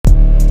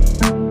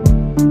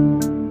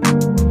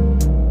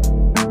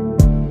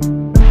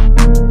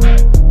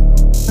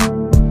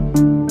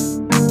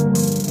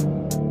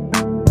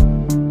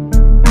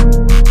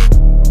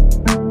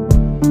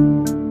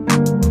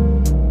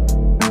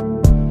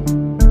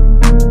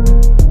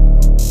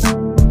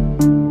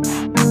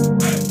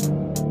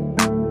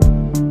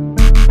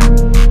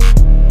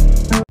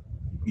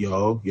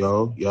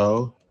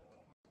Yo.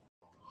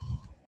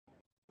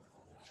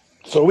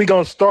 So we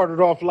gonna start it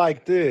off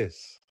like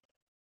this.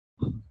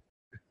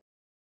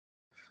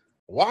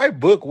 Why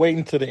Book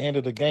waiting to the end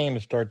of the game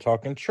to start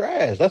talking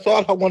trash? That's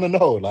all I want to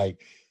know.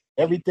 Like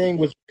everything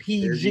was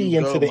PG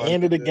into the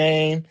end of the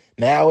game.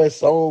 Now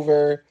it's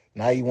over.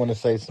 Now you want to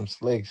say some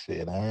slick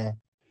shit, huh?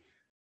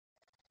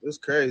 It's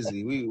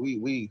crazy.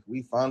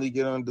 We finally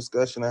get on a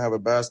discussion and have a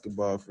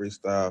basketball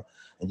freestyle,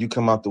 and you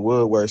come out the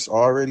woodworks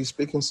already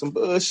speaking some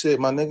bullshit,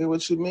 my nigga.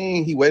 What you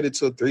mean? He waited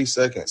till 3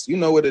 seconds. You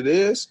know what it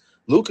is?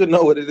 Luka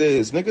know what it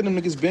is. Nigga, them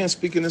niggas been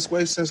speaking this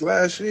way since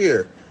last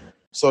year.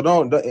 So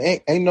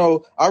ain't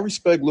no. I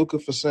respect Luka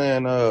for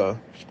saying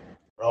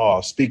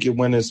speak it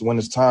when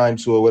it's time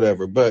to or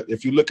whatever. But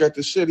if you look at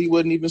the shit, he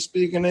wasn't even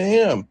speaking to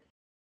him,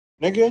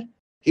 nigga.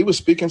 He was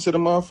speaking to the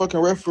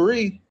motherfucking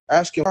referee,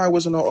 asking why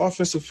wasn't no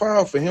offensive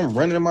foul for him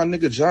running my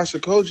nigga Josh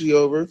Okogie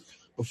over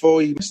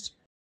before he missed.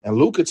 And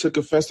Luka took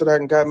offense to that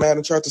and got mad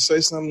and tried to say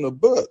something to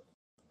Book.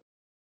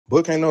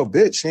 Book ain't no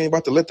bitch. He ain't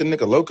about to let the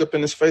nigga look up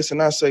in his face and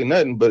not say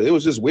nothing. But it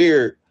was just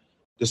weird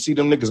to see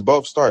them niggas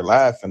both start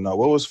laughing, though.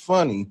 What was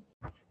funny?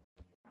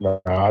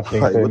 No, I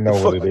think they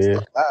know what it is.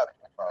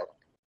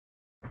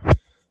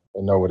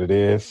 They know what it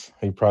is.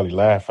 He probably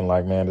laughing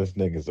like, man, this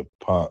nigga's a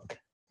punk.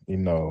 You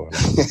know.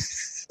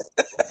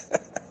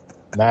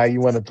 Now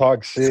you want to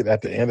talk shit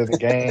at the end of the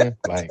game?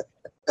 Like,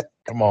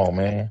 come on,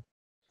 man.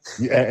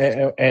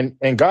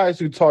 And guys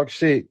who talk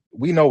shit,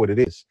 we know what it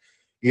is.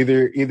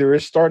 Either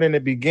it's starting in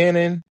the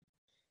beginning,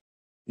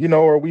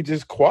 or we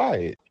just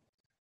quiet.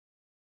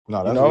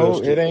 No, that's real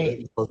shit. It ain't.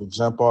 You're supposed to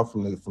jump off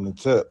from the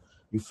tip.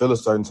 You feel a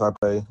certain type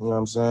of way. You know what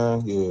I'm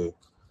saying? Yeah.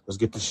 Let's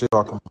get the shit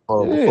talking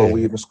before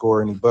we even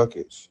score any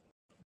buckets.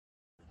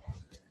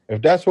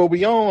 If that's what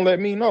we on, let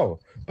me know.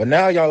 But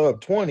now y'all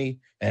up 20,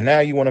 and now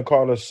you want to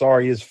call us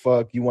sorry as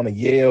fuck. You want to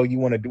yell. You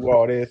want to do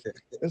all this.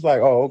 It's like,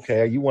 oh,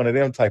 okay. You one of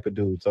them type of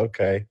dudes.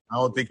 Okay. I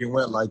don't think it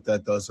went like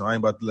that, though, so I ain't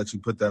about to let you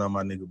put that on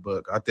my nigga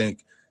Book. I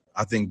think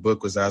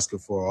Book was asking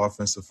for an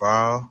offensive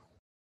foul.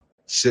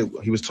 Shit,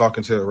 he was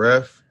talking to the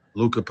ref.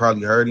 Luka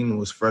probably heard him and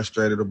was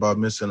frustrated about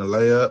missing a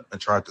layup and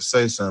tried to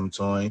say something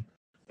to him.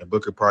 And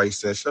Booker probably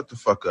said, shut the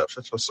fuck up.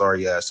 Shut your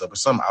sorry ass up. Or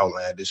something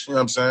outlandish. You know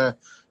what I'm saying?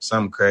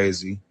 Something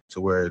crazy to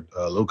where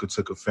Luka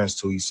took offense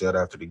to, he said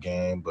after the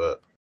game.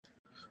 But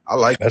I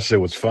like that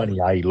shit was funny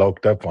how he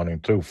loked up on him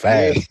too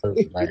fast.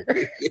 Yeah.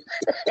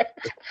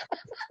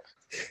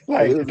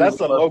 Like that's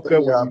a loke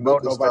up when you know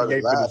nobody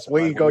ain't finna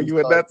swing on you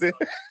or nothing.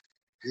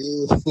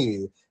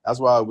 Yeah. That's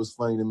why it was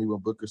funny to me when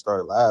Booker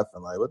started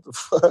laughing. Like, what the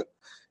fuck?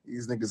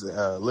 These niggas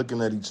are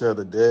looking at each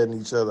other, dead in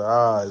each other's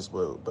eyes,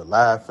 but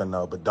laughing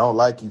though, but don't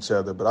like each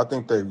other. But I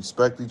think they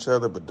respect each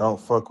other, but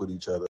don't fuck with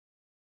each other.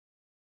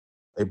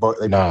 They both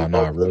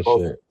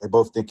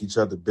think each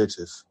other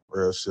bitches.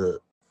 Real shit.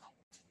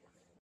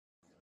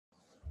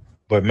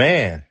 But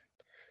man,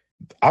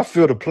 I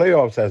feel the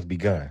playoffs has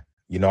begun.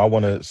 I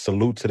want to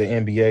salute to the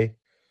NBA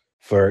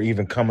for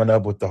even coming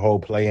up with the whole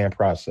play-in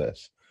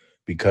process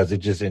because it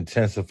just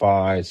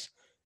intensifies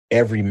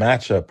every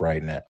matchup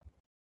right now.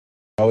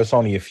 It's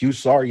only a few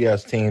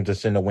sorry-ass teams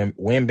that's in the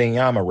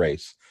Wembanyama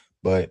race.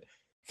 But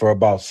for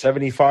about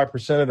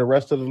 75% of the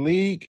rest of the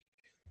league,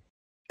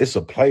 it's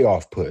a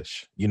playoff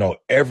push.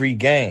 Every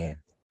game.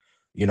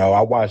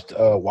 I watched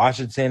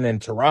Washington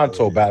and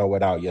Toronto battle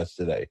it out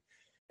yesterday.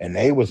 And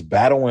they was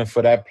battling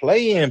for that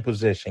play-in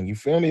position. You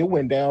feel me? It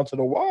went down to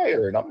the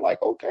wire. And I'm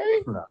like,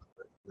 okay.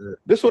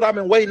 This is what I've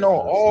been waiting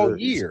on all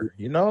year,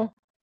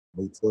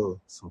 Me too.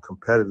 Some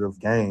competitive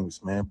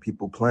games, man.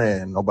 People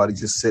playing. Nobody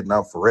just sitting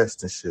out for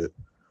rest and shit.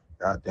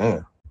 God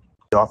damn.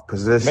 Off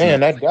position. Man,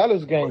 that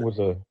Dallas game was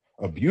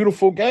a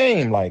beautiful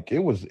game. Like, it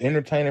was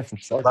entertaining from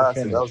start to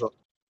finish. It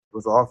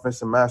was an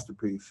offensive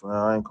masterpiece, man.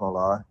 I ain't gonna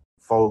lie.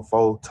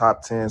 Four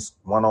top 10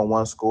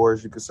 one-on-one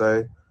scores, you could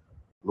say.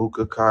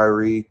 Luka,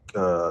 Kyrie,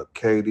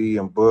 KD,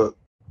 and Book.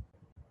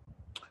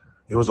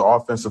 It was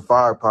offensive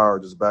firepower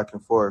just back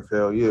and forth.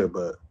 Hell yeah.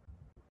 But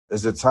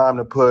is it time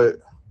to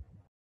put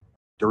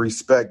the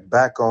respect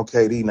back on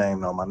KD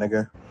name, though, my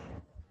nigga?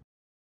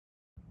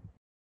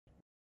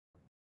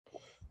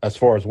 As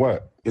far as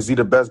what? Is he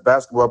the best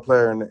basketball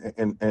player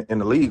in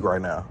the league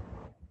right now?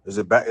 Is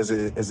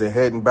it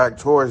heading back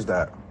towards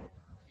that?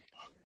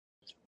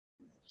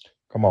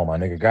 Come on, my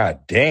nigga.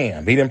 God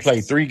damn. He didn't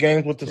play 3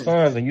 games with the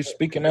Suns and you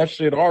speaking that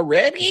shit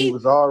already? He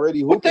was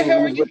already hooping. What the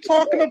hell are you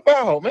talking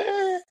about,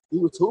 man? He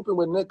was hooping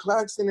with Nick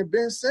Claxton and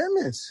Ben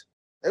Simmons.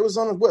 It was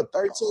on a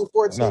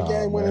 13-14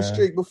 game winning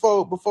streak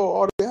before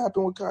all that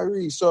happened with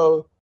Kyrie.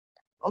 So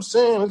I'm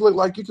saying it looked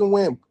like you can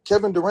win.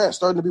 Kevin Durant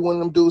starting to be one of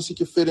them dudes he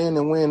can fit in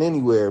and win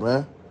anywhere,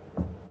 man.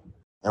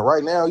 And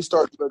right now he's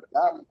starting to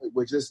dominate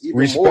with just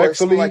even more. It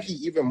seems like he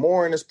even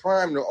more in his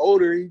prime the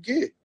older he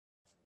get.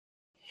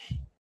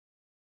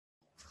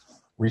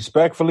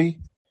 Respectfully,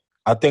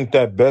 I think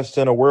that best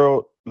in the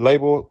world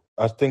label,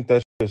 I think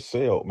that shit is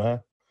sailed, man.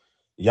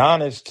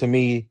 Giannis, to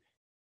me,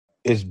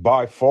 is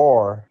by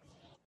far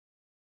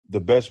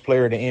the best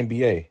player in the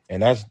NBA.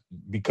 And that's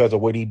because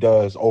of what he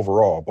does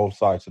overall, both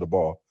sides of the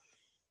ball.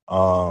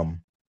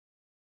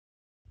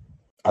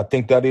 I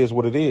think that is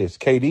what it is.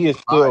 KD is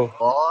still. By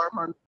far,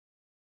 man.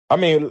 I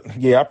mean,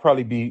 yeah, I'd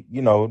probably be,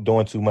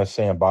 doing too much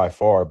saying by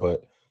far,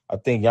 but I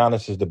think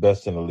Giannis is the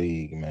best in the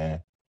league,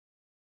 man.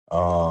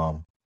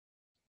 Um,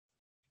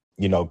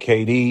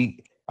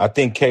 KD, I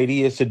think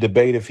KD is a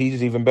debate if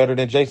he's even better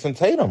than Jason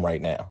Tatum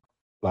right now.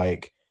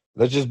 Like,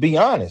 let's just be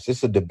honest.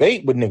 It's a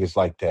debate with niggas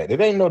like that.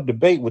 It ain't no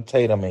debate with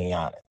Tatum and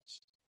Giannis.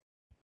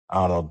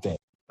 I don't think.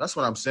 That's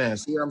what I'm saying.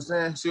 See what I'm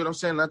saying? See what I'm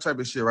saying? That type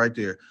of shit right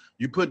there.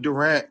 You put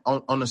Durant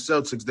on the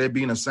Celtics, they'd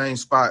be in the same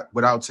spot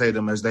without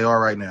Tatum as they are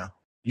right now.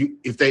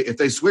 If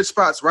they switch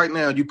spots right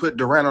now, you put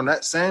Durant on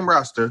that same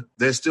roster,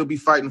 they'll still be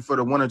fighting for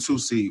the 1 or 2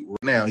 seed.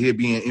 Right now, he'll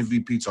be in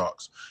MVP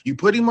talks. You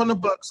put him on the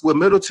Bucks with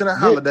Middleton and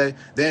Holiday,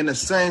 they're in the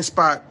same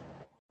spot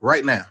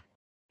right now.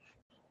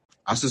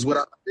 That's just what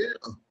I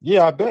feel.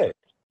 Yeah,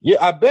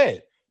 I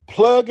bet.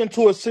 Plug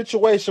into a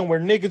situation where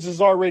niggas is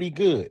already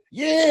good.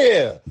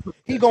 Yeah,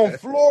 he gonna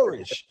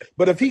flourish.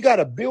 But if he got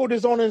to build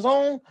his on his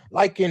own,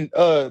 like in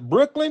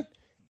Brooklyn,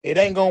 it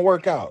ain't gonna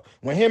work out.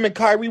 When him and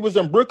Kyrie was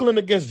in Brooklyn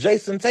against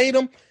Jason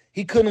Tatum,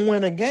 he couldn't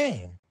win a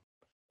game.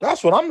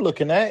 That's what I'm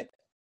looking at.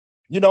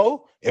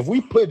 If we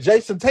put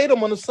Jason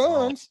Tatum on the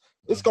Suns,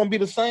 it's gonna be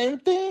the same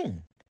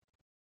thing.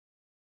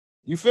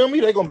 You feel me?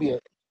 They're gonna be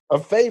a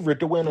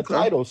favorite to win a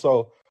title.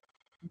 So,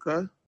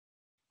 okay.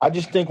 I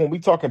just think when we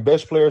talking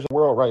best players in the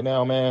world right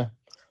now, man,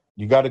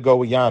 you got to go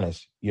with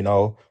Giannis.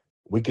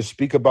 We could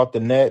speak about the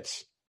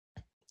Nets,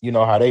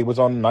 how they was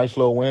on a nice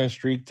little win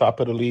streak, top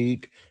of the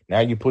league.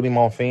 Now you put him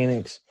on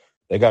Phoenix.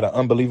 They got an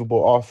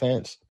unbelievable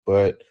offense.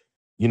 But,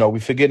 we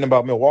forgetting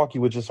about Milwaukee,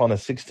 which is on a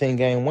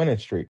 16-game winning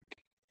streak.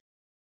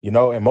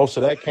 And most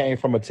of that came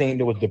from a team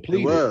that was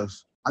depleted. It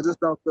was. I just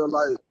don't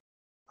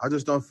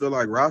feel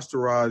like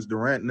roster-wise,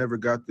 Durant never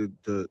got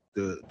the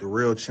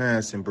real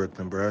chance in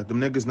Brooklyn, bro.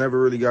 Them niggas never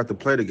really got to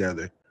play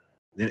together.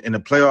 In the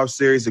playoff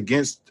series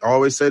against, I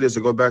always say this, to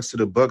go back to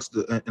the Bucks,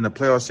 in the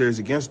playoff series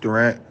against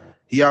Durant,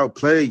 he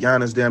outplayed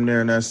Giannis damn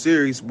near in that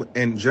series,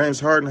 and James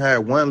Harden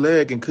had one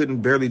leg and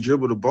couldn't barely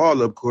dribble the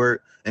ball up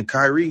court, and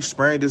Kyrie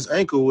sprained his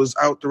ankle, was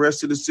out the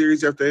rest of the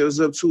series after it was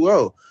up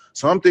 2-0.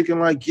 So I'm thinking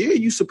like, yeah,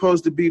 you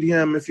supposed to beat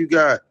him if you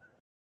got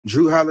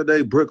Drew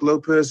Holiday, Brook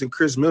Lopez, and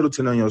Chris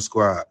Middleton on your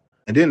squad.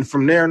 And then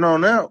from there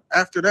on out,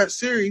 after that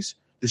series,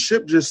 the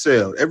ship just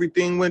sailed.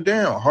 Everything went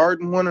down.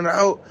 Harden won and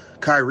out.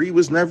 Kyrie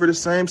was never the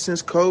same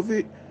since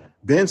COVID.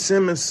 Ben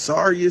Simmons,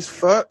 sorry as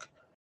fuck.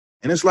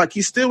 And it's like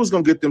he still was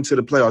going to get them to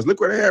the playoffs. Look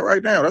where they at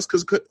right now. That's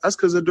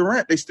because of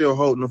Durant. They still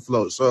holding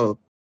afloat. So,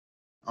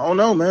 I don't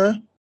know,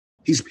 man.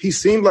 He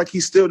seemed like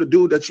he's still the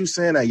dude that you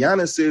saying that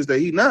Giannis is that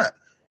he not.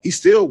 He's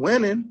still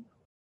winning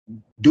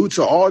due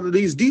to all of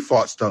these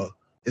defaults, though.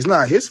 It's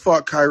not his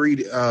fault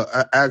Kyrie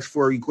asked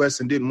for a request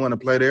and didn't want to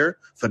play there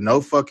for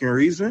no fucking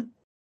reason.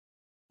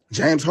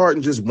 James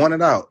Harden just won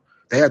it out.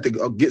 They had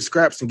to get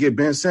scraps and get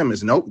Ben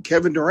Simmons. Nope,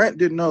 Kevin Durant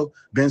didn't know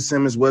Ben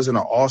Simmons wasn't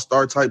an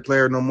all-star type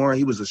player no more.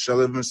 He was a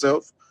shell of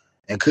himself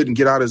and couldn't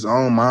get out his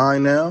own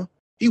mind now.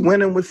 He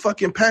went in with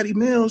fucking Patty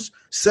Mills,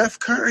 Seth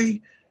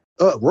Curry,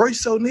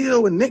 Royce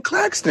O'Neal, and Nick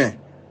Claxton.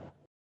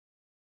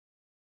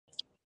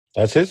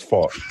 That's his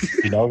fault.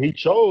 He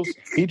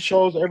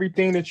chose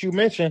everything that you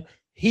mentioned.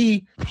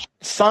 He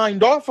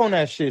signed off on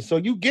that shit. So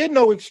you get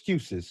no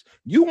excuses.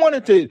 You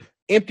wanted to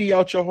empty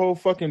out your whole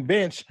fucking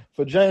bench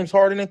for James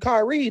Harden and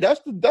Kyrie.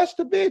 That's the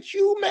bitch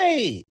you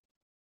made.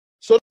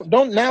 So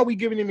don't now we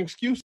giving him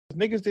excuses.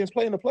 Niggas didn't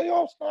play in the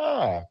playoffs.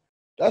 Nah,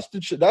 that's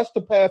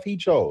the path he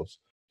chose.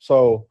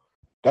 So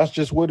that's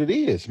just what it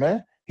is,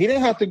 man. He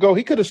didn't have to go.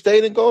 He could have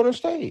stayed in Golden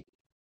State.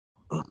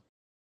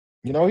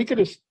 He could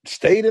have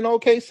stayed in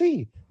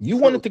OKC. You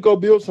wanted to go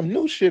build some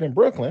new shit in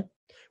Brooklyn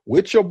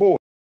with your boy.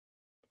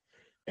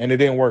 And it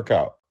didn't work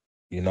out,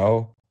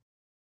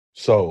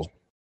 So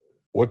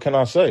what can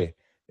I say?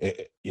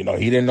 He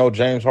didn't know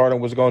James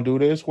Harden was going to do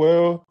this.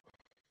 Well,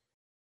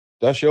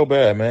 that's your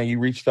bad, man. You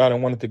reached out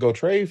and wanted to go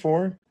trade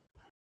for him.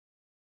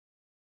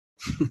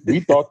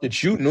 We thought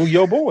that you knew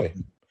your boy.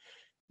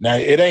 Now,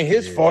 it ain't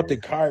his fault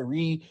that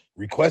Kyrie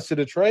requested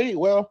a trade.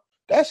 Well,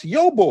 that's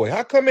your boy.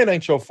 How come it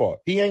ain't your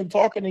fault? He ain't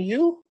talking to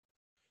you?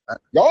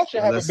 Y'all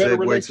should have a better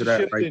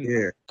relationship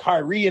than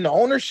Kyrie and the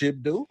ownership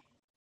do.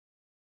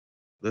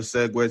 Let's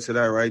segue to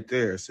that right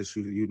there. Since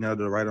you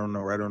nailed it right on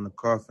the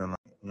coffin, like,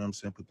 you know what I'm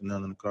saying? Put the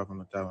nail in the coffin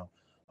like that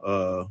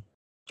one.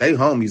 They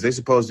homies. They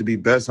supposed to be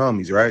best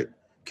homies, right?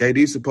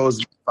 KD's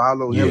supposed to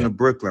follow him to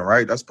Brooklyn,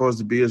 right? That's supposed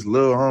to be his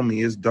little homie,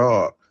 his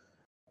dog.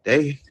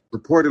 They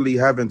reportedly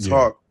haven't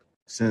talked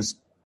since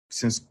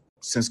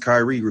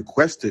Kyrie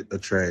requested a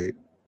trade.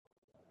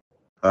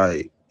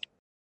 Like,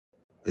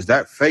 is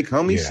that fake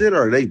homie shit?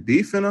 Or are they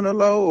beefing on the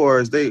low? Or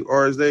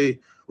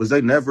was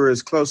they never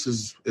as close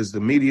as the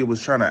media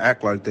was trying to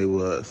act like they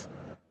was?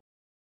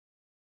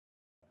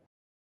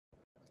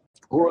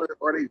 Or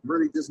are they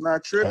really just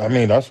not tripping? I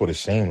mean, that's what it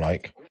seemed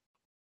like.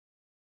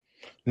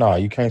 No,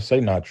 you can't say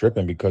not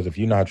tripping, because if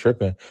you're not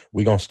tripping,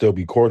 we gonna still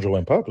be cordial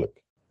in public.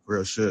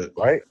 Real shit.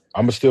 Right?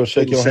 I'm gonna still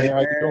shake your hand.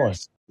 How you doing?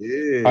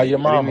 Yeah. How your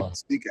mama?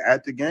 Speak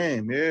at the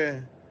game, yeah.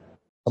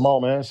 Come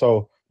on, man.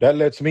 So that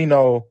lets me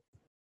know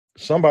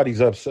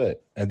somebody's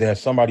upset, and then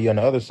somebody on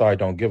the other side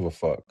don't give a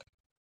fuck.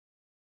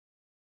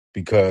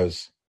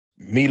 Because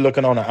me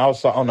looking on the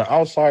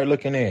outside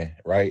looking in,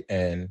 right?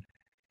 And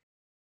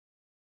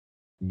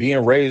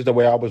being raised the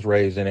way I was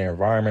raised in the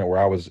environment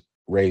where I was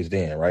raised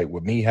in, right?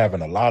 With me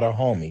having a lot of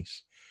homies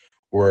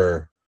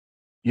where,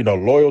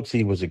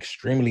 loyalty was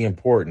extremely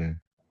important,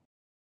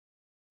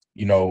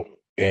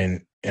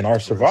 in our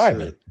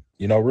surviving,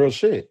 real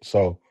shit.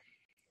 So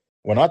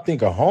when I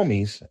think of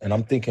homies and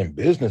I'm thinking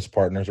business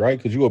partners, right?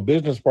 Because you a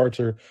business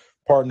partner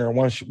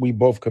once we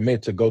both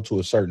commit to go to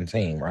a certain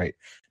team, right?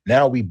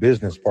 Now we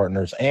business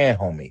partners and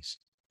homies.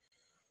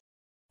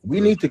 We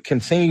need to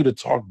continue to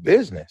talk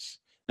business.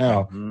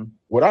 Now,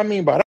 what I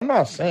mean by that, I'm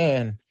not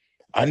saying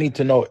I need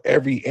to know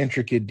every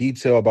intricate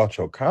detail about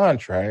your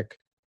contract,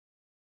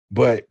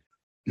 but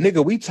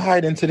nigga, we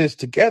tied into this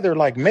together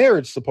like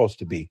marriage supposed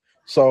to be.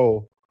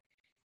 So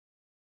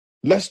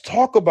let's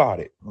talk about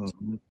it.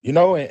 And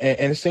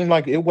it seemed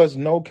like it was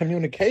no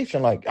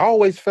communication. Like I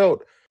always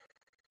felt,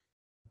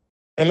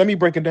 and let me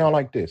break it down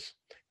like this.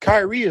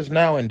 Kyrie is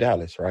now in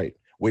Dallas, right?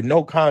 With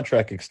no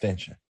contract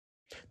extension.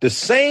 The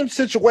same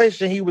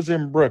situation he was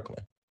in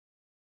Brooklyn.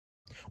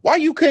 Why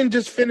you couldn't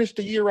just finish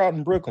the year out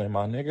in Brooklyn,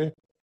 my nigga?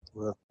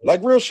 Like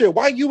real shit.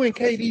 Why you and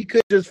KD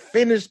could just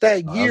finish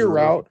that year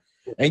out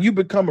and you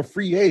become a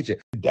free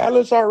agent?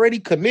 Dallas already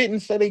committing,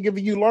 say they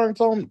giving you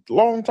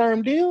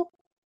long-term deal?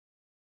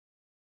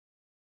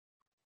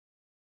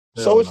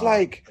 So it's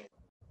like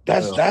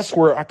that's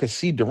where I could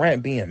see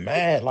Durant being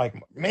mad.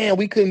 Like, man,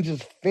 we couldn't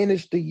just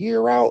finish the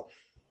year out.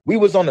 We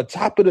was on the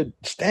top of the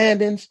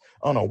standings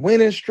on a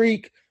winning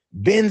streak.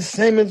 Ben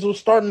Simmons was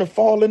starting to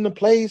fall into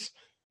place.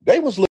 They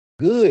was looking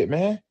good,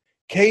 man.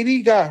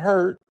 KD got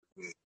hurt,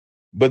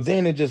 but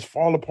then it just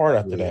fall apart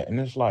after that. And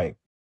it's like,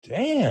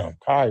 damn,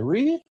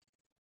 Kyrie.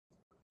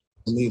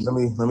 Let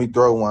me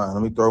throw one.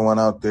 Let me throw one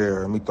out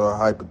there. Let me throw a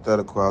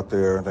hypothetical out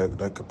there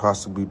that could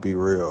possibly be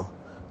real.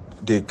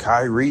 Did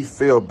Kyrie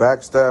feel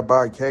backstabbed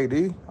by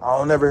KD? I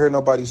don't never hear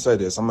nobody say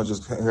this. I'm gonna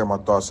just hear my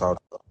thoughts out.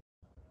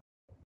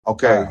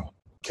 Okay,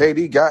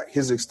 KD got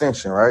his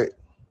extension, right?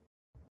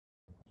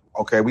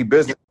 Okay, we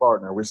business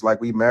partner. It's like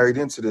we married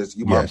into this.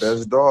 You my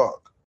best dog.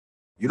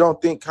 You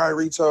don't think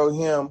Kyrie told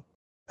him,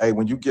 hey,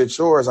 when you get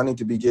yours, I need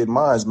to be getting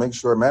mine. Make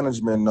sure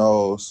management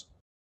knows,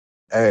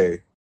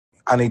 hey,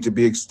 I need to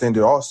be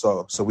extended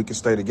also so we can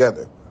stay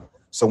together.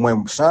 So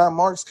when Sean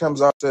Marks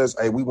comes out and says,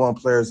 hey, we want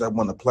players that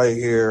want to play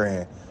here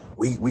and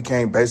we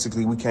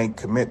can't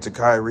commit to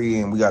Kyrie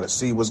and we got to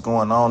see what's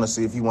going on and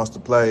see if he wants to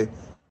play.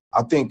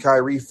 I think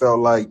Kyrie felt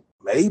like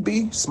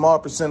maybe, small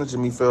percentage of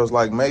me feels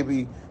like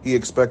maybe he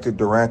expected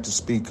Durant to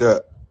speak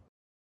up.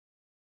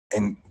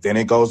 And then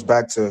it goes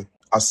back to,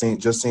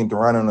 just seen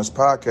Durant on his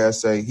podcast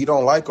say he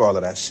don't like all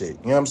of that shit.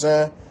 You know what I'm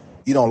saying?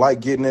 He don't like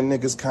getting in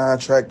niggas'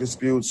 contract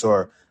disputes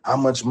or how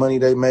much money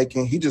they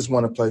making. He just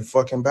want to play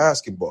fucking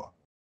basketball.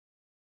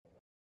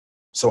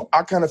 So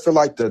I kind of feel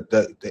like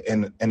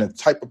the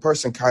type of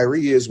person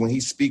Kyrie is, when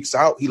he speaks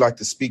out, he like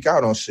to speak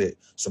out on shit.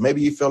 So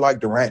maybe he feel like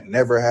Durant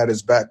never had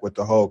his back with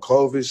the whole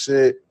COVID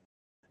shit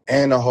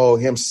and the whole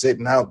him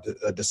sitting out,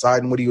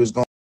 deciding what he was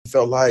going. He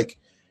felt like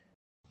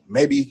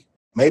maybe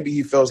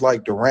he feels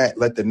like Durant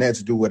let the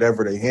Nets do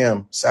whatever to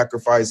him,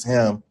 sacrifice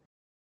him,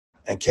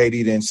 and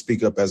KD didn't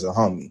speak up as a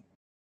homie.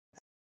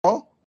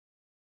 Oh?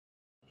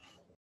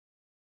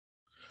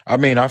 I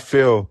mean, I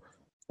feel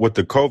with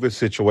the COVID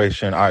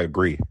situation, I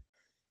agree.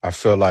 I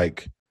feel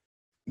like,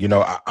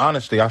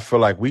 honestly, I feel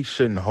like we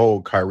shouldn't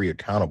hold Kyrie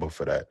accountable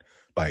for that.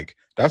 Like,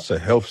 that's a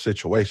health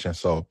situation.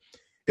 So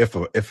if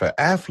an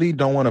athlete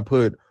don't want to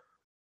put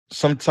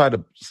some type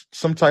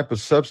of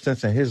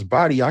substance in his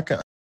body, I can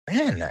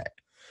understand that.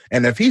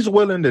 And if he's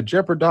willing to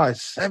jeopardize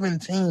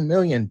 $17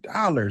 million,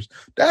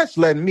 that's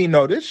letting me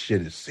know this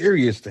shit is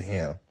serious to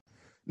him.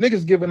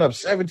 Niggas giving up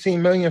 $17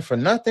 million for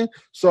nothing.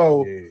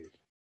 So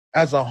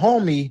as a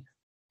homie,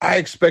 I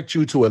expect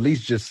you to at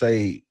least just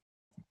say,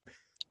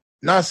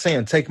 not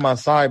saying take my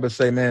side, but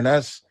say, man,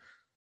 that's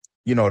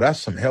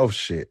some health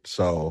shit.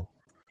 So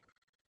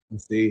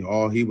see,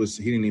 he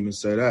didn't even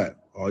say that.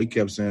 All he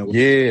kept saying was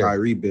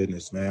Kyrie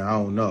business, man. I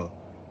don't know.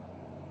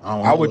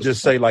 I would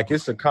just say, like,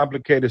 it's a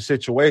complicated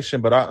situation,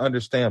 but I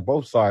understand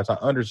both sides. I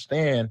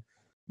understand,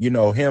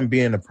 him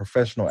being a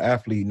professional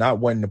athlete, not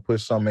wanting to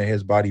put something in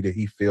his body that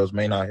he feels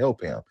may not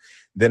help him.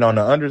 Then on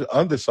the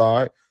other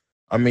side,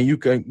 I mean, you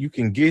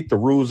can get the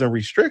rules and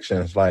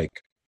restrictions.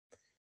 Like,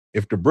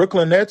 if the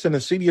Brooklyn Nets and the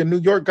city of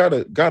New York got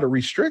a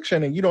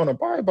restriction and you don't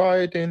abide by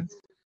it, then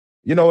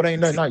it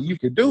ain't nothing you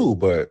could do.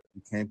 But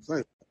you can't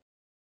play.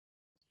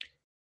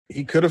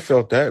 He could have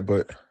felt that,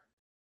 but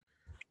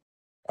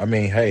I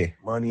mean, hey,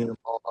 money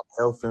involved,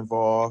 health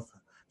involved,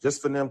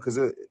 just for them, because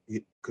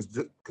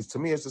to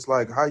me it's just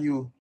like how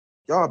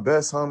y'all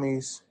best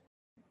homies.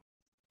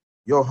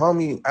 Your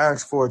homie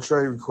asks for a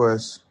trade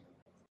request,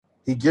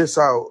 he gets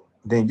out,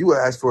 then you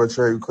ask for a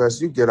trade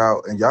request, you get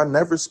out, and y'all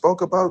never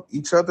spoke about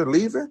each other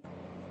leaving.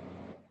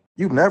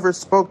 You never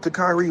spoke to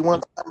Kyrie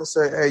one time and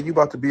say, "Hey, you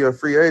about to be a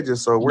free agent,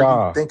 so where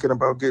you thinking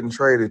about getting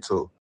traded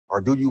to,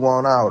 or do you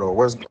want out, or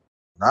what's?"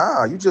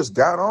 Nah, you just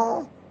got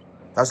on.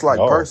 That's like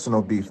No.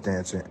 personal beef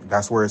dancing.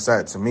 That's where it's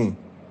at to me.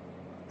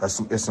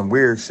 It's some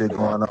weird shit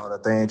going on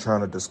that they ain't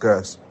trying to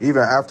discuss.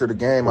 Even after the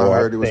game, I Well, I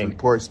heard it was think,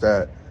 reports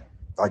that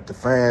like the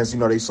fans,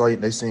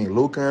 they seen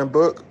Luka and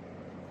Book,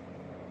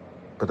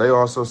 but they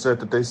also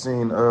said that they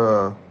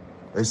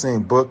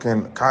seen Book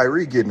and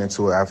Kyrie getting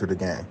into it after the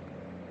game.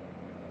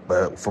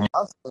 But from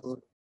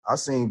I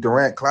seen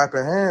Durant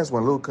clapping hands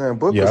when Luka and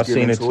Book yeah, was I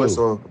getting seen it into it. too.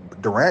 So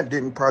Durant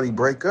didn't probably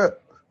break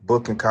up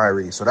Book and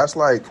Kyrie. So that's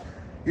like,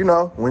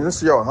 when this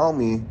is your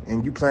homie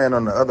and you playing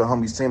on the other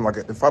homie's team, like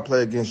if I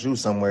play against you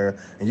somewhere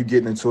and you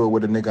getting into it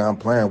with a nigga I'm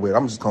playing with,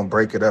 I'm just gonna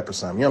break it up or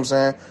something. You know what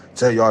I'm saying?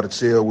 Tell y'all to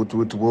chill with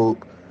the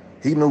whoop.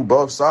 He knew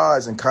both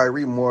sides and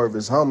Kyrie more of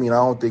his homie, and I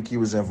don't think he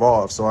was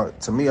involved. So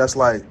to me, that's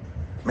like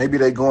maybe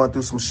they going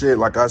through some shit.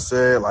 Like I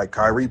said, like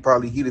Kyrie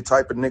probably he the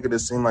type of nigga that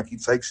seem like he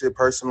takes shit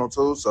personal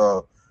too.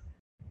 So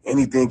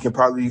anything can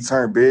probably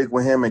turn big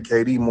with him, and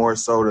KD more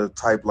so the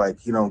type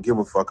like he don't give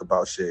a fuck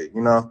about shit,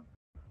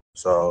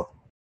 So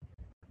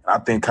I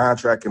think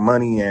contract and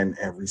money and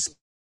respect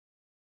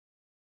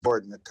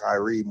to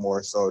Kyrie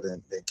more so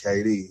than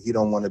KD. He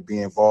don't want to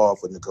be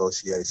involved with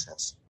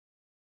negotiations.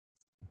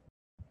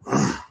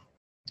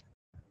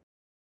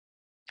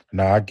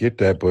 Nah, I get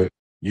that, but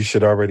you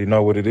should already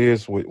know what it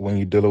is when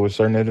you're dealing with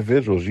certain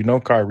individuals. You know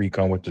Kyrie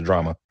come with the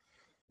drama.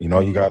 You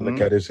got to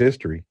look at his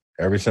history.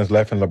 Ever since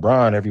left in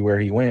LeBron, everywhere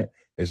he went,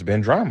 it's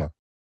been drama.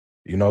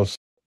 So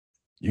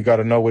you got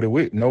to know what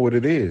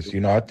it is.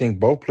 I think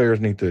both players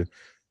need to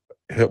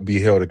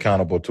be held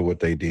accountable to what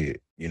they did.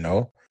 I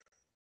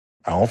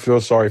don't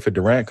feel sorry for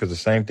Durant because the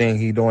same thing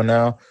he doing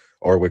now,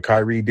 or what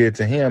Kyrie did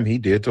to him, he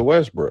did to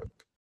Westbrook.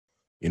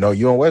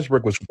 You and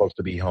Westbrook was supposed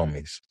to be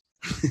homies,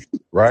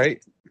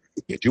 right?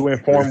 Did you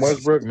inform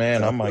Westbrook,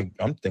 man?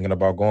 I'm thinking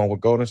about going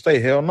with Golden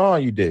State. Hell no,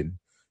 you didn't.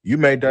 You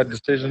made that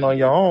decision on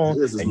your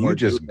own, and you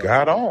just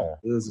got on.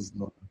 His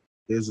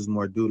is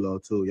more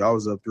Dulo too. Y'all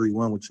was up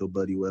 3-1 with your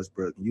buddy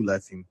Westbrook, and you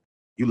left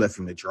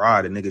him to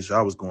dry. The niggas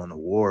y'all was going to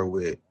war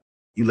with.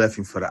 You left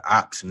him for the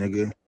ops,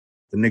 nigga.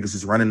 The niggas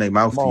is running their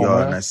mouth to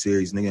y'all in that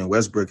series, nigga. And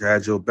Westbrook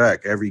had your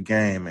back every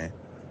game, and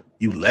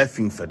you left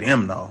him for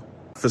them though.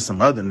 For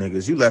some other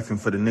niggas, you left him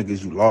for the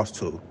niggas you lost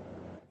to.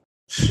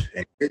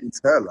 And didn't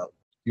tell him.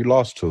 You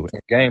lost to in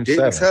Game 7.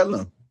 Didn't tell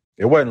him.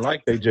 It wasn't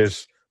like they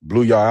just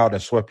blew y'all out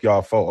and swept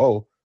y'all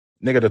 4-0.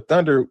 Nigga, the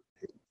Thunder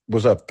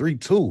was up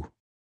 3-2.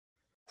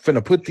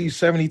 Finna put these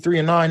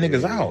 73-9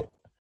 niggas out.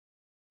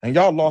 And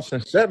y'all lost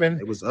in 7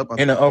 It was up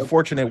in an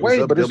unfortunate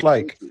way. But it's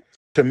like,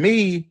 to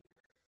me,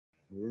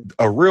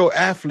 a real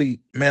athlete,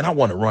 man, I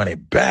want to run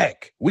it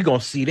back. We going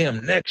to see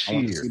them next year.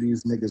 I want to see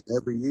these niggas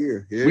every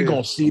year. Yeah. We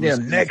going to see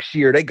them next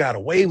year. They got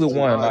away with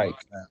one. Like,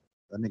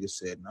 that nigga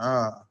said,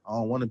 nah, I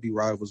don't want to be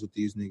rivals with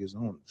these niggas. I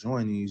want to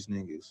join these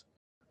niggas.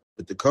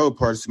 But the cold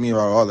parts to me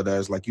about all of that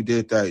is like you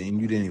did that and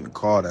you didn't even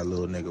call that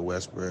little nigga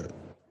Westbrook.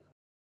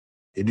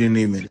 It didn't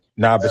even.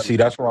 Nah, but see,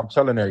 that's what I'm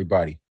telling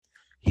everybody.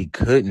 He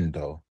couldn't,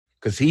 though.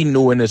 Because he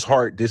knew in his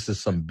heart, this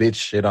is some bitch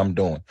shit I'm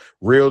doing.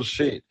 Real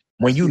shit.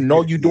 When you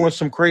know you're doing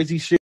some crazy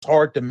shit, it's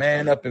hard to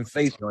man up and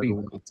face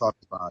people. Talk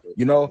about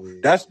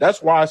it.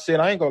 That's why I said,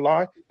 I ain't gonna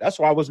lie. That's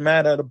why I was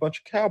mad at a bunch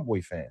of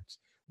Cowboy fans.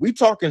 We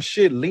talking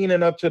shit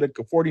leaning up to the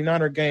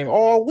 49er game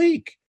all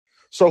week.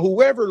 So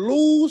whoever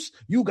lose,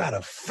 you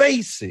gotta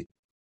face it.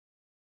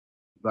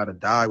 You gotta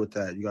die with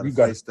that. You gotta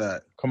face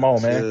that. Come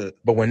on, man.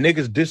 But when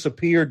niggas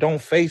disappear,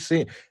 don't face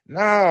it.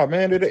 Nah,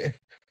 man.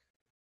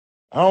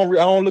 I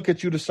don't look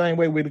at you the same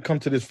way when it come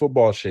to this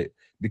football shit.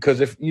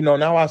 Because if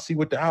now I see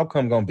what the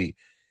outcome gonna be.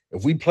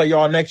 If we play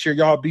y'all next year,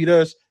 y'all beat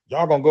us,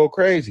 y'all gonna go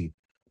crazy.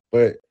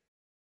 But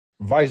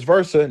vice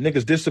versa,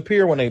 niggas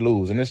disappear when they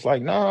lose. And it's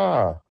like,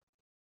 nah.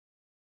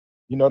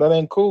 That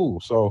ain't cool.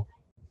 So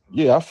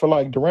yeah, I feel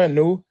like Durant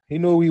knew. He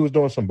knew he was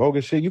doing some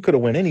bogus shit. You could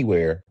have went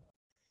anywhere.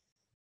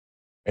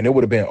 And it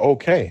would have been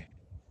okay.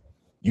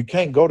 You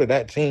can't go to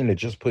that team that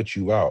just put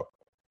you out.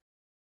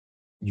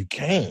 You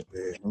can't.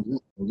 Yeah,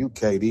 you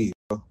KD,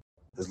 bro.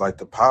 It's like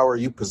the power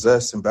you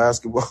possess in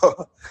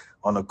basketball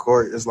on the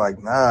court. It's like,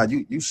 nah,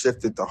 you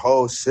shifted the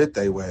whole shit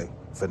they way.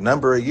 For a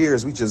number of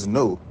years, we just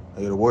knew.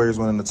 Hey, the Warriors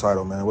winning the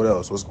title, man. What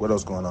else? What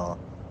else going on?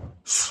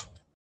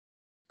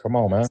 Come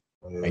on, man.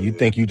 Yeah, and you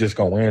think you just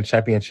gonna win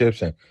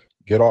championships and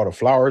get all the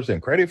flowers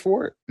and credit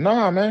for it?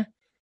 Nah, man.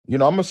 I'm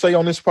gonna say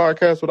on this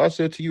podcast what I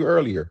said to you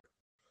earlier.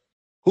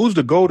 Who's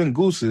the golden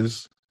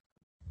gooses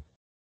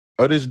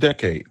of this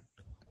decade?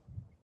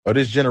 Of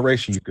this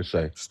generation, you could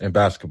say, in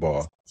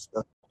basketball?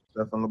 Steph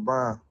and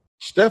LeBron.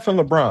 Steph and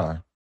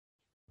LeBron.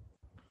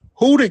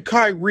 Who did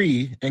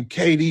Kyrie and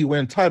KD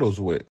win titles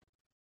with?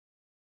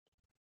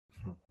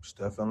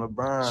 Steph and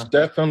LeBron.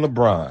 Steph and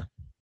LeBron.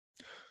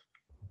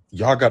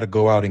 Y'all got to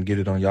go out and get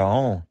it on your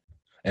own.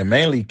 And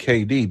mainly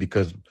KD,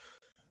 because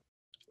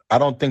I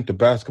don't think the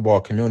basketball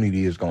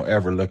community is going to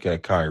ever look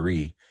at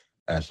Kyrie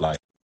as like,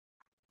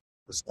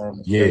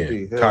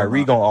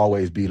 Kyrie going to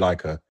always be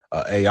like a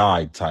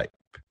AI type,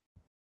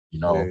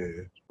 Yeah,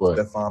 but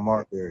Stephon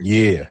Marbury.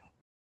 Yeah.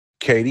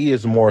 KD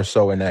is more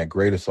so in that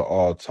greatest of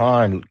all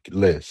time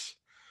list.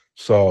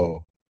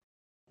 So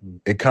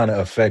it kind of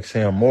affects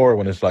him more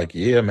when it's like,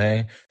 yeah,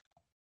 man,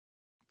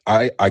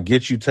 I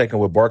get you taking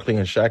with Barkley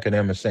and Shaq and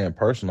them and saying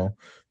personal,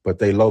 but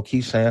they low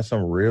key saying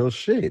some real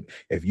shit.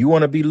 If you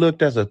want to be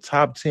looked as a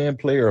top 10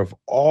 player of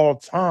all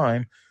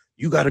time,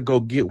 you got to go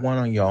get one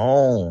on your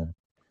own.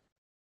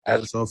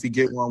 So if he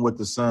get one with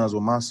the Suns,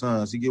 with my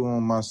Suns, he get one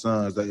with my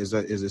Suns. Is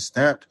it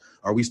stamped?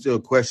 Are we still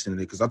questioning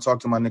it? Because I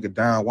talked to my nigga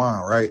Don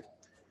Juan, right?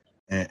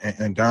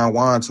 And Don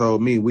Juan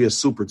told me we a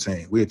super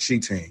team, we a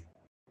cheat team.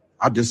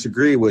 I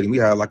disagreed with him. We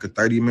had like a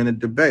 30-minute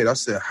debate. I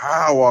said,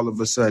 how all of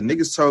a sudden?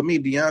 Niggas told me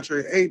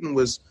DeAndre Ayton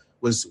was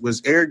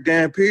Eric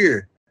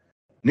Dampier.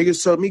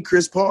 Niggas told me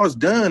Chris Paul's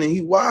done and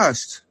he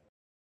washed.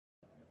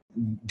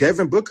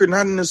 Devin Booker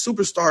not in the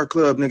superstar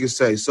club, niggas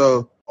say.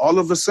 So all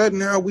of a sudden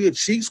now we a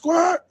cheat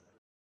squad?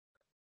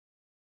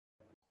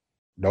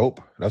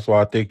 Nope. That's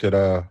why I think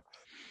that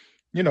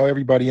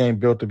everybody ain't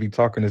built to be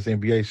talking this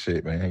NBA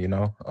shit,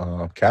 man,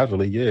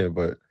 casually, yeah,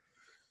 but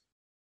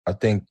I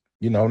think,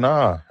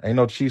 nah, ain't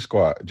no cheat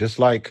squad. Just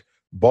like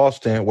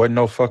Boston wasn't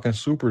no fucking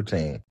super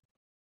team.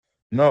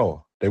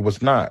 No, they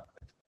was not.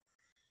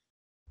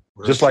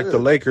 Just like the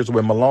Lakers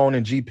with Malone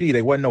and GP,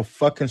 they wasn't no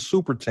fucking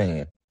super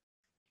team.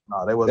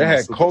 No, they wasn't. They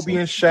had Kobe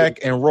and Shaq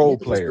and role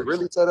players.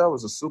 Really said that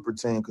was a super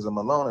team because of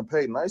Malone and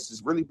Peyton. I used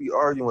to really be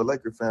arguing with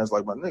Laker fans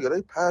like, my nigga,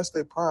 they passed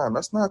their prime.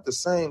 That's not the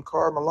same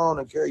Karl Malone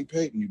and Gary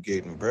Payton you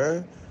getting,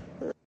 bruh.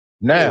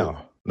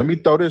 Now, let me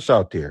throw this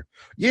out there.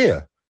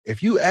 Yeah,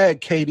 if you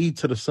add KD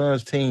to the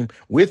Suns team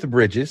with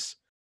Bridges,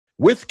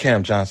 with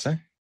Cam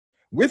Johnson,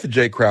 with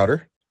Jay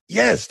Crowder,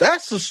 yes,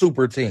 that's a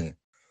super team.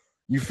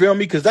 You feel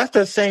me? Because that's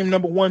the same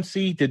number one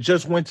seed that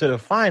just went to the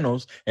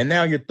finals, and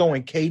now you're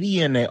throwing KD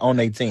in there on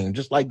their team,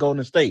 just like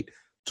Golden State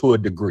to a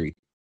degree.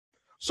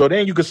 So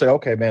then you could say,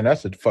 okay, man,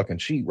 that's a fucking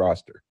cheat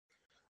roster.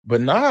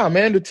 But nah,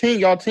 man,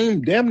 y'all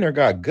team damn near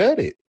got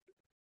gutted.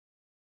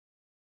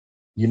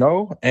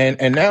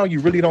 And now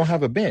you really don't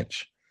have a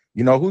bench.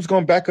 Who's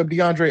going to back up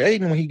DeAndre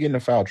Ayton when he get into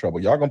foul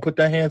trouble? Y'all going to put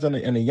their hands on a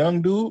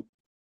young dude?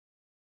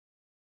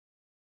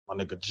 My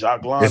nigga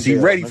Jock Londale. Is he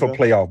ready for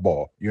playoff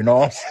ball? You know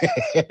what I'm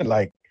saying?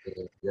 Like,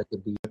 you have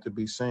to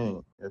be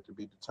seen. You have to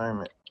be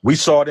determined. We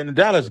saw it in the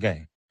Dallas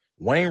game.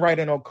 Wainwright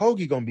and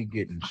Okogie going to be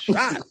getting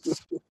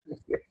shots.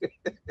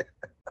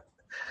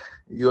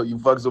 You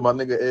fucks with my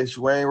nigga Ish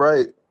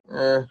Wainwright?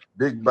 Yeah,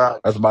 big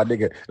box. That's my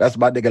nigga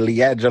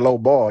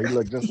Liangelo Ball. He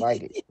look just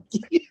like it.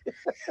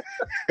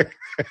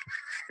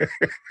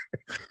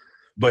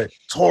 But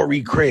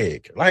Torrey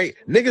Craig, like,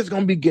 niggas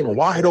gonna be getting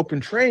wide open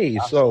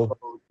trades. So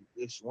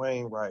Ish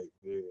Wainwright,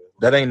 yeah.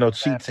 That ain't no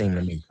cheat team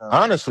to me.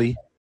 Honestly,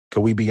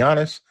 could we be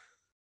honest?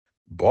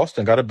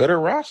 Boston got a better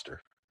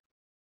roster.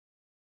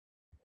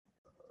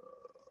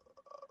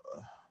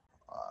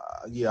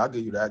 Yeah, I'll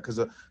give you that because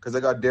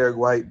they got Derek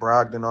White,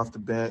 Brogdon off the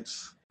bench.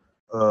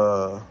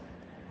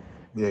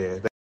 Yeah,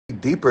 they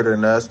deeper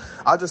than us.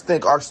 I just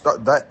think our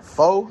that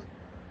foe.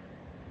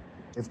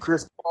 If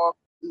Chris Paul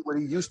what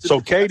he used to, so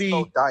be, KD,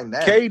 so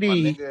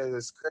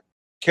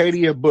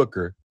KD and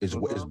Booker is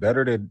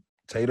better than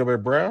Tatum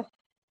and Brown.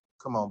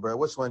 Come on, bro.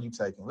 Which one you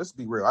taking? Let's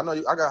be real. I know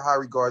I got high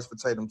regards for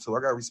Tatum too.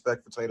 I got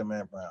respect for Tatum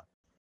and Brown,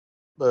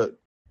 but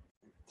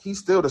he's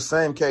still the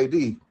same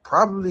KD.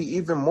 Probably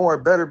even more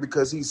better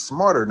because he's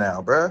smarter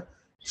now, bro.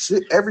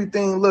 Shit,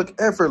 everything look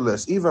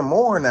effortless, even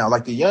more now.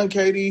 Like the young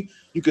KD,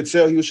 you could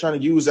tell he was trying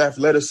to use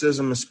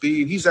athleticism and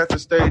speed. He's at the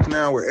stage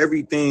now where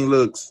everything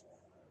looks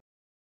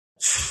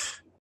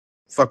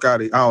fuck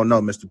out of I don't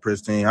know, Mr.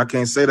 Pristine. I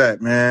can't say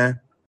that, man.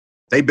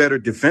 They better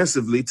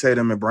defensively,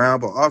 Tatum and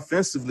Brown, but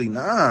offensively,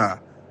 nah.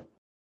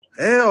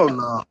 Hell no.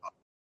 Nah.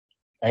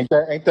 Ain't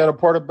that a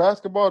part of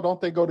basketball?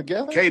 Don't they go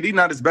together? KD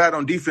not as bad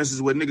on defense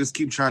as what niggas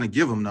keep trying to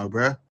give him, though,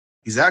 bruh.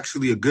 He's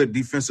actually a good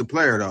defensive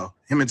player, though.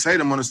 Him and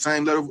Tatum on the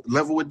same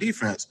level with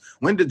defense.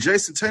 When did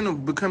Jason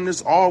Tatum become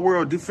this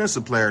all-world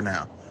defensive player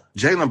now?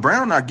 Jaylen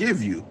Brown, I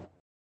give you.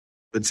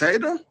 But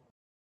Tatum?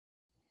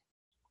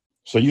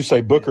 So you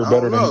say Booker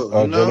better than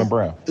Jaylen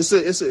Brown?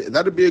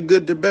 That'd be a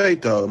good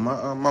debate, though.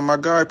 My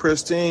guy,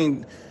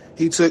 Pristine,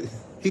 he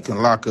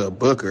can lock up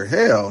Booker.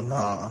 Hell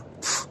nah.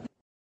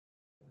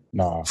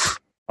 Nah.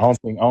 I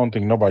don't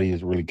think nobody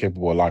is really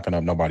capable of locking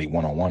up nobody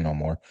one-on-one no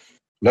more.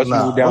 Let's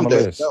move down the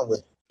list.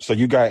 So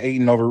you got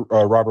Ayton over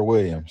Robert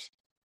Williams.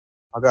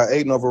 I got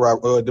Ayton over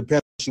Robert.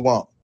 Depends what you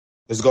want.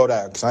 Let's go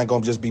that because I ain't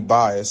going to just be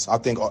biased. I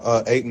think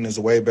Ayton is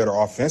a way better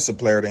offensive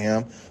player than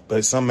him,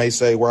 but some may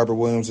say Robert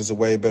Williams is a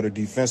way better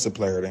defensive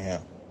player than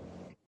him.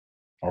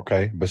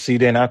 Okay, but see,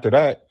 then after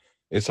that,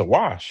 it's a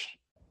wash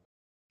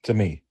to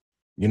me,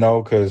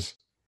 because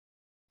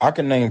I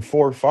can name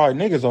 4 or 5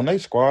 niggas on their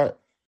squad,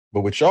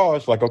 but with y'all,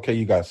 it's like, okay,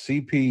 you got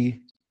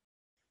CP,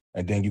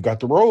 and then you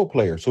got the role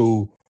players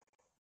who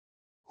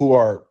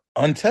are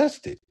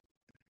untested.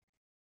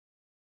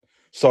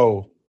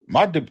 So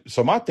my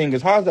thing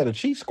is, how is that a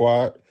cheat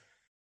squad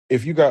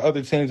if you got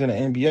other teams in the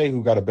NBA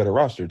who got a better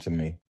roster to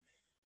me?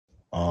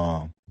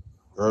 Girl,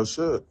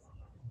 shit.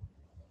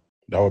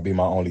 That would be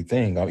my only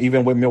thing.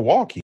 Even with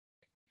Milwaukee,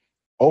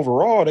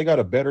 overall, they got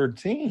a better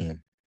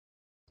team.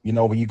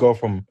 When you go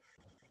from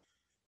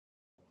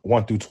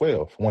 1 through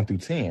 12, 1 through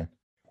 10.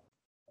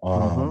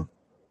 So,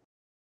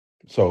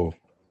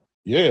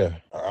 yeah,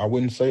 I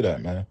wouldn't say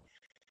that, man.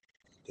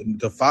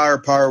 The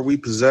firepower we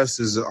possess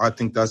I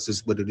think that's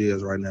just what it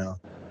is right now.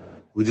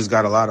 We just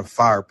got a lot of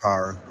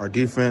firepower. Our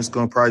defense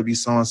going to probably be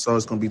so-and-so.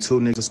 It's going to be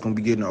two niggas going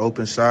to be getting the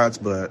open shots,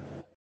 but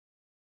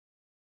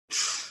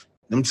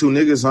them two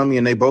niggas on me,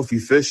 and they both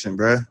efficient,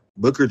 bruh.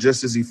 Booker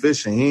just as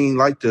efficient. He ain't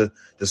like the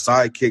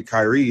sidekick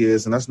Kyrie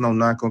is, and that's no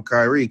knock on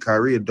Kyrie.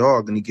 Kyrie a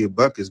dog, and he get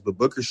buckets, but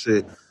Booker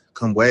shit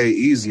come way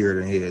easier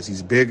than his.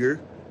 He's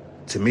bigger.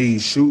 To me, he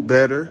shoot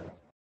better.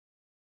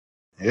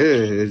 Yeah,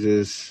 it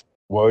just...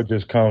 Well, it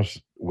just comes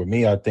with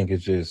me. I think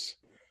it's just,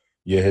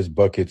 his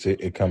buckets,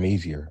 it come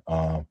easier.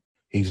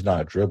 He's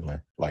not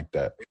dribbling like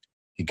that.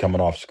 He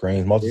coming off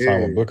screens. Most of the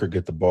time when Booker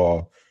get the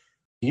ball,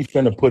 he's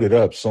finna put it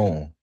up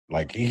soon.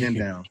 Like he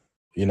down.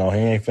 He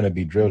ain't finna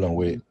be dribbling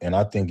with. And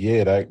I think,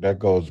 that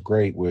goes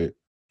great with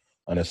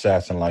an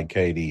assassin like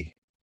KD.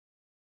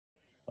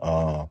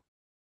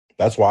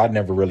 That's why I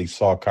never really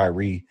saw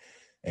Kyrie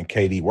and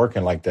KD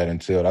working like that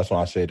until that's when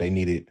I said they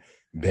needed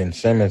Ben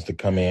Simmons to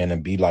come in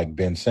and be like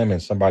Ben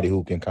Simmons, somebody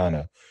who can kind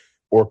of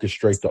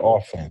orchestrate the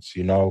offense,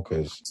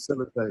 because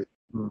facilitate.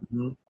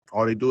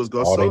 All they do is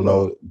go all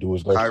solo. they do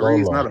is go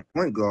Kyrie's solo. not a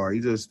point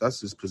guard.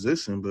 That's his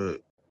position, but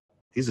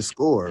he's a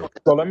scorer.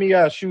 So let me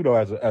ask you though,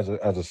 as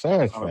a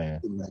Suns fan,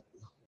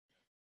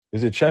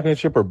 is it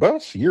championship or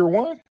bust year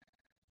one?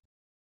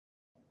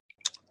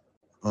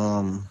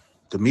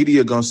 The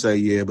media gonna say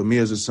yeah, but me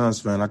as a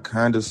Suns fan, I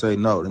kind of say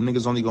no. Them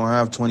niggas only gonna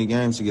have 20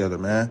 games together,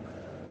 man.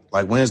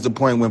 Like, when's the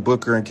point when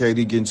Booker and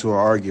KD get into an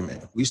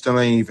argument? We still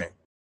ain't even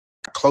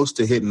close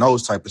to hitting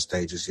those type of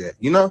stages yet.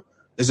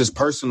 It's just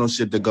personal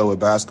shit to go with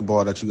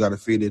basketball that you got to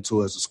feed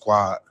into as a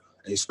squad,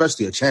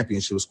 especially a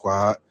championship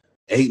squad.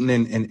 Ayton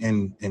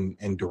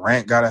and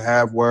Durant got to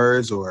have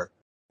words, or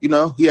he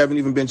haven't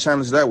even been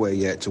challenged that way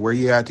yet to where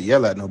he had to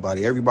yell at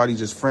nobody. Everybody's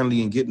just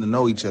friendly and getting to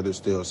know each other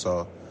still.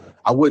 So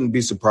I wouldn't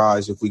be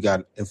surprised if we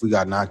got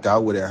knocked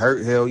out. Would it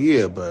hurt? Hell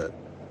yeah, but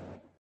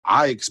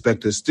I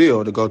expect us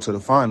still to go to the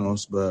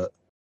finals. But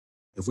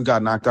if we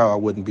got knocked out, I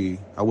wouldn't be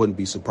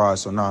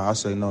surprised. So I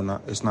say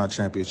no, it's not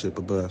championship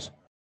or bust.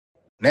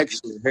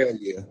 Next year, hell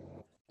yeah.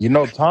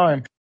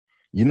 Time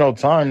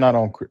not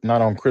on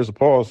Chris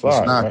Paul's side.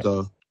 It's not right?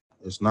 though.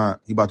 It's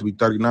not. He about to be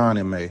 39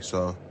 in May,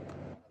 so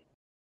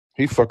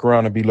he fuck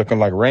around and be looking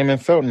like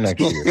Raymond Felton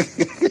next year.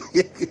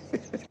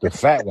 The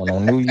fat one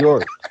on New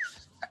York.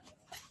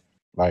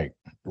 Like,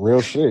 real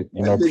shit.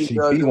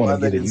 CP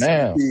want to get it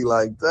now. CP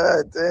like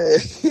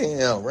that,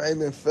 damn.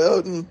 Raymond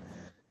Felton.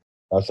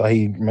 That's how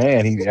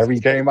every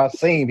game I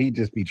seen, he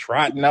just be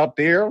trotting out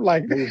there.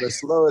 Like, moving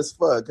slow as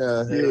fuck,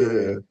 huh?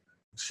 Yeah.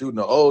 Shooting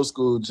an old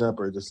school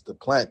jumper, just the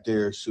plant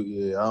there shoot.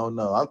 Yeah, I don't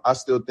know. I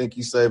still think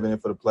he's saving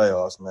it for the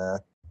playoffs, man.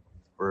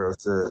 For real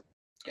shit.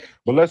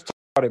 But let's talk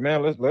about it,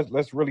 man.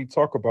 Let's really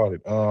talk about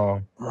it.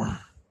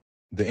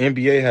 The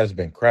NBA has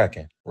been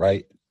cracking,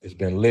 right? It's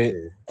been lit.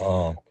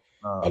 A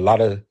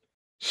lot of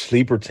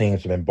sleeper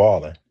teams have been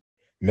balling.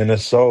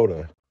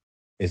 Minnesota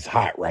is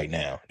hot right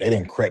now. They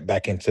didn't crack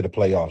back into the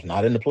playoffs,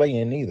 not in the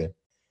play-in either.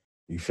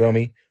 You feel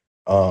me?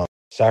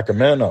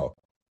 Sacramento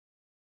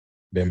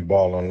been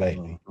balling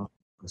lately.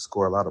 They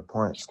score a lot of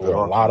points. Score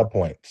a lot of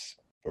points,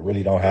 but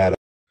really don't have.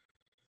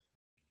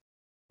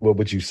 What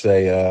would you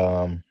say?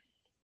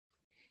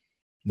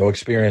 No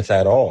experience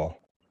at all.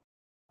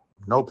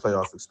 No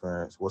playoff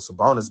experience. Well,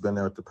 Sabonis been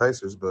there with the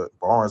Pacers, but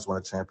Barnes won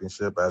a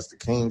championship as the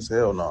Kings.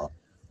 Hell no.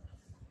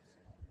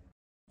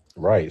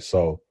 Right.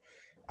 So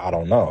I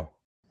don't know.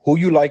 Who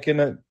you liking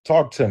to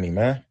talk to me,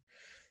 man?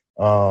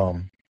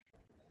 Who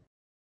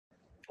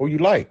you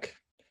like?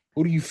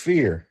 Who do you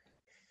fear?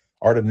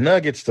 Are the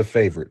Nuggets the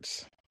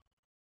favorites?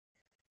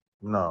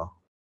 No.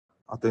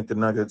 I think the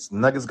Nuggets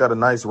got a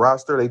nice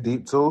roster. They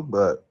deep too,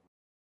 but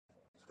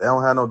they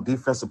don't have no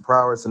defensive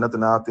prowess and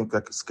nothing I think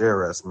that could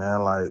scare us,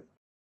 man. Like,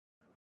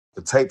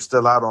 the tape's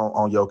still out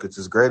on Jokic.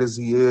 As great as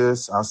he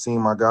is, I've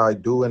seen my guy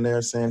Do in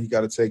there saying he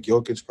got to take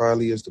Jokic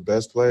probably as the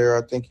best player,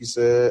 I think he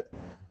said.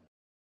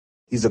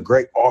 He's a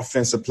great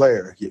offensive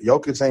player.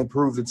 Jokic ain't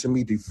proved it to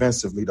me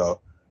defensively,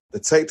 though. The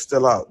tape's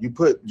still out. You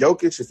put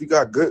Jokic, if you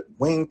got good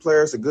wing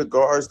players and good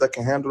guards that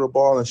can handle the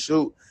ball and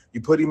shoot,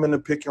 you put him in the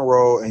pick and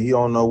roll, and he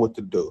don't know what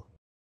to do.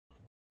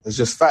 It's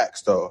just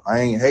facts, though. I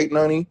ain't hating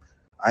on him.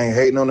 I ain't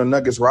hating on the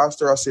Nuggets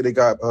roster. I see they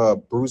got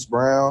Bruce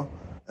Brown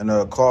and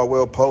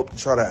Caldwell Pope to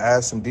try to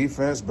add some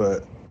defense,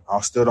 but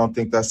I still don't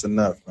think that's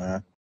enough,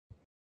 man.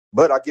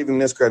 But I give him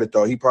this credit,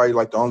 though. He probably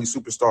like the only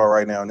superstar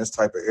right now in this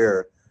type of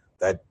era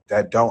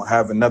that don't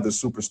have another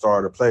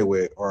superstar to play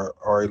with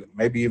or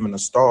maybe even a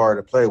star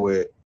to play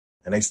with,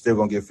 and they still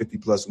going to get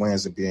 50-plus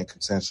wins and be in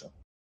contention.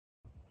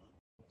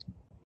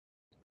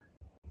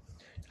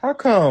 How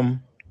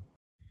come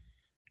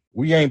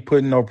we ain't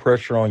putting no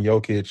pressure on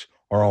Jokic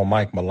or on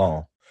Mike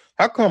Malone?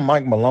 How come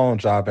Mike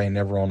Malone's job ain't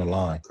never on the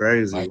line?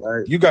 Crazy,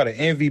 right? You got an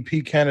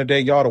MVP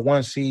candidate, y'all the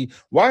 1 seed.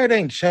 Why it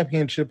ain't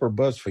championship or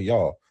bust for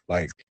y'all?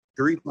 Like,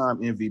 3-time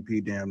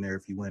MVP damn near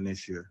if you win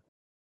this year.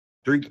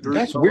 Three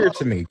that's weird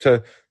to me.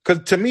 Because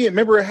to me,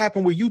 remember it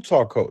happened with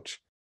Utah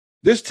coach.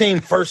 This team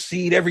first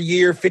seed every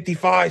year,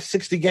 55,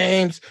 60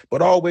 games,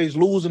 but always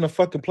losing the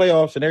fucking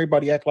playoffs, and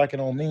everybody act like it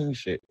don't mean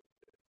shit.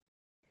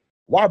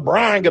 Why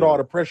Brian get all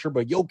the pressure,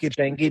 but Jokic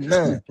ain't getting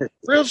none?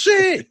 Real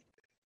shit.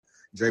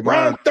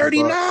 Brian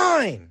 39.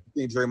 I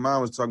think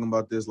Draymond was talking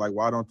about this, like,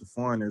 why don't the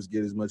foreigners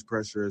get as much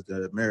pressure as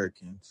the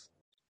Americans?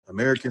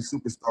 American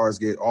superstars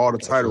get all the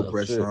title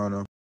pressure on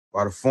them,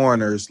 while the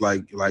foreigners,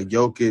 like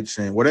Jokic,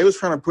 and they was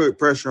trying to put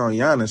pressure on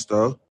Giannis,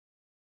 though.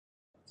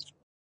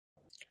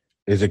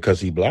 Is it because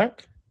he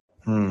black?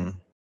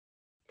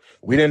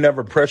 We didn't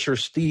ever pressure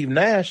Steve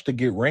Nash to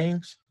get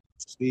rings.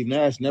 Steve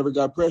Nash never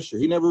got pressure.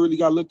 He never really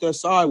got looked at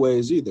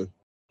sideways either.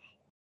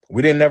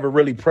 We didn't ever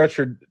really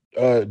pressure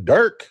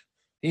Dirk.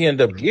 He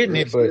ended up getting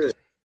it, but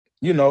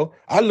you know,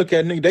 I look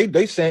at nigga,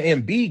 they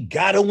saying Embiid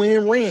gotta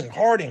win ring,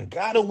 Harden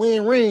gotta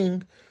win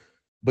ring,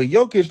 but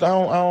Jokic, I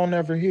don't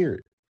ever hear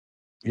it.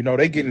 You know,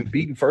 they getting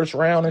beaten first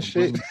round and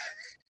shit.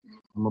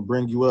 I'm gonna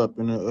bring you up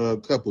in a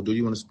couple. Do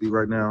you want to speak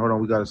right now? Hold on,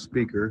 we got a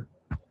speaker.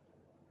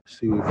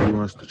 See if he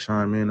wants to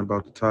chime in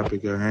about the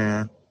topic at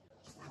hand.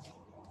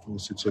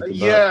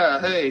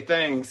 Hey,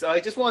 thanks. I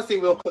just want to say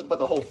real quick about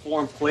the whole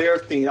foreign player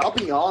thing. I'll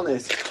be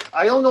honest.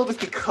 I don't know if it's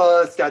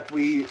because that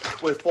with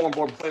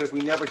foreign-born players,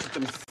 we never took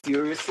them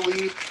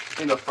seriously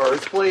in the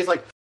first place.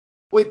 Like,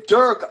 with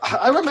Dirk,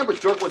 I remember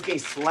Dirk was getting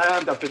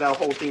slammed after that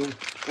whole thing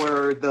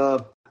where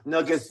the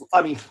Mavericks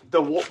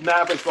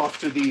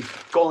lost to the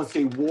Golden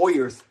State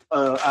Warriors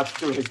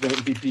after his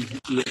MVP.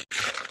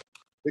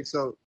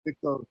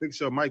 Fix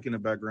your mic in the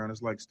background.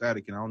 It's like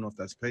static, and I don't know if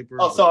that's paper.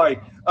 Oh, sorry.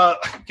 Can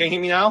you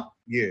hear me now?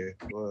 Yeah.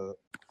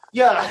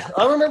 Yeah,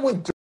 I remember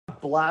when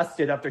Dirk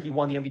blasted after he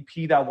won the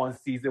MVP that one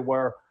season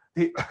where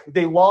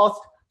they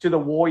lost to the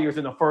Warriors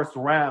in the first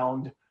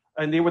round,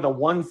 and they were the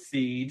 1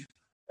 seed,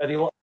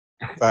 and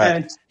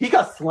he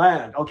got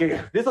slammed.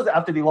 Okay, this was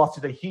after they lost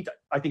to the Heat,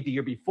 I think, the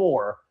year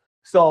before.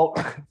 So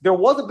there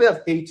was a bit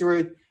of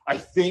hatred, I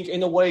think,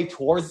 in a way,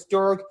 towards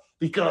Dirk,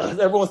 because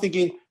everyone's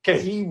thinking, can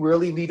he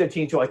really lead the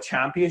team to a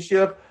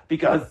championship?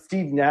 Because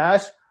Steve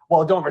Nash,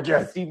 well, don't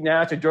forget, Steve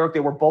Nash and Dirk, they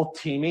were both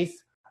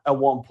teammates at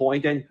one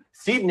point. And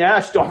Steve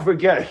Nash, don't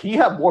forget, he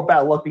had more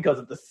bad luck because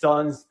of the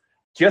Suns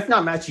just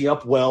not matching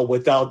up well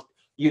without,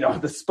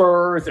 the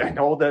Spurs and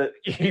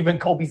even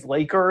Kobe's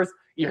Lakers.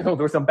 There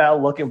was some bad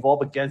luck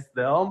involved against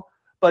them.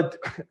 But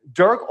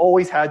Dirk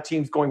always had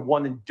teams going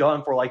one and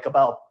done for like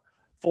about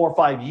 4 or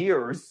 5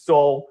 years.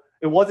 So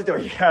it wasn't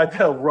that he had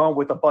to run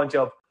with a bunch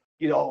of,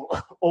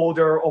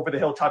 older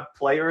over-the-hill type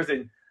players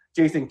and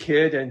Jason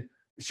Kidd and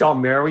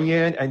Sean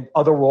Marion and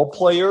other role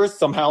players.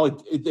 Somehow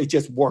it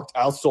just worked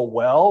out so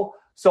well.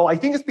 So I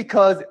think it's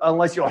because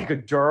unless you're like a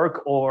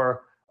Dirk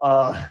or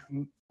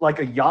like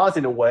a Giannis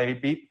in a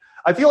way,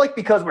 I feel like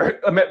because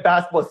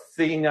basketball is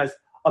seen as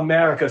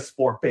America's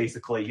sport,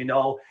 basically,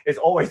 it's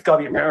always got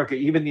to be America,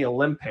 even the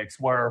Olympics,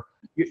 where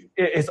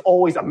it's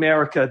always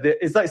America.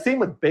 It's like same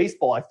with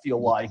baseball, I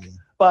feel like.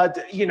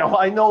 But,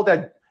 I know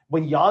that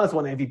when Giannis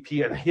won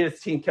MVP and his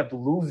team kept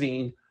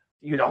losing,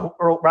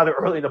 rather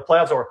early in the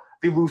playoffs, or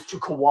they lose to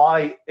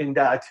Kawhi in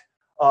that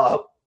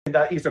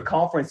Eastern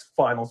Conference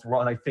Finals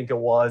run, I think it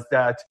was,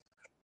 that,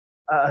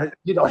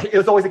 it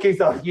was always the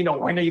case of,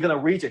 when are you going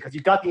to reach it? Because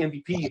you got the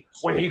MVP,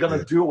 when are you going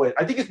to do it?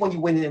 I think it's when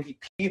you win an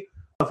MVP,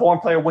 a foreign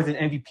player wins an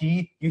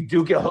MVP, you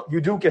do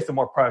get some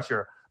more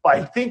pressure. But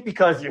I think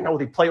because,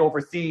 they play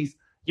overseas,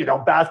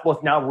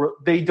 basketball's now,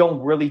 they don't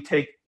really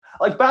take,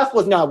 like,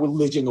 basketball's not a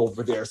religion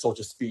over there, so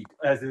to speak,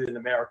 as it is in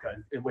America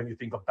when you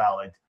think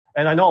about it.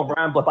 And I know I'm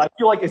rambling, but I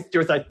feel like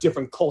there's a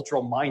different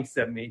cultural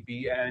mindset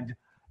maybe. And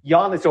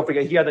Giannis, don't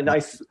forget, he had a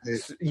nice,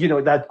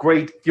 that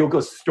great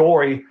feel-good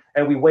story,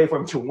 and we wait for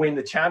him to win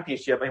the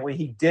championship. And when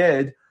he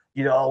did,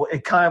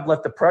 it kind of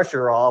left the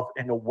pressure off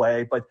in a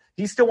way. But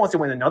he still wants to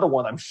win another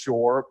one, I'm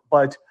sure.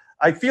 But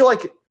I feel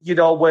like,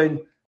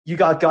 when you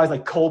got guys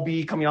like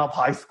Kobe coming out of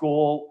high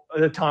school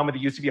at a time when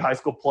they used to be high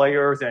school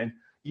players, and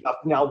you have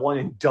now one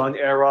and done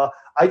era.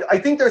 I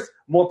think there's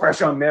more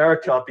pressure on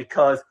America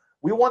because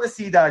we want to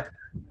see that,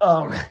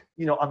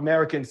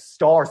 American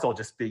star, so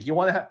to speak. You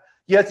want to have,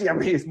 yes, the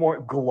NBA is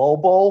more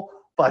global,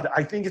 but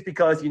I think it's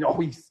because,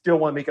 we still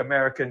want to make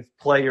American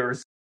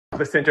players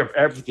the center of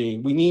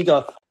everything.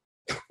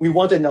 We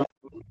want to know.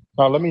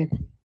 Let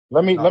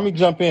me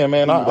jump in,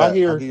 man. I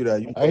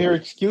hear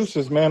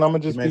excuses, man. I'm gonna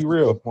just be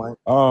real.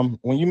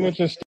 When you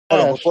mentioned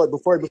Stash,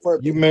 before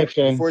you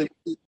mentioned a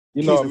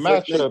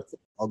matchup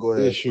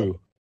issue.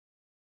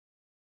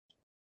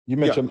 You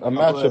mentioned a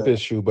matchup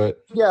issue,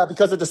 but yeah,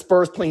 because of the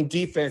Spurs playing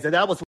defense, and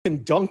that was Tim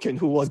Duncan,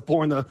 who was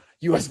born the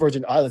U.S.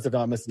 Virgin Islands, if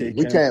I'm not mistaken.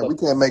 We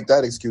can't make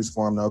that excuse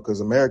for him though,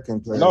 because American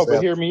players. No,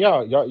 but hear me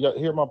out. Y'all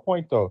hear my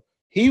point though.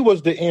 He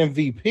was the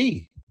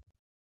MVP,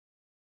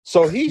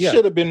 so he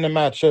should have been the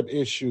matchup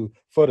issue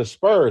for the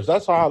Spurs.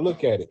 That's how I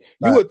look at it.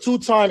 You a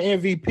 2-time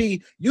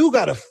MVP. You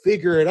got to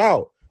figure it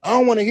out. I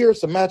don't want to hear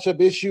it's a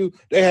matchup issue.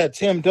 They had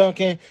Tim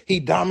Duncan. He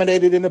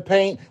dominated in the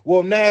paint.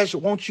 Well, Nash,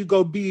 won't you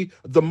go be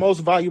the most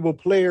valuable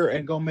player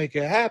and go make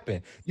it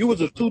happen? You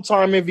was a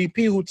 2-time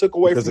MVP who took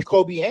away from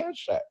Kobe and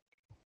Shaq.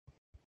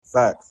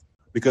 Facts.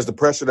 Because the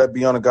pressure that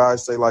be on a guy,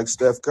 say like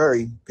Steph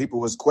Curry, people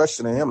was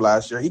questioning him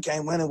last year. He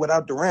can't win it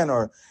without Durant,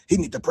 or he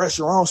need the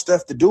pressure on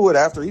Steph to do it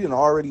after he didn't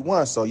already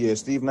won. So yeah,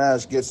 Steve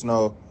Nash gets and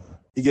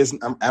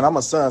I'm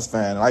a Suns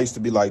fan, and I used to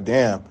be like,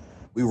 damn,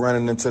 we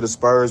running into the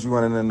Spurs, we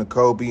running into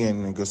Kobe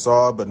and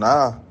Gasol, but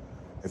nah,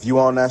 if you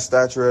on that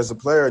stature as a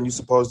player and you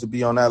supposed to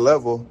be on that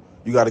level,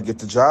 you got to get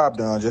the job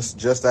done,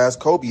 just as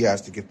Kobe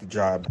has to get the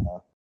job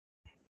done.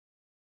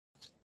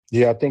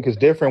 Yeah, I think it's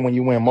different when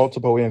you win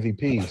multiple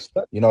MVPs.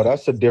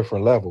 That's a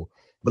different level.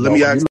 But let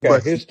me ask you you look a at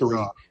question.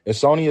 history,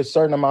 it's only a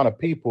certain amount of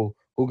people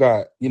who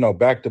got,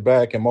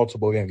 back-to-back and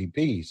multiple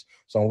MVPs.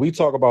 So when we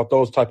talk about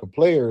those type of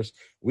players,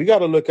 we got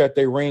to look at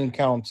their ring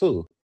count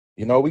too.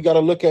 We got to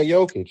look at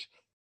Jokic.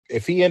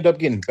 If he end up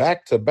getting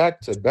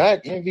back-to-back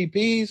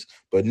MVPs,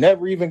 but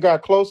never even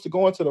got close to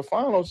going to the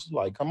finals,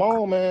 like, come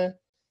on, man.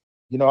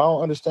 I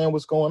don't understand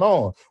what's going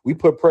on. We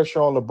put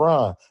pressure on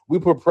LeBron. We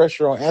put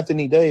pressure on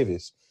Anthony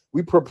Davis.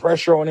 We put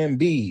pressure on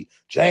Embiid,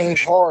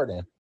 James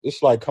Harden.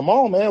 It's like, come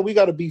on, man. We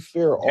got to be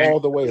fair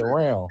all the way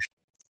around,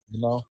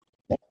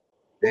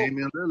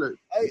 Damian Lillard.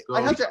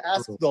 I have to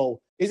ask, though,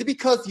 is it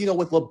because,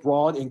 with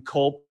LeBron and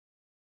Kobe?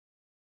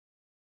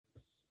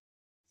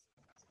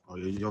 Oh,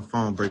 yeah, your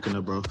phone breaking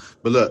up, bro.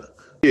 But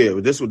look, yeah,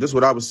 this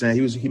what I was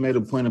saying. He made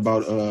a point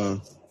about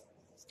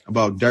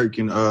Dirk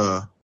and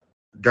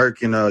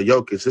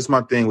Jokic. This is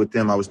my thing with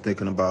them I was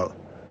thinking about.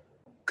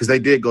 Because they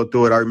did go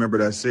through it. I remember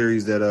that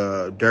series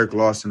that Dirk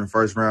lost in the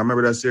first round. I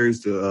remember that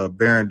series to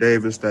Baron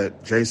Davis,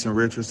 that Jason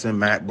Richardson,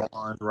 Matt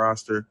Barnes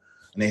roster.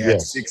 And they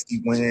had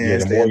 60 wins. Yeah,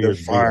 the they ended up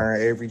Warriors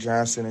firing Avery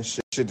Johnson and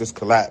shit. Shit just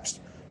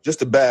collapsed.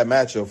 Just a bad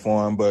matchup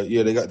for him. But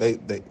yeah,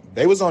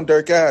 they was on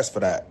Dirk ass for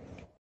that.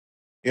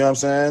 You know what I'm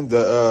saying?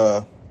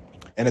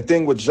 And the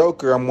thing with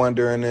Joker, I'm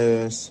wondering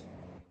is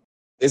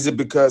it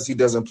because he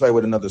doesn't play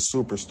with another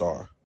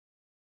superstar?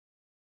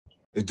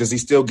 Does he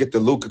still get the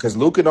Luka? Because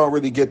Luka don't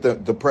really get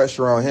the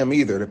pressure on him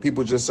either. The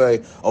people just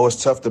say, oh,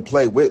 it's tough to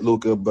play with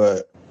Luka,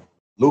 but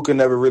Luka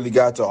never really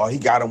got to, he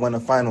got to win the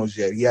finals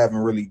yet. He haven't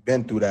really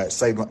been through that.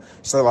 Say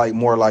like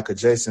more like a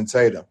Jason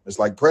Tatum. It's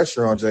like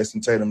pressure on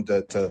Jason Tatum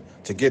to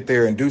get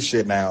there and do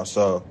shit now.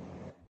 So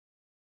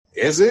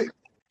is it?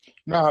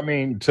 No, I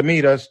mean, to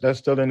me, that's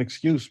still an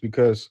excuse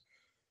because,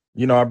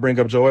 I bring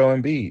up Joel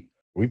Embiid.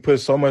 We put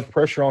so much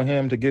pressure on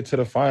him to get to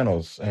the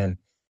finals. And,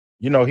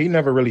 he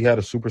never really had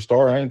a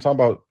superstar. I ain't talking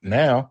about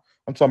now.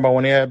 I'm talking about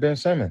when they had Ben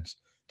Simmons.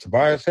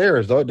 Tobias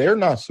Harris, though, they're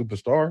not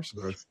superstars,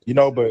 but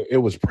it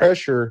was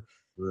pressure.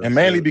 And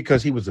mainly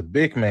because he was a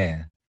big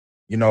man.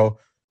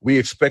 We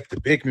expect the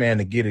big man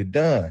to get it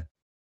done.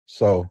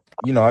 So,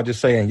 I just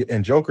say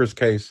in Joker's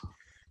case,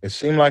 it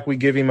seemed like we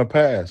give him a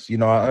pass.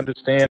 I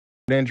understand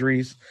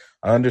injuries.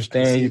 I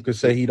understand you could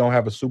say he don't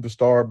have a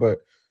superstar, but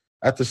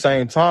at the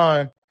same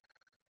time,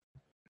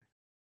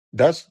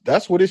 that's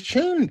what his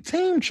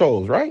team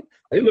chose, right?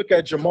 They look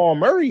at Jamal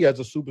Murray as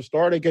a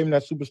superstar. They gave him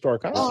that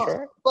superstar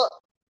contract.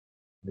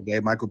 They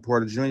gave Michael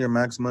Porter Jr.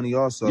 max money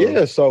also.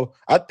 Yeah, so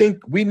I think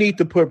we need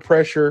to put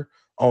pressure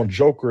on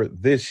Joker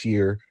this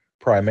year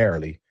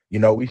primarily.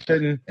 We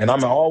shouldn't, and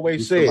I'm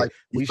always say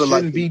we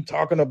shouldn't be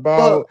talking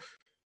about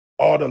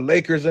all the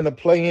Lakers in the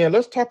play-in.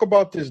 Let's talk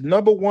about this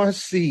number one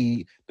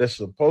seed that's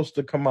supposed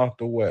to come out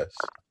the West.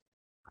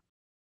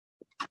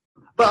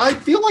 But I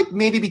feel like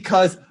maybe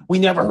because we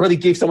never really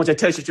gave so much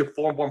attention to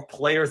foreign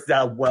players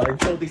that well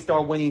until they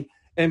start winning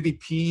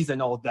MVPs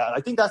and all that. I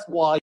think that's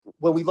why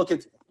when we look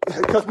at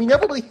because we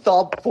never really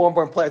thought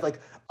foreign players. Like,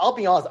 I'll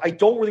be honest, I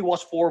don't really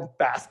watch foreign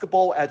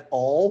basketball at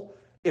all,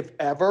 if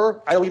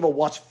ever. I don't even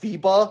watch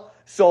FIBA.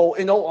 So,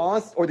 in all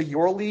honesty, or the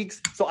Euro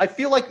Leagues. So, I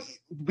feel like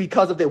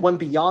because of the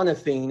Wembanyama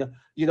thing,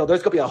 there's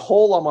going to be a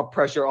whole lot more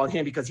pressure on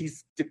him because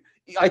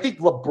I think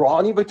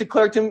LeBron even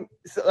declared him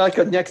like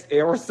a next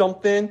heir or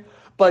something.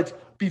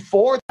 But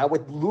before that,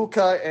 with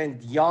Luka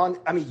and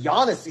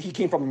Giannis, he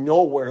came from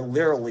nowhere,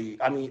 literally.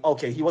 I mean,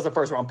 okay, he was a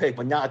first-round pick,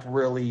 but not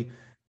really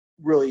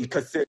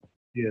considered.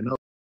 Yeah, no,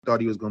 thought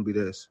he was going to be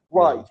this.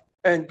 Right.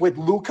 And with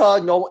Luka, I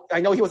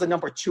know he was a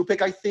number 2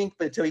 pick, I think,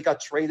 but until he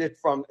got traded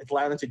from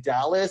Atlanta to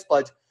Dallas.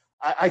 But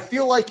I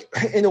feel like,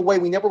 in a way,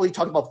 we never really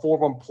talked about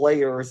foreign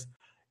players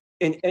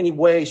in any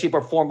way, shape,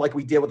 or form like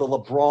we did with a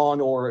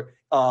LeBron or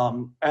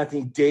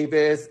Anthony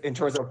Davis in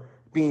terms of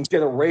being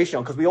generational.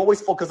 Because we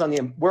always focus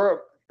on we're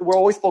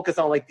always focused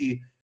on like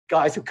the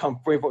guys who come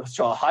from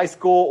high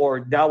school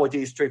or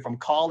nowadays straight from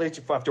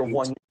college after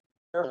 1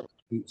 year.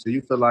 So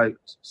you feel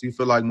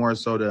like more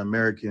so the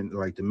American,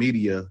 like the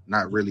media,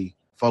 not really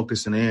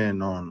focusing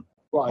in on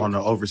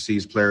the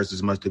overseas players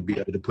as much to be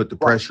able to put the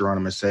pressure on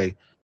them and say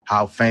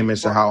how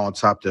famous and how on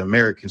top the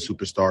American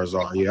superstars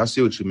are. Yeah, I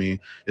see what you mean.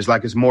 It's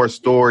like it's more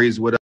stories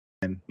with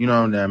the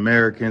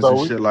Americans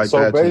and shit like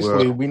that. So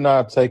basically, we're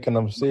not taking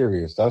them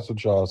serious. That's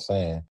what y'all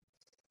saying.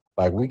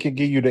 Like, we could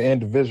give you the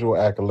individual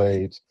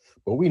accolades,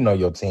 but we know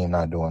your team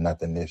not doing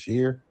nothing this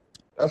year.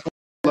 That's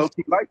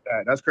low-key like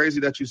that. That's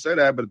crazy that you say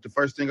that, but the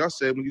first thing I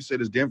said when you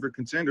said it's Denver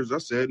contenders, I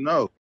said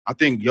no. I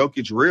think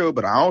Jokic real,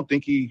 but I don't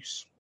think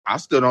I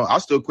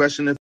still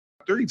question if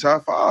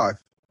top 5.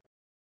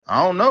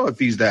 I don't know if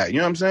he's that. You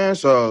know what I'm saying?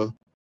 So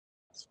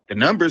The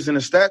numbers and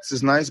the stats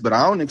is nice, but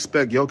I don't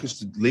expect Jokic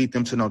to lead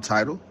them to no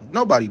title.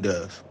 Nobody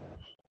does.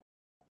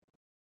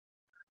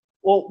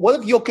 Well, what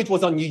if Jokic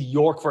was on New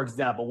York, for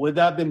example? Would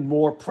that have been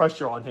more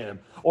pressure on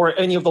him? Or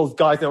any of those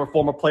guys that were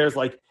former players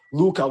like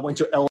Luka went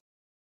to LA?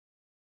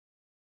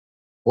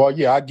 Well,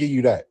 yeah, I give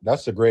you that.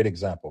 That's a great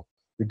example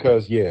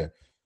because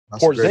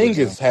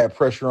Porzingis had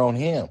pressure on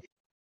him.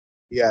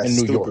 Yeah, in New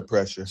stupid York.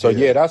 pressure. So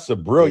that's a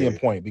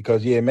brilliant point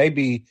because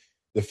maybe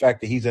the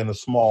fact that he's in a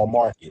small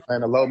market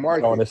and a low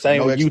market, and the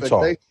same with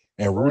Utah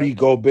and Rudy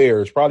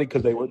Gobert is probably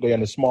because they're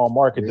in a small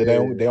market that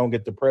they don't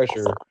get the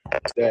pressure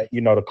that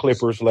the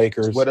Clippers,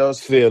 Lakers, what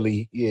else?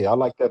 Philly. Yeah, I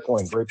like that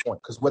point. Great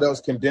point. Because what else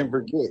can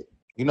Denver get?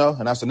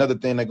 And that's another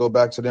thing that go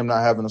back to them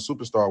not having a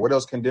superstar. What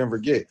else can Denver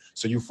get?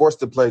 So you forced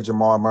to play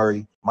Jamal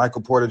Murray,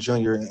 Michael Porter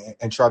Jr.,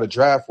 and try to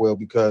draft well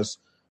because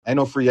ain't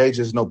no free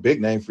agents, no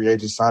big name free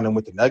agents signing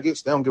with the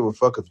Nuggets. They don't give a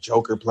fuck if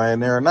Joker playing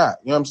there or not.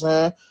 You know what I'm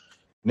saying?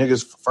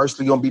 Niggas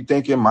firstly gonna be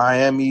thinking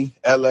Miami,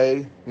 LA.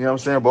 You know what I'm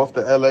saying? Both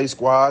the LA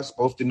squads,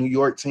 both the New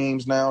York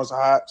teams now is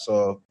hot.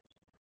 So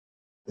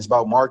it's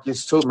about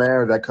markets too,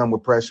 man, that come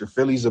with pressure.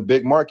 Philly's a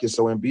big market,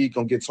 so Embiid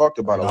gonna get talked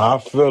about a lot.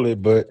 I feel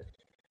it, but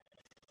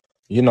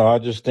I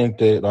just think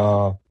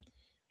that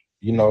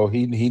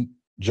he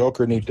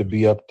Joker needs to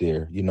be up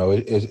there.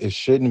 It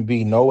shouldn't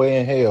be no way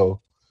in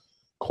hell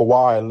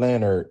Kawhi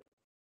Leonard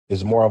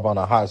is more of on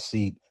a hot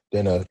seat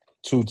than a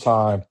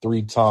 2-time,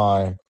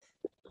 3-time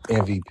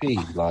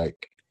MVP.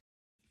 Like,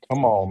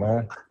 come on,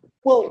 man.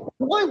 Well,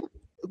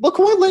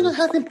 Kawhi Leonard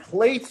hasn't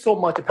played so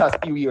much the past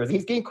few years.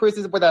 He's getting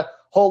criticism for that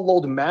whole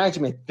load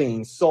management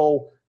thing.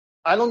 So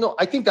I don't know.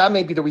 I think that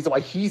may be the reason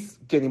why he's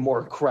getting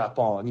more crap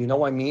on. You know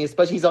what I mean?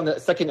 Especially he's on the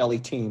second LA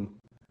team.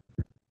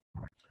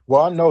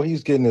 Well, I know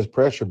he's getting his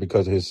pressure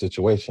because of his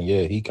situation.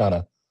 Yeah, he kind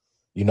of,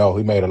 he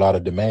made a lot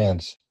of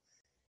demands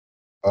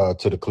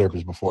to the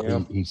Clippers before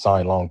he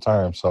signed long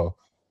term. So,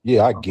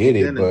 yeah, I get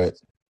it. But,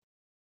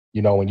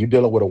 when you're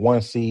dealing with a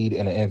 1 seed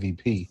and an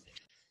MVP,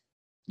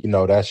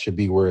 that should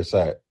be where it's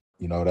at.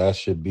 That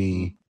should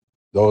be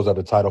 – those are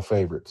the title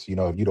favorites.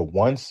 If you're the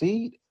 1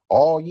 seed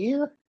all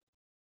year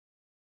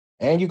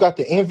and you got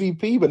the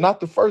MVP, but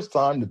not the first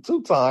time, the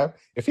 2-time.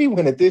 If he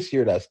win it this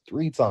year, that's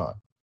 3-time.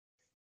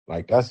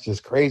 Like, that's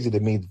just crazy to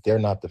me that they're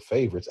not the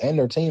favorites. And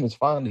their team is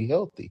finally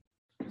healthy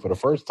for the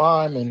first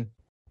time in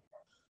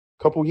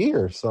a couple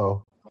years.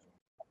 So,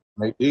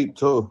 deep,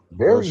 too.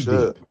 Very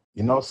deep.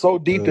 So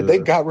deep that they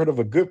got rid of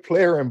a good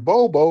player in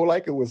Bobo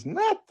like it was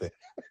nothing.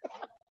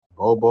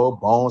 Bobo,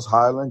 Bones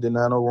Highland didn't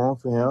have no room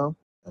for him.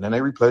 And then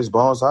they replaced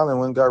Bones Highland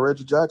when got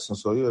Reggie Jackson.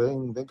 So,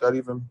 they got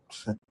even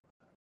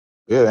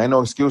 – ain't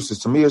no excuses.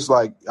 To me, it's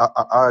like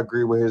I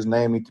agree with his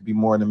name need to be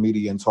more in the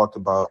media and talked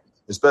about,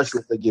 especially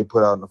if they get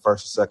put out in the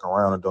first or second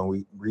round and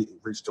don't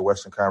reach the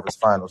Western Conference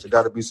Finals. There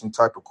got to be some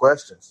type of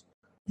questions.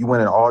 You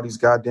winning all these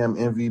goddamn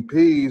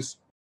MVPs,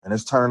 and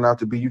it's turning out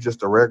to be you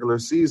just a regular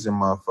season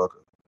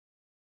motherfucker.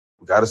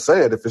 We got to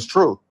say it if it's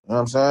true. You know what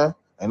I'm saying?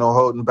 Ain't no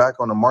holding back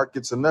on the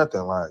markets or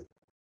nothing. Like,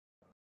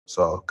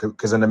 so,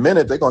 because in a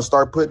minute, they're going to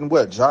start putting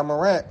Ja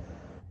Morant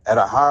at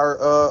a higher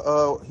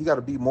he got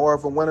to be more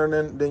of a winner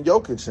than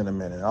Jokic in a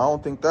minute. I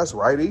don't think that's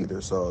right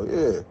either. So,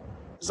 yeah.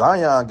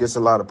 Zion gets a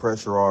lot of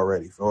pressure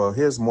already. Well,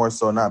 his more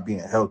so not being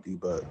healthy,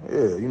 but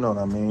yeah, you know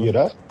what I mean? Yeah,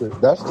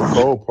 that's the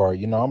cold part.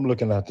 I'm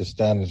looking at the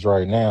standings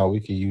right now. We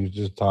could use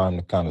this time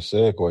to kind of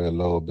segue a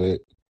little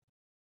bit.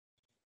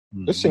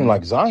 It seemed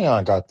like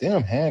Zion got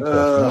them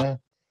handcuffed, man.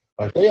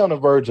 Like they on the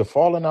verge of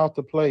falling out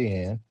the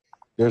play-in.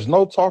 There's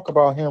no talk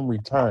about him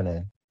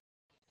returning.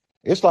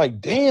 It's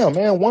like, damn,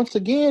 man, once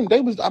again, I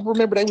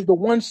remember they was the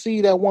 1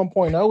 seed at one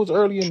point. That was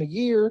early in the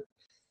year,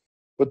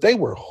 but they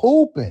were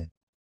hooping.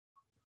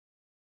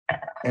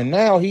 And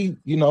now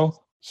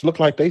it's looked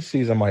like their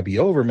season might be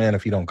over, man,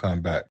 if he don't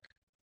come back.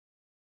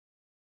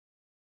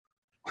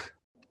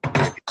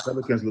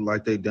 Pelicans look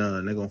like they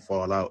done. They're going to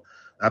fall out.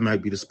 That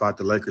might be the spot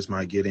the Lakers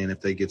might get in if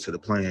they get to the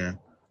play-in.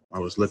 I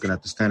was looking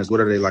at the standings.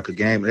 What are they, like a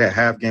game? They're a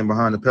half game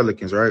behind the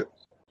Pelicans, right?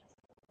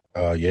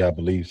 Yeah, I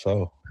believe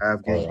so.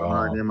 Half game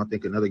behind them. I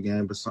think another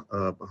game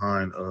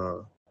behind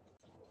the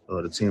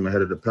team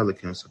ahead of the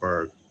Pelicans,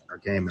 or a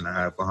game and a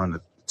half behind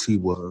the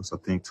T-Wolves, I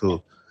think,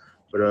 too.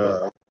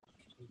 But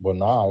well,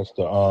 nah, it's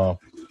the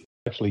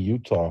actually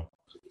Utah.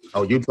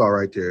 Oh, Utah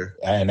right there.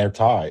 And they're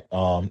tied.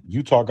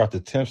 Utah got the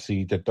 10th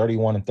seed. They're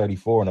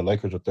 31-34, and the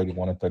Lakers are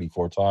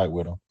 31-34 tied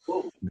with them.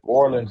 New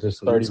Orleans is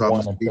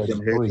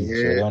 31-33,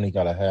 so they only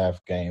got a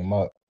half game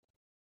up.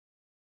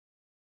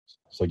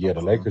 So, yeah,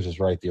 the Lakers is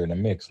right there in the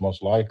mix.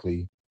 Most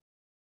likely,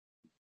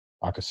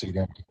 I could see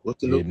them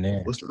getting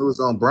in. What's the news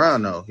on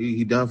Brown, though?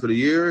 He done for the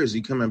year? Is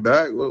he coming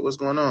back? What's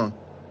going on?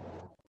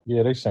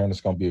 Yeah, they're saying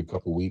it's going to be a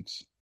couple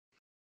weeks.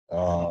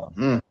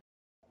 I'm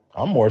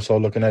more so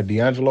looking at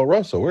D'Angelo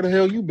Russell. Where the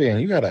hell you been?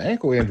 You got an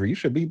ankle injury. You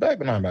should be back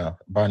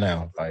by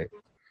now. Like,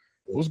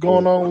 what's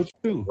going on with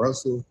you?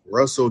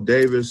 Russell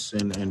Davis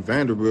and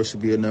Vanderbilt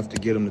should be enough to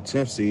get him the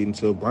 10th seed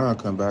until Brown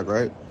come back,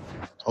 right?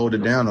 Hold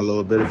it down a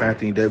little bit if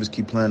Anthony Davis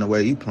keep playing the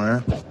way he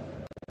playing.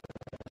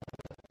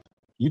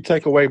 You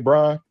take away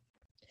Brian,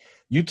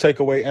 you take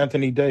away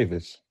Anthony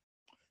Davis.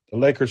 The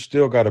Lakers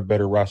still got a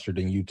better roster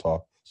than Utah.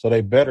 So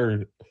they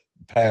better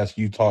pass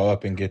Utah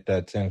up and get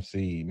that 10th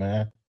seed,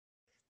 man.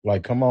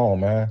 Like, come on,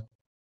 man.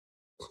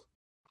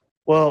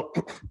 Well,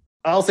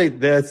 I'll say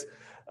this.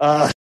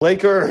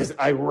 Lakers,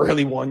 I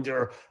really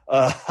wonder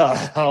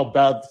how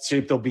bad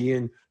shape they'll be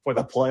in for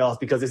the playoffs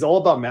because it's all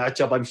about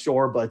matchup, I'm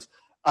sure. But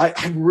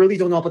I really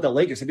don't know about the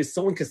Lakers. They've been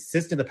so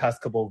inconsistent the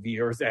past couple of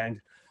years.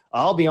 And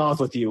I'll be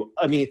honest with you.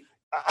 I mean,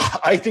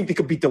 I think they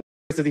could beat the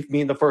Warriors if they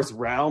meet in the first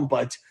round,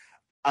 but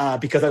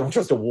because I don't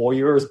trust the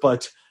Warriors.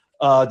 But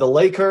the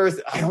Lakers,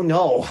 I don't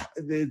know.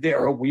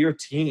 They're a weird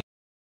team.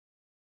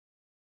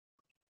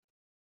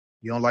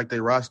 You don't like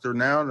their roster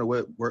now or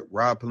what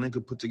Rob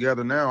Pelinka put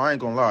together now? I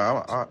ain't gonna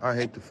lie. I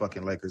hate the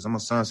fucking Lakers. I'm a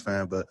Suns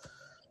fan, but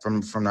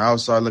from the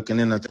outside looking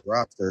in at the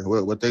roster,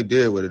 what they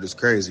did with it is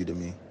crazy to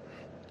me.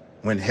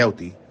 When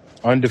healthy.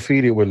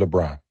 Undefeated with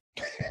LeBron.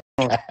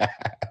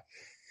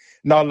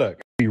 No, look,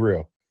 be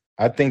real.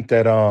 I think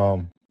that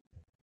I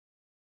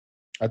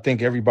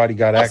think everybody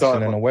got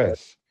action in the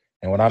West.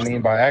 And what I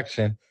mean by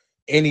action,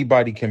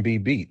 anybody can be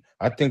beat.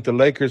 I think the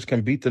Lakers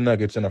can beat the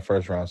Nuggets in a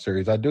first round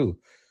series. I do.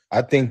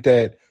 I think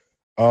that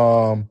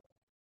let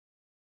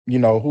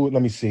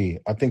me see.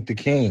 I think the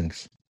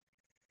Kings,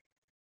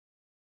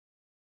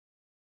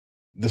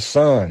 the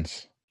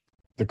Suns,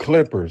 the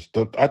Clippers,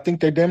 I think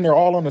they're damn near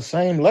all on the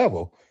same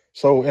level.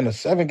 So in a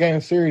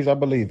 7-game series, I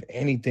believe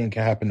anything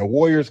can happen. The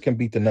Warriors can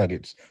beat the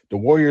Nuggets. The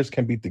Warriors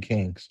can beat the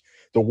Kings.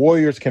 The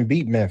Warriors can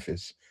beat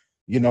Memphis,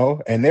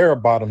 and they're a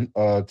bottom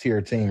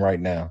tier team right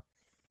now.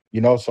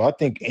 So I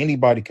think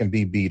anybody can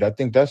be beat. I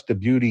think that's the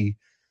beauty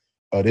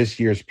of this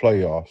year's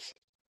playoffs.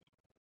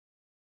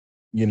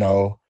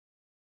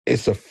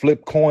 It's a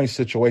flip coin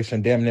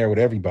situation damn near with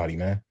everybody,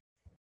 man.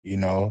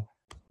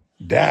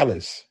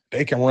 Dallas,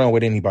 they can run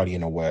with anybody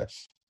in the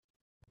West.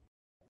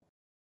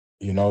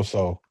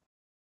 So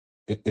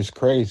it's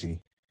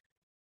crazy.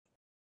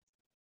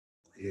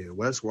 Yeah,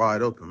 West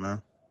wide open,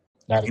 man.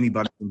 Now,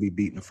 anybody can be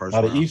beaten the first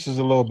round. Now, the East is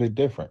a little bit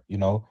different,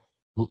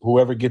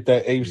 Whoever get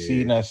that 8th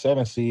seed and that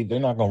 7th seed, they're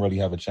not going to really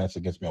have a chance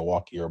against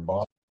Milwaukee or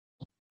Boston.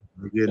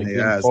 They're getting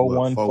their ass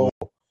 4-1.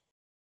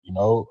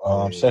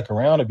 Second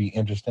round would be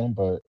interesting,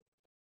 but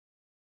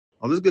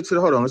let's get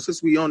to hold on.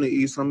 Since we on the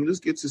East, let's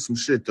get to some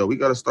shit though. We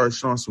got to start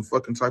showing some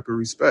fucking type of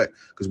respect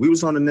because we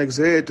was on the next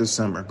head this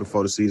summer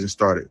before the season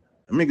started.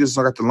 I mean, niggas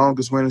got the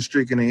longest winning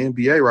streak in the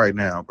NBA right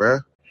now,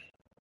 bruh.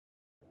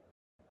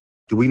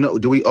 Do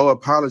we owe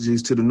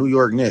apologies to the New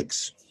York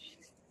Knicks?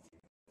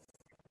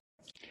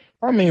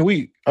 I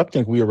mean, I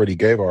think we already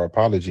gave our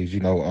apologies.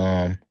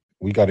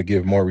 We got to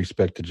give more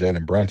respect to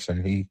Jalen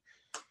Brunson.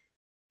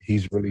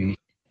 He's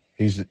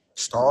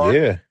star.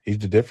 Yeah, he's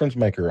the difference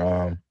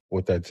maker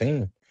with that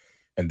team.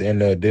 And then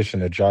the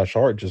addition of Josh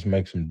Hart just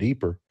makes him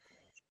deeper.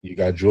 You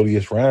got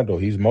Julius Randle.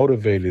 He's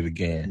motivated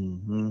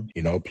again,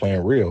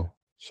 playing real.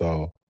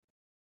 So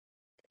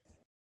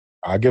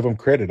I give him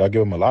credit. I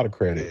give him a lot of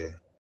credit.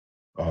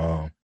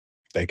 Yeah.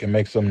 They can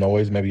make some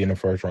noise maybe in the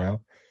first round.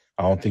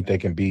 I don't think they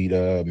can beat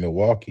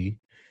Milwaukee.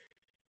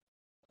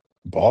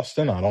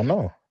 Boston, I don't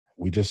know.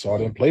 We just saw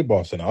them play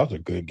Boston. That was a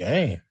good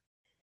game.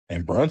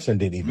 And Brunson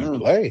didn't even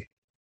play.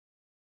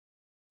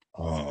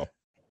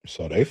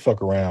 So they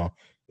fuck around.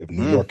 If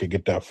New York could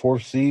get that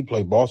 4th seed,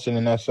 play Boston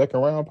in that second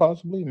round,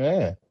 possibly,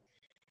 man.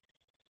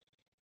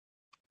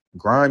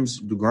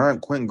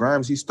 Quentin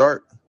Grimes, he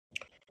start?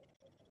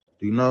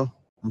 Do you know?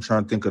 I'm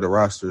trying to think of the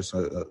rosters.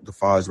 The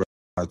fives.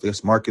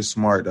 That's Marcus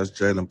Smart. That's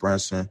Jalen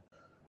Brunson.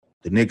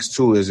 The Knicks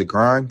too. Is it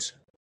Grimes?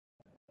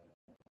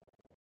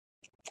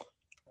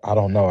 I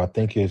don't know. I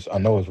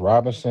know it's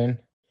Robinson,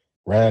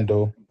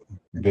 Randall,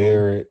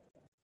 Barrett,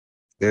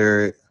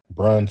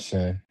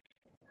 Brunson.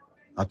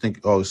 I think.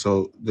 Oh,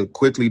 so the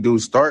Quickly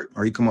dude start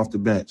or he come off the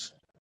bench?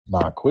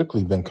 Nah,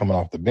 Quickly been coming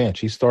off the bench.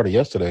 He started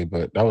yesterday,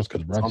 but that was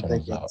because Brunson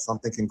was out. So I'm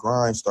thinking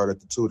Grimes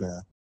started the 2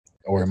 then.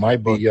 Or it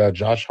might be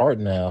Josh Hart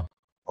now.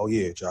 Oh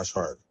yeah, Josh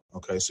Hart.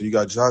 Okay, so you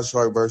got Josh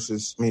Hart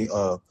versus me.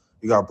 You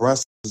got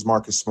Brunson versus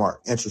Marcus Smart.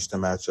 Interesting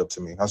matchup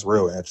to me. That's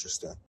real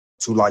interesting.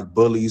 2 like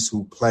bullies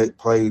who play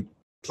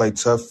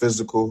tough,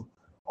 physical,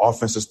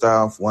 offensive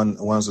style.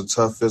 One's a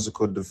tough,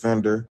 physical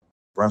defender.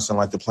 Brunson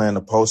like to play in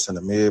the post and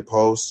the mid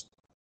post.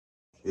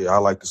 Yeah, I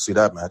like to see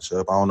that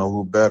matchup. I don't know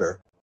who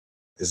better.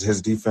 Is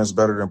his defense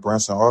better than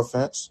Brunson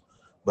offense?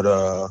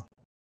 But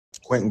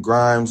Quentin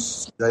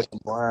Grimes,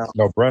 Jaylen Brown.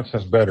 No,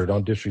 Brunson's better.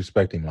 Don't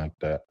disrespect him like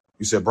that.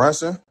 You said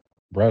Brunson?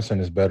 Brunson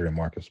is better than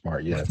Marcus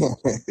Smart, yes.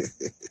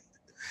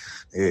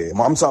 Yeah,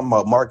 I'm talking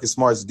about Marcus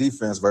Smart's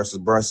defense versus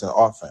Brunson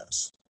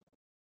offense.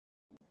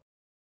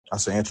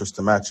 That's an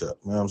interesting matchup.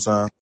 You know what I'm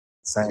saying?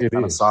 Same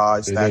kind of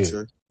size,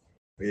 stature.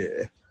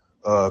 Yeah.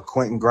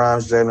 Quentin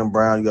Grimes, Jaylen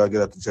Brown. You got to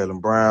get up to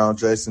Jaylen Brown.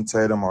 Jason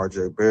Tatum,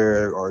 RJ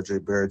Barrett.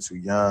 RJ Barrett too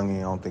young.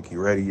 I don't think he's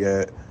ready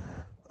yet.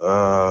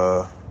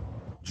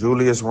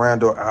 Julius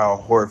Randle,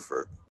 Al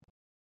Horford.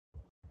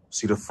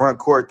 See, the front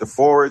court, the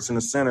forwards and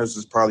the centers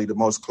is probably the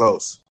most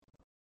close.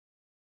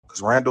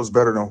 Because Randle's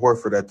better than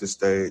Horford at this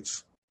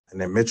stage. And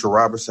then Mitchell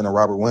Robertson and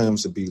Robert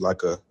Williams would be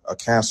like a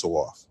cancel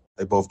off.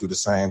 They both do the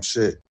same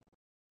shit.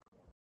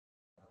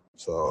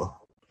 So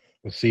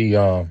See,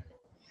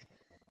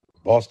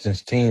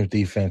 Boston's team's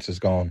defense is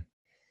going,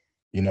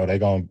 they're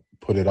going to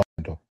put it on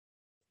to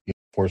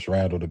force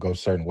Randall to go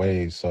certain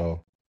ways.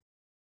 So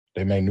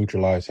they may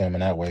neutralize him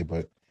in that way.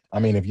 But, I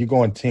mean, if you're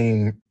going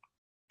team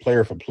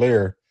player for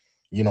player,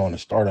 in the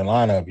starting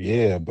lineup,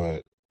 yeah,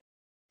 but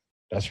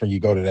that's when you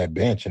go to that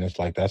bench, and it's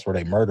like that's where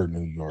they murdered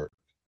New York.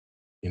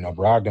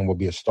 Brogdon will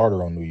be a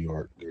starter on New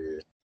York. Yeah.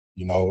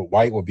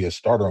 White will be a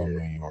starter on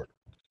New York.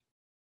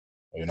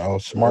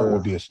 Smart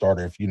will be a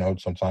starter if,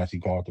 sometimes he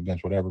go off the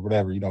bench, whatever,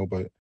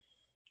 but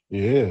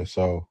yeah,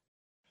 so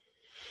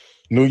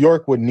New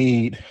York would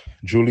need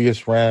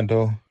Julius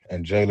Randle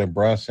and Jalen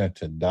Brunson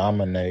to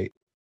dominate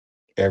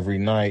every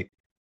night.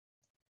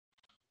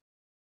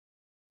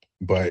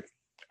 But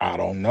I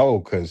don't know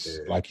because,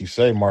 like you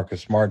say,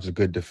 Marcus Smart's a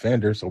good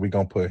defender, so we're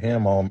going to put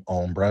him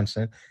on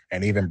Brunson.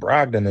 And even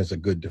Brogdon is a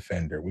good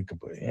defender. We could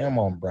put him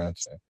on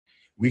Brunson.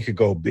 We could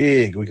go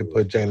big. We could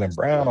put Jaylen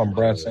Brown on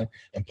Brunson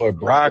and put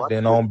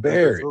Brogdon on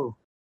Barrett.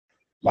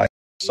 Like,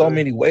 so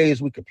many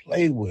ways we could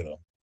play with him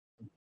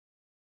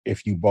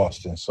if you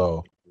Boston.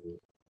 So,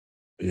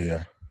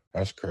 yeah,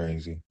 that's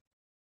crazy.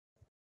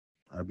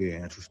 That'd be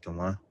an interesting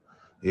one.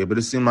 Yeah, but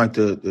it seemed like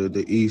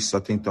the East, I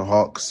think the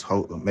Hawks,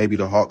 maybe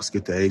the Hawks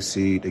get the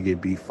AC. They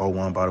get beat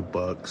 4-1 by the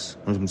Bucks.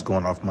 I'm just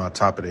going off my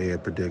top of the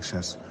head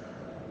predictions.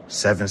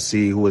 7th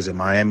seed, who is it,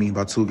 Miami,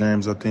 by 2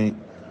 games, I think.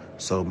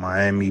 So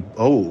Miami,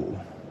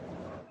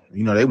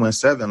 they went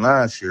 7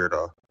 last year,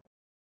 though.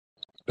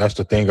 That's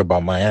the thing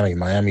about Miami.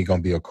 Miami going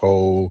to be a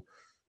cold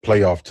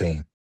playoff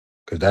team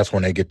because that's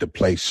when they get to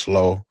play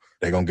slow.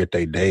 They're going to get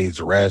their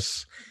days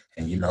rest.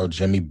 And,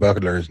 Jimmy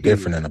Butler is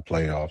different in the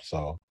playoffs.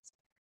 So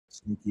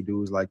sneaky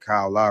dudes like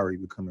Kyle Lowry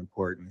become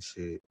important and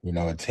shit.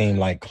 A team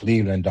like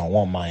Cleveland don't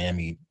want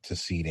Miami to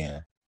seed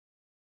in.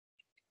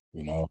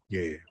 Yeah,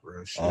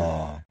 real shit.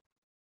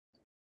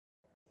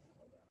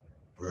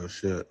 Real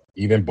shit.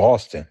 Even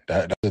Boston,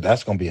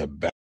 that's going to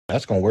be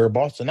that's going to wear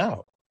Boston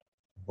out.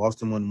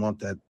 Boston wouldn't want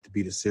that to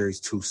be the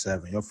series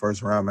 2-7. Your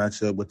first round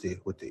matchup with the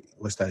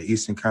what's that,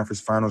 Eastern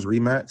Conference Finals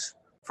rematch?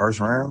 First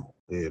round?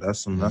 Yeah, that's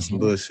some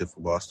bullshit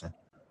for Boston.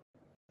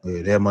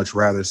 Yeah, they'd much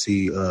rather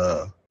see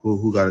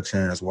who got a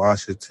chance.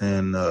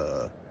 Washington,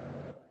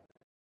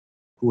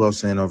 who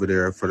else in over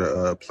there for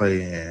the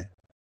play-in?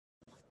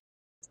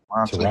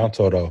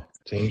 Toronto, though.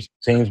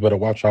 Teams better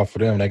watch out for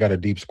them. They got a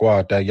deep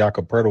squad. That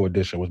Jakob Poeltl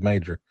addition was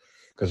major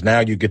because now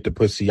you get to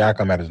put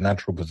Siakam at his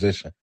natural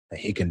position and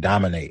he can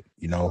dominate,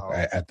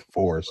 at the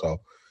 4.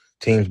 So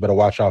teams better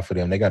watch out for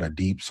them. They got a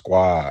deep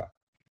squad.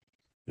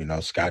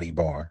 Scotty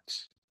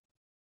Barnes.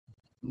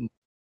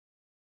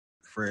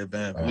 Fred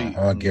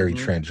VanVleet. Gary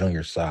Trent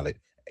Jr. solid.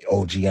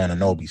 OG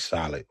Anunoby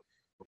solid.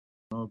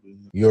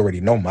 You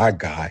already know my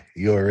guy.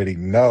 You already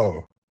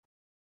know.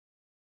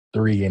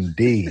 3 and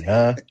D,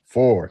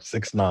 4,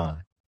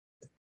 6'9".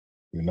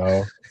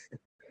 Yeah,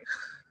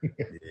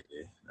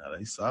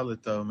 they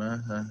solid though,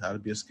 man.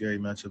 That'd be a scary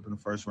matchup in the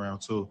first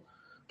round too.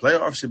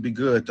 Playoffs should be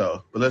good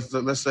though. But let's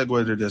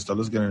segue to this though.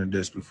 Let's get into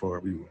this before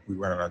we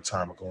run out of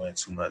time or go in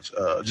too much.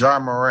 Ja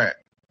Morant.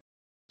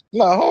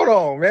 No, hold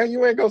on, man.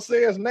 You ain't gonna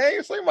say his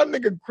name. Say my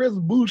nigga Chris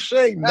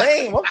Boucher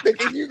name. I'm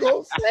thinking you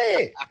gonna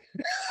say it.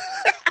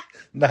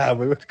 Nah,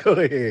 but go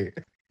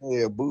ahead.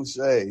 Yeah,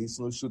 Boucher. He's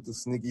gonna shoot the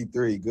sneaky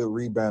 3. Good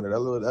rebounder.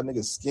 That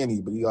nigga's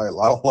skinny, but he like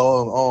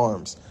long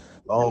arms,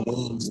 long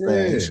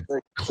wingspan. Yeah.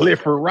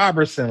 Clifford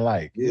Robertson,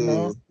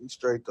 he's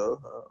straight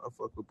though. I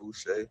fuck with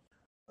Boucher.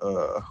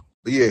 But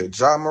yeah,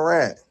 Ja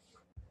Morant.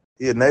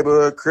 He a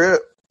neighborhood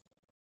crip.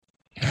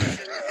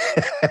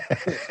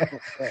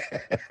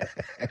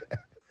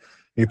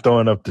 He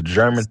throwing up the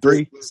German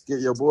 3.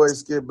 Your boy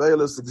Skip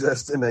Bayless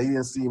suggesting that he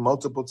didn't see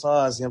multiple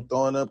times him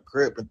throwing up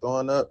crip and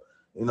throwing up.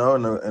 And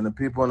the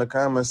people in the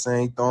comments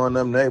saying he throwing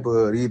up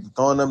neighborhood. He either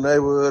throwing up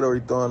neighborhood or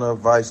he throwing up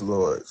vice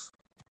lords.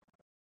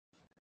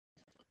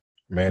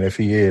 Man, if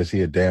he is,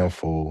 he a damn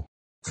fool.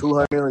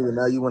 $200 million.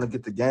 Now you want to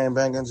get the game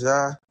banging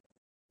Ja?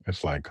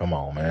 It's like, come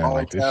on,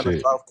 man. This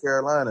shit. South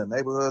Carolina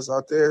neighborhoods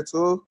out there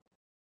too.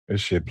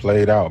 This shit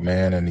played out,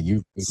 man, and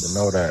you need to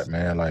know that,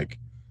 man.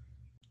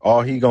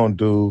 All he gonna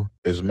do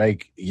is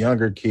make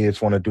younger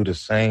kids want to do the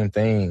same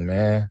thing,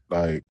 man.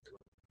 They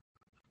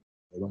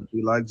want to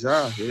be like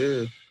Ja,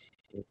 yeah.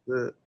 That's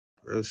it.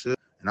 Real shit.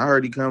 And I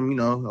heard he come,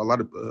 a lot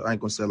of, I ain't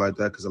going to say it like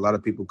that because a lot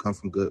of people come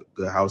from good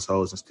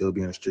households and still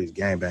be in the streets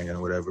gangbanging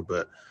or whatever.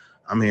 But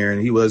I'm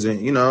hearing he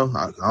wasn't, they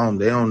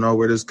don't know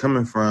where this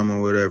coming from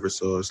or whatever.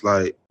 So it's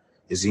like,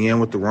 is he in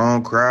with the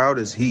wrong crowd?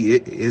 Is he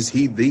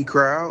the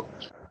crowd?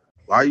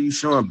 Why are you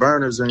showing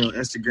burners on your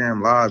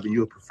Instagram live and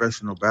you a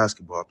professional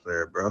basketball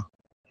player, bro?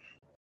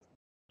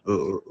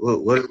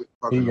 What are we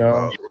talking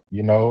about?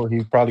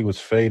 He probably was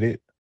faded,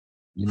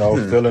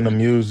 feeling the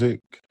music.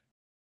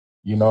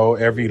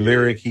 Every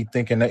lyric he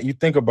thinking that. You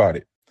think about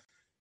it.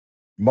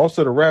 Most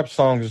of the rap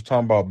songs is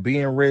talking about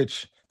being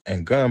rich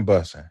and gun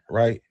busting,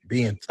 right?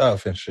 Being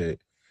tough and shit.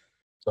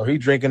 So he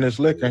drinking this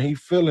liquor and he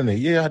feeling it.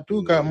 Yeah, I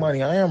do got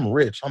money. I am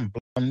rich. I'm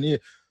near.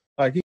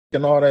 He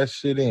getting all that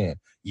shit in.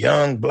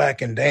 Young,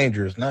 black, and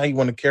dangerous. Now you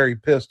want to carry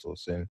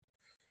pistols. And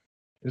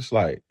it's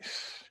like,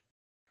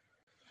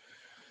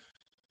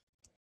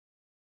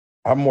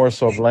 I more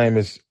so blame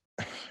is,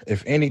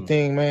 if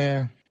anything,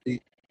 man, you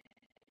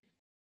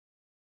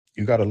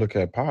got to look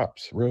at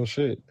Pops. Real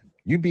shit.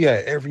 You be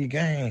at every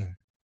game.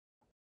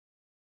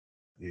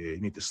 Yeah,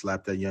 you need to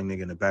slap that young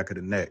nigga in the back of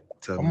the neck.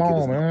 Tell him Come to get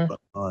his on, man.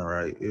 on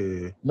right.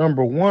 Yeah.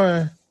 Number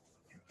one,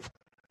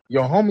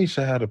 your homie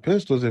should have the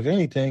pistols, if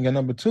anything. And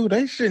number two,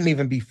 they shouldn't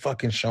even be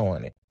fucking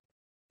showing it.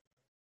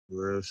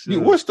 Real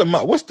shit. What's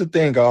the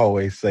thing I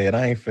always say? And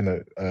I ain't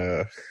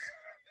finna.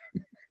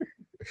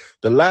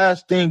 The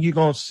last thing you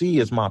gonna see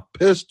is my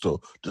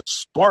pistol, the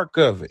spark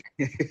of it.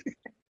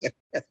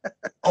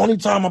 Only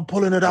time I'm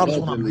pulling it out is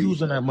when I'm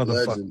using that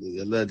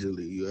motherfucker.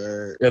 Allegedly, you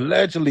heard.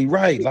 Allegedly,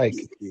 right? Like,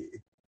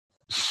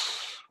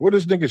 what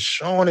is niggas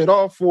showing it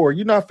off for?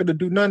 You're not finna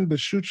do nothing but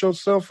shoot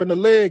yourself in the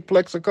leg,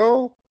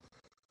 Plexico.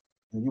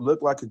 You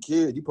look like a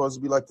kid. You supposed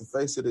to be like the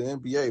face of the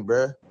NBA,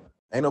 bruh.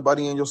 Ain't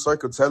nobody in your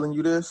circle telling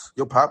you this.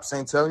 Your pops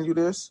ain't telling you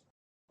this.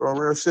 On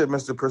real shit,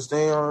 Mr.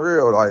 Pristine, on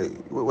real. Like,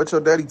 what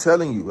your daddy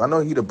telling you? I know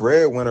he the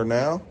breadwinner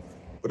now,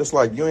 but it's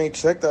like you ain't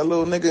check that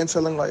little nigga and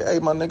tell him like, hey,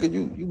 my nigga,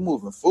 you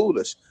moving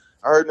foolish.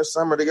 I heard in the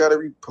summer they got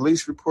a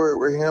police report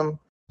with him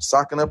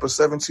socking up a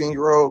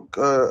 17-year-old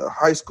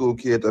high school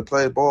kid that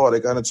played ball. They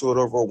got into it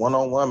over a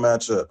one-on-one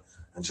matchup,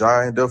 and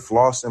Jai ended up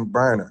flossing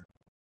burner.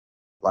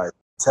 Like,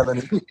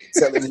 telling him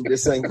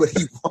this ain't what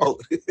he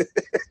want.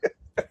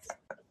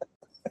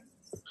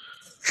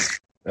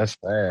 That's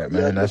sad,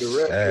 man. That's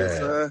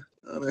sad.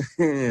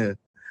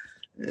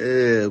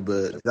 Yeah,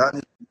 but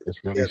it's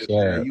really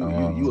sad.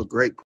 You a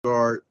great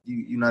guard.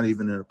 You not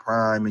even in the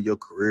prime in your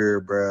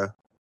career, bruh.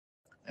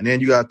 And then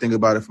you gotta think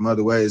about it from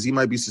other ways. He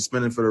might be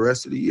suspended for the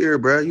rest of the year,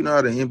 bruh. You know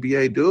how the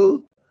NBA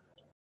do?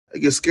 They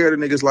get scared of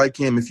niggas like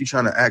him if you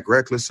trying to act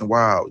reckless and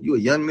wild. You a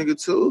young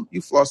nigga too? You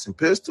flossing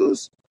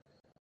pistols?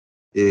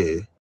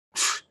 Yeah.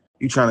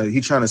 He trying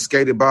to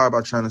skate it by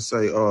trying to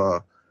say,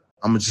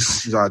 I'm gonna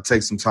just try to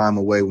take some time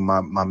away with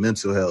my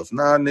mental health.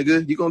 Nah,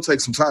 nigga, you gonna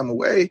take some time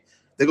away.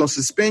 They're gonna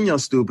suspend your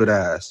stupid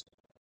ass.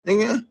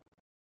 Nigga,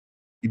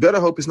 you better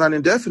hope it's not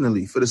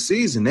indefinitely for the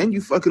season. Then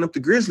you fucking up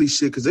the Grizzlies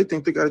shit because they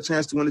think they got a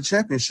chance to win the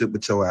championship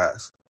with your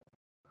ass.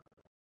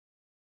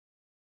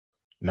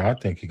 No, I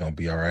think he's gonna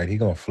be all right. He's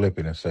gonna flip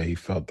it and say he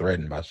felt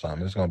threatened by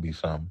something. It's gonna be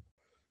something.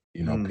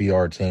 You know,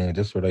 PR team,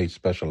 this is what they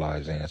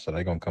specialize in. So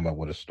they're gonna come up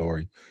with a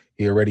story.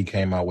 He already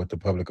came out with the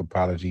public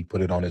apology,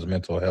 put it on his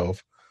mental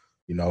health.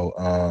 You know,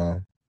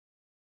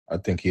 I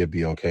think he'll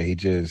be okay. He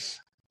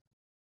just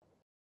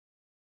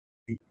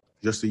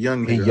a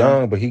young nigga. He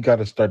young, but he got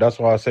to start. That's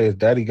why I say his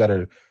daddy got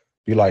to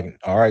be like,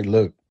 all right,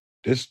 look,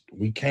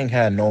 we can't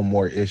have no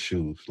more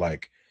issues.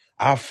 Like,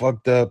 I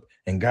fucked up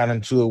and got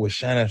into it with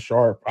Shannon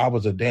Sharp. I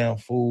was a damn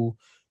fool.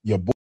 Your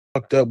boy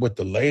fucked up with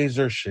the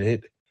laser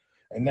shit.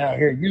 And now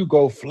here you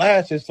go,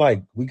 Flash. It's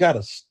like, we got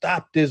to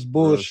stop this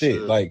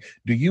bullshit. Like,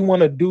 do you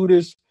want to do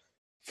this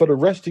for the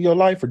rest of your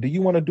life, or do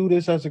you want to do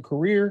this as a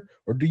career,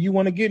 or do you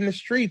want to get in the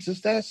streets?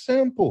 It's that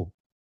simple.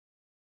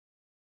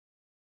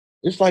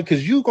 It's like,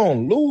 because you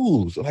going to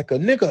lose. Like, a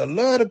nigga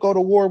love to go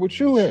to war with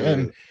you.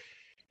 And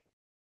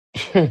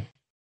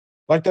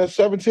like that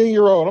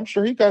 17-year-old, I'm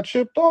sure he got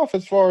chipped off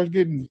as far as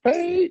getting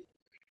paid.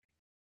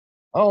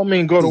 I don't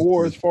mean go to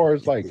war as far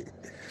as like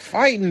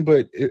fighting,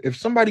 but if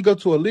somebody go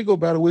to a legal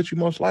battle with you,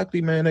 most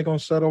likely, man, they're going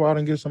to settle out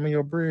and get some of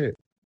your bread.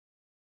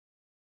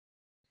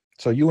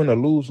 So you in a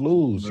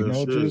lose-lose, you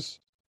know, just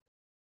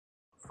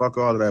fuck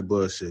all of that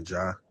bullshit,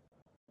 John.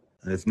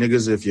 And if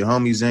your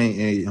homies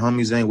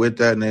ain't with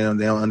that, and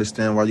they don't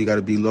understand why you got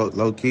to be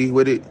low key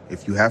with it.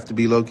 If you have to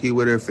be low key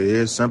with it, if it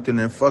is something,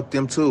 then fuck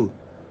them too.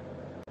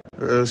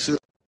 Shit.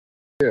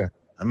 Yeah,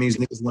 that means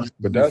niggas want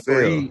to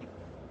fail.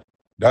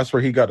 That's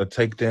where he got to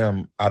take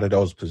them out of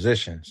those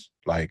positions.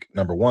 Like,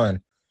 number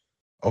one,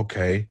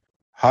 okay,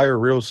 hire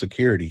real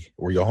security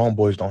where your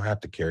homeboys don't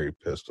have to carry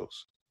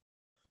pistols.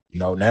 You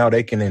know, now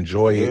they can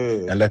enjoy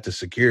it and let the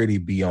security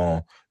be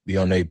on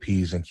their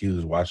P's and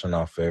Q's, watching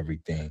out for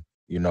everything,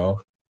 you know?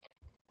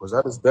 Was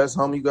that his best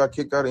homie who got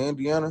kicked out of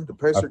Indiana, the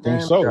Pacer game? I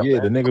think so, yeah.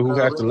 The nigga who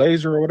got the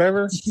laser or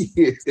whatever.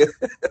 Yeah.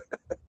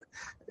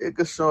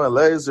 Nigga showing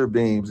laser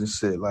beams and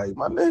shit. Like,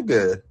 my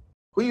nigga,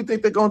 who you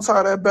think they gonna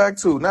tie that back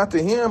to? Not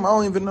to him. I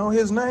don't even know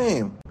his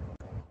name.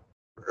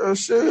 Real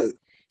shit.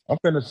 I'm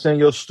finna send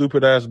your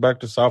stupid ass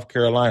back to South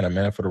Carolina,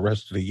 man, for the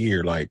rest of the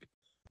year. Like,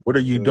 what are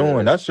you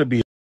doing? That should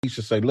be, he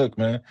should say, look,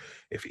 man,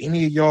 if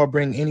any of y'all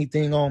bring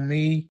anything on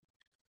me,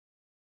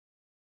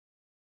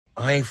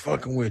 I ain't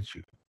fucking with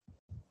you.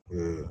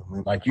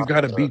 Yeah. Like, you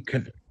gotta be,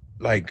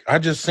 like, I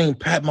just seen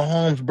Pat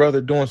Mahomes'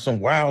 brother doing some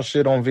wild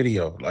shit on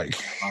video. Like,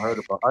 I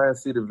didn't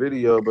see the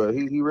video, but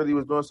he really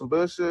was doing some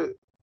bullshit.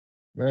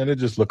 Man, it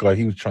just looked like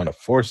he was trying to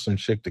force some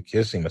chick to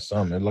kiss him or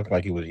something. It looked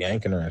like he was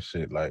yanking her and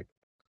shit. Like,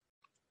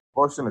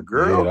 forcing a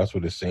girl? Yeah, that's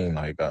what it seemed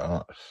like.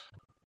 I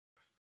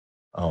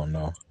don't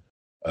know.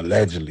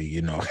 Allegedly,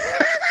 you know.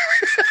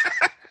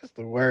 That's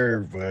the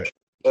word, but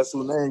that's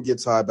who name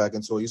get tied back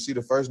into it. You see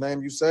the first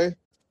name you say?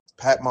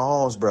 Pat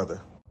Mahomes'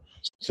 brother.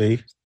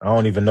 See? I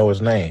don't even know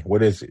his name.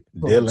 What is it?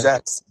 Dylan?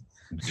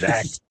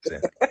 Jackson.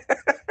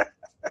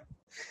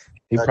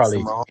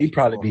 He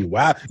probably be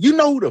wild. You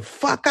know who the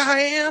fuck I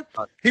am?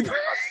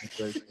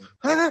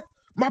 Huh?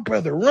 My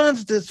brother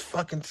runs this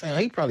fucking town.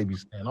 He probably be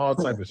saying all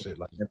type of shit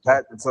like that. And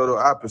Pat, the total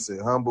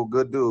opposite. Humble,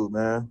 good dude,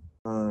 man.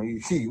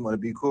 You want to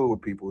be cool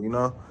with people, you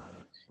know?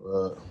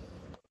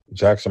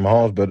 Jackson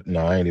Mahomes, but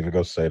no, I ain't even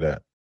gonna say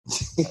that.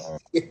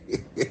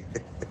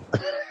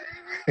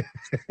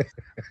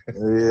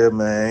 Yeah,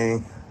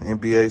 man.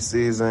 NBA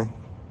season,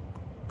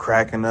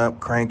 cranking up.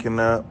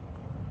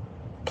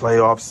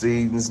 Playoff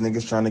seasons,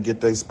 niggas trying to get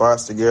their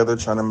spots together,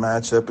 trying to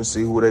match up and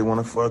see who they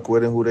want to fuck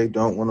with and who they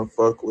don't want to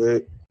fuck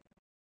with.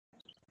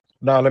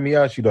 Now, let me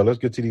ask you, though. Let's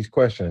get to these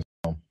questions.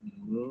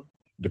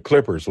 The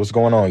Clippers, what's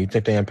going on? You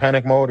think they're in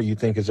panic mode or you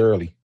think it's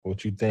early?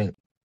 What you think?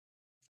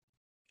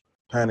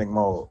 Panic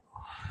mode,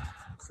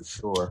 for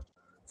sure.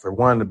 For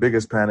one, the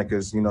biggest panic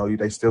is,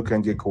 they still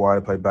can't get Kawhi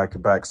to play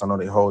back-to-back, so I know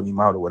they holding him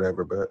out or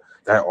whatever, but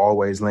that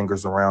always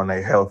lingers around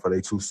their health for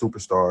their two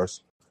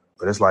superstars.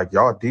 But it's like,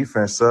 y'all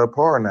defense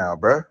subpar now,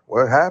 bruh.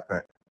 What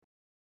happened?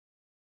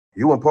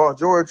 You and Paul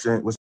George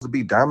was supposed to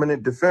be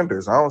dominant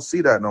defenders. I don't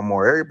see that no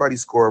more. Everybody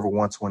score over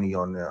 120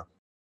 on them.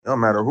 It don't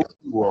matter who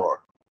you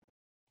are.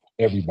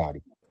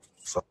 Everybody.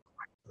 So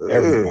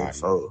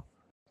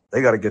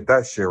they got to get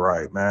that shit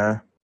right,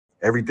 man.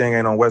 Everything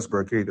ain't on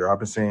Westbrook either. I've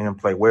been seeing him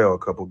play well a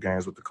couple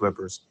games with the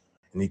Clippers,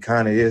 and he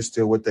kind of is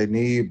still what they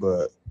need,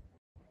 but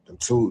the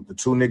two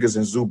niggas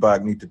in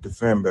Zubac need to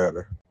defend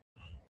better.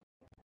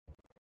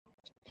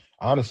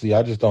 Honestly,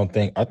 I don't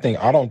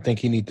think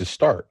he need to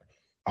start.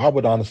 I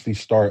would honestly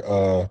start.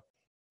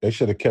 They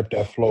should have kept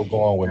that flow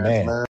going with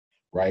man,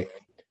 right?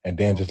 And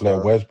then just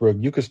let Westbrook.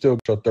 You can still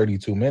go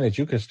 32 minutes.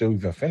 You can still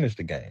even finish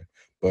the game.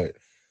 But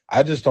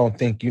I just don't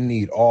think you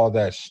need all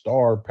that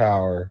star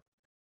power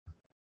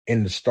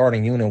in the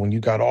starting unit when you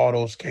got all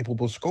those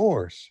capable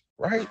scorers,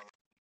 right?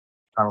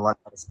 Kind of like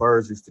how the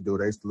Spurs used to do.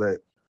 They used to let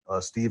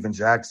Steven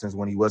Jackson's,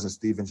 when he wasn't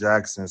Steven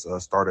Jackson's,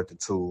 start at the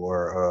 2,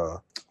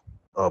 or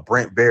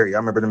Brent Berry. I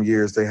remember them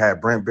years they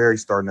had Brent Berry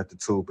starting at the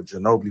 2, but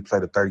Ginobili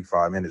played at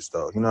 35 minutes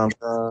though. You know what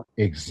I'm saying?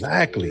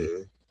 Exactly.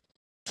 Yeah.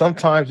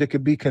 Sometimes it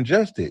could be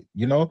congested.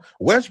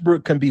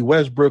 Westbrook can be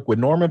Westbrook with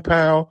Norman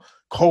Powell,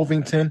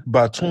 Covington,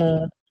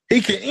 Batum.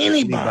 He can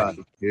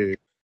anybody. Yeah.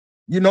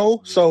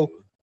 So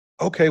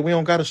okay, we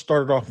don't got to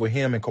start it off with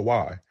him and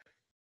Kawhi.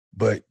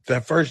 But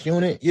that first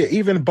unit, yeah,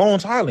 even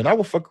Bones Highland, I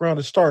would fuck around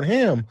and start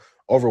him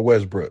over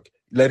Westbrook.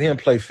 Let him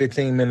play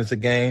 15 minutes a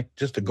game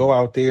just to go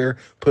out there,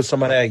 put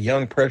some of that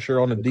young pressure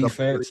on the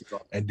defense,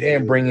 and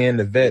then bring in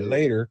the vet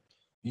later,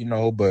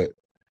 but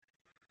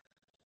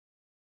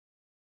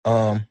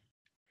I'm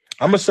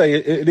going to say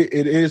it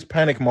is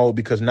panic mode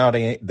because now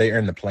they're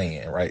in the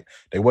play-in, right?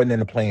 They wasn't in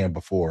the play-in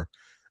before.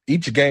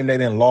 Each game they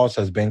didn't lost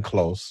has been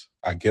close.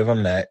 I give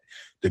them that.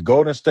 The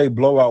Golden State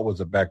blowout was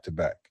a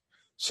back-to-back.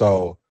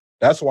 So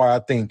that's why I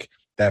think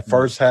that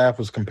first half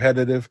was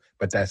competitive,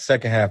 but that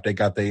second half they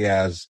got their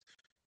ass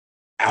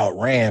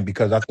outran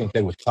because I think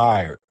they was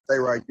tired. Stay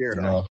right there,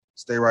 though.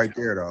 Stay right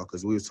there, though,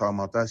 because we was talking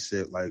about that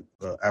shit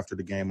after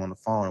the game on the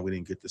phone, and we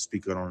didn't get to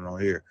speak it on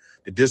here.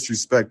 The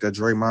disrespect that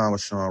Draymond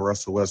was showing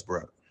Russell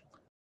Westbrook.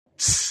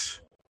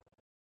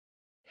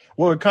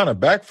 Well, it kind of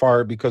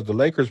backfired because the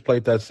Lakers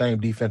played that same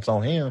defense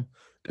on him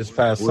this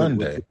past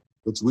Sunday.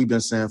 Which we've been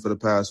saying for the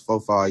past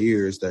 4-5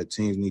 years that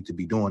teams need to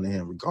be doing to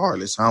him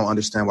regardless. I don't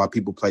understand why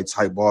people play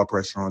tight ball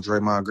pressure on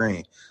Draymond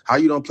Green. How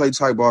you don't play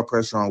tight ball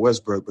pressure on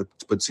Westbrook,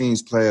 but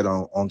teams play it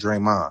on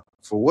Draymond?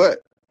 For what?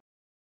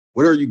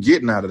 What are you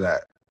getting out of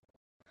that?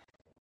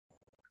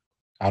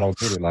 I don't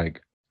get it.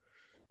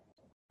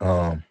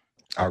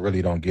 I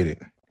really don't get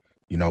it.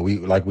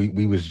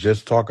 We was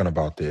just talking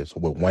about this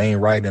with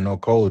Wainwright and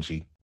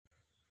Okogie.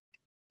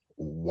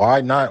 Why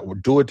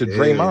not do it to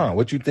Draymond?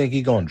 What you think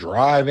he gonna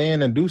drive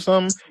in and do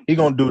something? He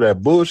gonna do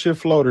that bullshit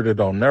floater that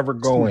don't never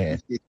go in.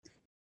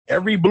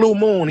 Every blue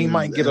moon, he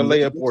might get a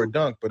layup or a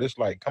dunk, but it's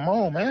like, come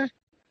on, man.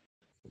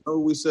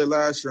 We said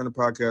last year in the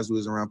podcast we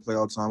was around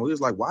playoff time. We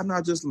was like, why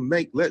not just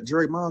let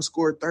Draymond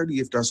score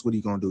 30 if that's what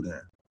he gonna do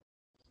then?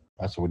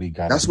 That's what he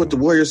got. That's what the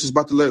Warriors is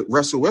about to let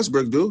Russell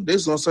Westbrook do. They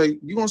just gonna say,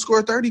 you gonna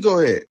score 30? Go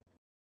ahead.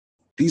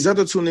 These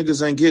other two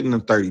niggas ain't getting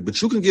them 30, but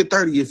you can get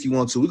 30 if you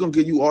want to. We're going to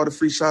give you all the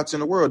free shots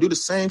in the world. Do the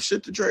same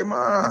shit to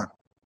Draymond.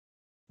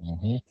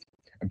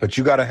 Mm-hmm. But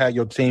you got to have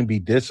your team be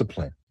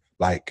disciplined.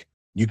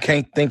 You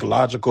can't think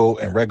logical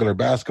and regular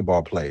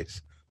basketball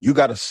plays. You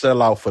got to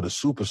sell out for the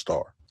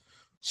superstar.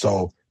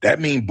 So that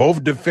means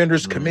both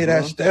defenders commit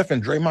at Steph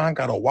and Draymond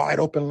got a wide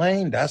open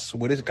lane. That's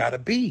what it's got to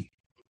be.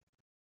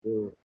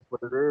 Yeah,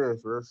 what it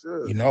is. Real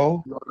shit.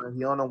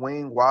 He on the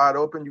wing wide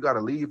open. You got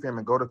to leave him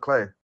and go to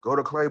Clay. Go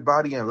to Clay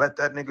body and let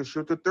that nigga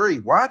shoot the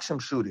 3. Watch him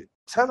shoot it.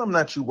 Tell him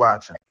that you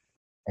watching.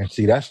 And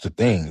see, that's the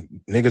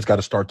thing. Niggas got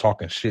to start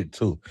talking shit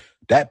too.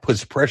 That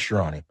puts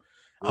pressure on him.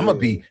 Yeah.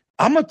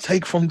 I'm going to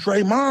take from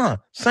Draymond.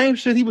 Same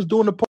shit he was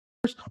doing the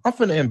post. I'm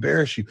finna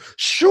embarrass you.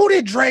 Shoot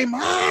it,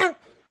 Draymond.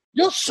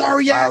 Your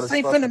sorry ass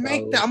ain't finna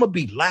make that. I'm going to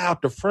be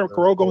loud. The front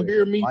row going to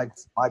hear me.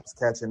 Mike's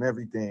catching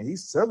everything.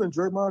 He's selling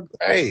Draymond.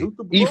 Hey, shoot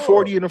the ball.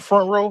 E40 in the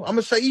front row. I'm going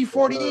to say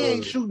E40 he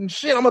ain't shooting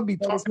shit. I'm going to be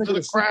talking to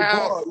the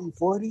crowd.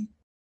 E40.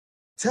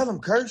 Tell him,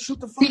 Kurt, shoot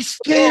the fuck. He's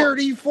scared.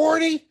 He's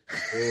 40.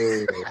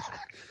 Yeah.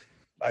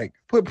 Like,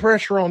 put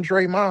pressure on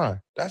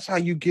Draymond. That's how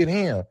you get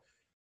him.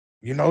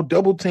 You know,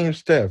 double team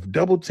Steph,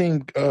 double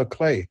team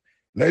Clay.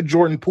 Let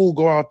Jordan Poole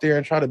go out there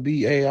and try to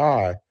be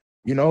AI.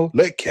 You know,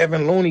 let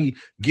Kevin Looney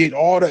get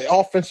all the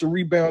offensive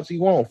rebounds he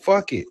wants.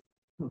 Fuck it.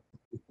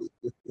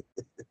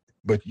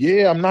 But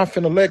yeah, I'm not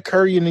finna let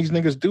Curry and these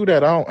niggas do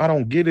that. I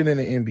don't get it in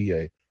the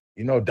NBA.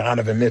 You know,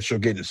 Donovan Mitchell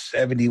getting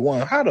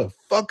 71. How the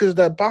fuck is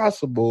that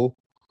possible?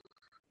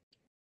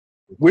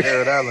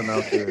 Jared Allen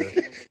out there.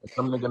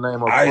 Some nigga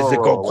named Isaac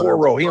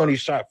Okoro. He whatever. only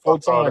shot 4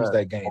 times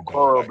that game.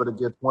 Okoro better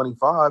get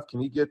 25. Can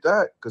he get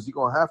that? Because he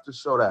gonna have to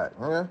show that,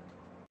 man.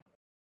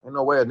 Ain't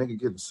no way a nigga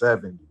getting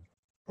 70.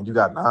 And you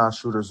got 9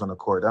 shooters on the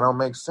court. That don't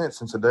make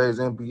sense in today's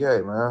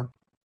NBA, man.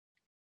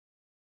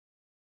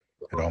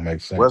 It don't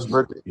make sense.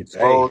 Westbrook.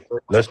 Hey,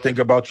 let's think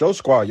about your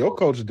squad. Your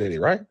coach did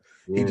it, right?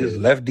 Yeah. He just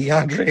left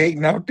DeAndre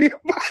Ayton out there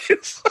by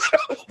himself.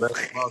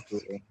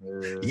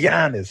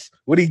 Giannis.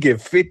 What did he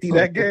get, 50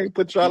 that game?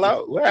 Put y'all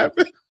out? What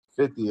happened?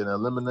 50 in an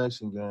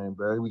elimination game,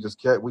 bro.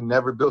 We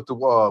never built the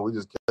wall. We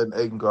just kept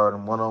Ayton guard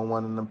him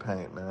one-on-one in the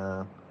paint,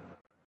 man.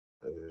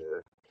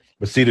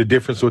 But see, the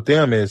difference with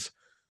them is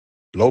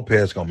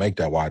Lopez gonna make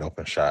that wide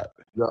open shot.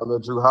 Y'all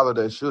let Drew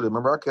Holiday shoot it.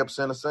 Remember, I kept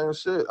saying the same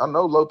shit. I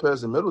know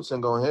Lopez and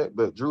Middleton gonna hit,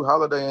 but Drew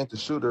Holiday ain't the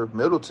shooter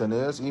Middleton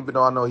is, even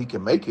though I know he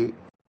can make it.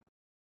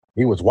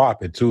 He was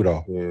whopping too,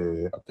 though.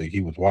 Yeah, I think he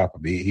was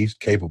whopping. He's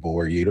capable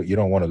where you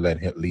don't want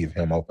to leave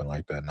him open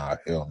like that. Nah,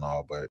 hell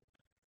no. But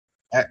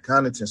at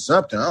Connaughton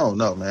something, I don't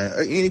know, man.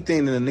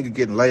 Anything that a nigga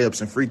getting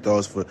layups and free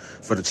throws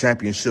for the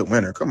championship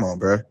winner. Come on,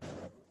 bro.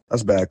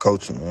 That's bad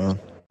coaching, man.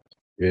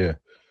 Yeah.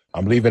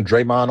 I'm leaving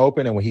Draymond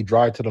open, and when he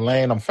drive to the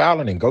lane, I'm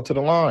fouling him. Go to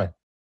the line.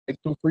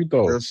 Take 2 free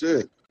throws. That's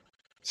it.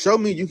 Show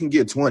me you can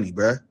get 20,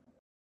 bro.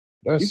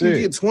 That's it. You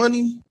can get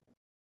 20.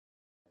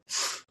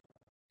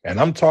 And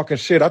I'm talking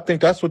shit. I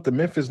think that's what the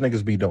Memphis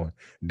niggas be doing.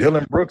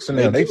 Dylan Brooks and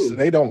them.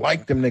 They don't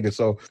like them niggas,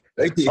 so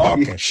they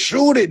talking.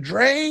 Shoot it,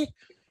 Dre.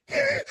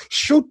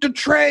 Shoot the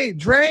trade,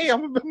 Dre.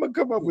 I'm gonna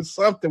come up with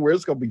something where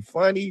it's gonna be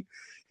funny.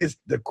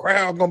 The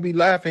crowd gonna be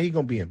laughing. He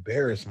gonna be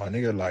embarrassed, my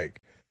nigga. Like,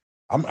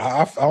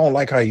 I don't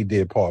like how you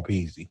did Paul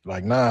Peasy.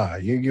 Like, nah,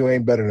 you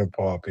ain't better than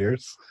Paul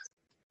Pierce.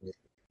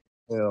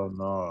 Hell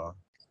no.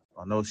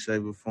 On no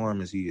shape or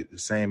form is he the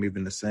same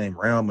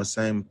realm or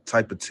same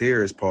type of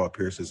tier as Paul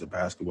Pierce as a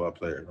basketball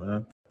player,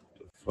 man.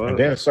 And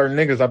then certain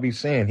niggas I be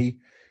seeing,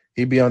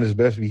 he be on his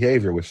best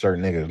behavior with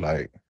certain niggas,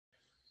 like,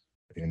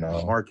 you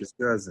know. Marcus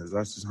Cousins,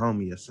 that's his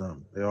homie or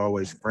something. They're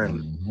always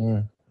friendly.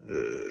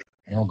 Mm-hmm.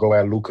 He don't go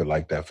at Luka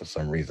like that for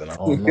some reason. I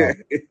don't know.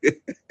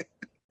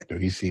 Do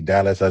he see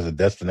Dallas as a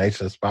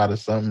destination spot or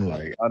something?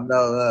 Like, I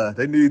know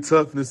they need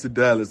toughness in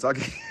Dallas. I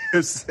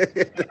can't say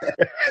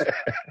that.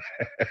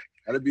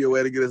 That'd be a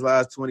way to get his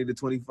last 20 to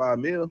 25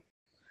 mil.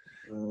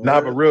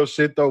 Nah, but real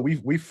shit though,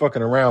 we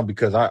fucking around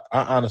because I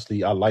honestly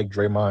like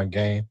Draymond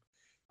game.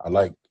 I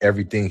like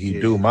everything he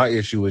do. My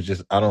issue is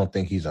just I don't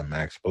think he's a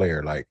max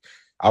player. Like,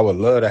 I would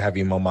love to have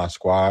him on my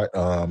squad.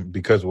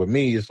 Because with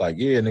me, it's like,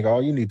 yeah, nigga,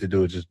 all you need to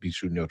do is just be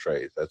shooting your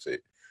trades. That's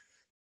it.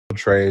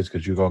 Trades,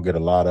 because you're gonna get a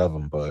lot of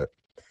them. But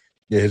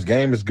yeah, his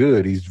game is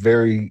good. He's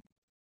very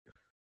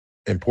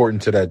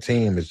important to that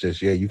team. It's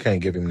just, yeah, you can't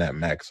give him that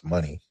max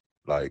money.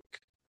 Like,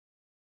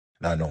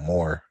 not no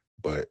more.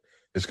 But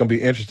it's going to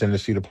be interesting to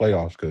see the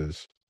playoffs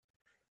because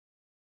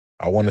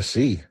I want to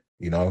see,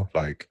 you know,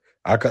 like,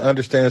 I can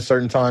understand a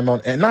certain time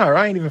on, and nah,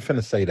 I ain't even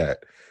finna say that.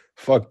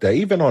 Fuck that.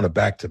 Even on a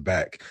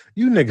back-to-back,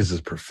 you niggas is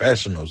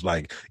professionals.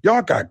 Like,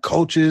 y'all got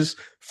coaches,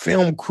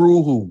 film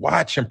crew who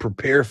watch and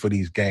prepare for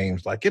these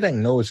games. Like, it ain't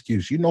no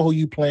excuse. You know who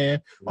you playing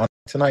on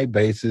a tonight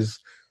basis.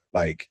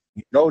 Like,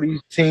 you know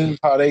these teams,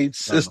 how they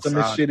system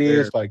and shit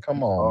is. Like,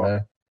 come on,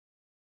 man.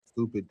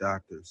 Stupid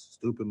doctors,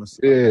 stupid massage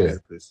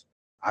therapists,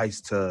 ice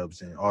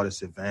tubs, and all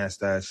this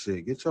advanced ass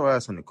shit. Get your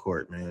ass on the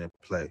court, man, and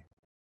play.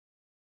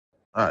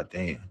 Ah,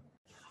 damn.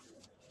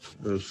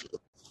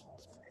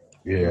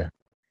 Yeah.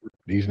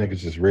 These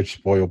niggas is rich,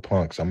 spoiled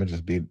punks. I'm gonna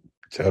just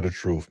tell the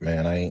truth,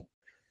 man. I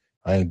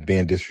ain't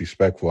being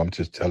disrespectful. I'm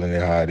just telling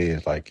it how it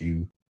is. Like,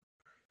 you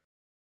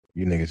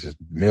niggas is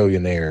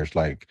millionaires.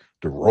 Like,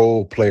 the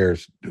role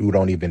players who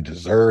don't even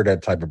deserve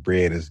that type of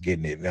bread is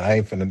getting it. And I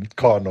ain't finna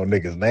call no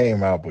nigga's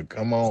name out, but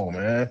come on,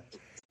 man.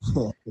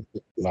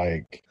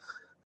 Like,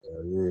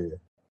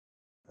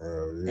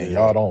 and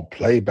y'all don't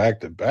play back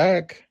to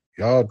back.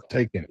 Y'all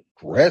taking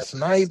rest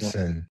nights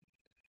and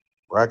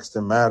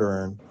Braxton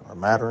Mattern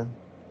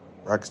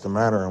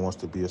wants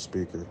to be a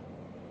speaker.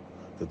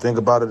 The thing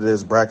about it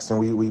is, Braxton,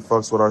 we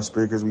fucks with our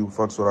speakers. We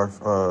fucks with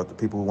our the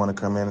people who want to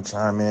come in and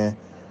chime in.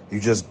 You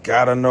just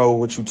gotta know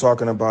what you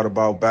talking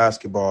about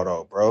basketball,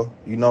 though, bro.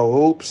 You know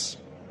hoops.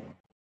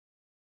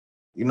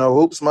 You know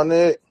hoops, my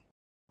nigga.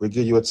 We'll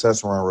give you a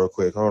test run real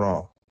quick. Hold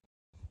on.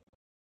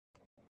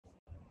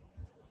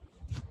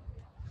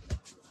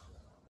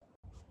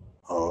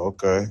 Oh,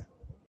 okay.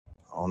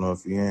 I don't know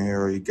if you in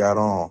here or you got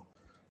on.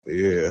 But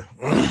yeah.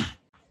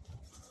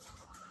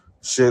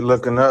 Shit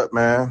looking up,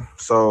 man.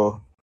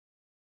 So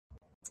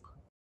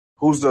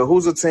Who's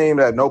the team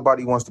that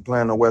nobody wants to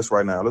play in the West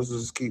right now? Let's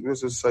just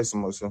say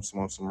some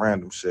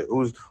random shit.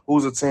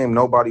 Who's a team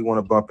nobody want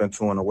to bump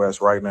into in the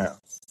West right now?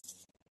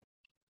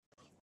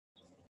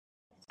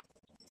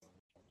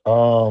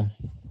 I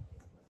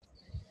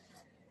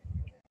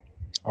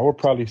would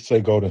probably say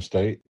Golden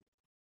State.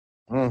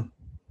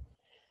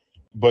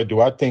 But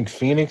do I think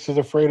Phoenix is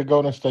afraid of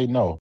Golden State?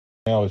 No.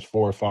 Now it's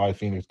 4 or 5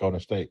 Phoenix, Golden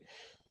State.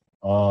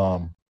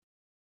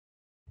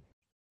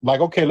 Like,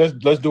 okay,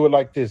 let's do it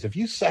like this. If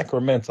you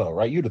Sacramento,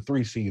 right, you're the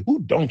 3 seed. Who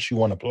don't you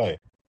want to play?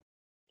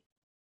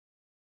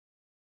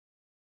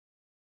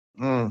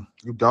 You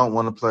don't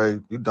want to play.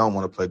 You don't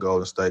want to play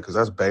Golden State because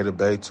that's Beta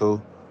Bay too,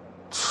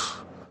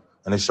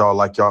 and it's y'all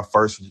like y'all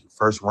first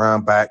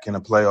round back in the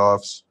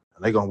playoffs,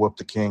 and they gonna whoop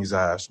the Kings'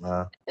 ass,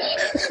 man.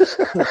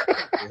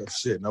 Well,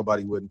 shit,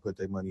 nobody wouldn't put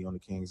their money on the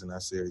Kings in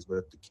that series, but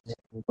if the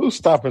Kings, who's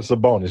stopping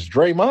Sabonis?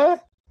 Draymond?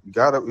 You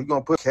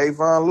gonna put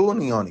Kayvon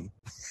Looney on him.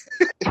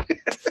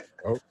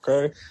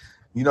 Okay.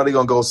 You know they're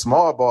going to go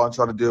small ball and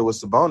try to deal with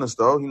Sabonis,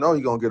 though. You know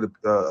he's going to get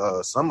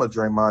some of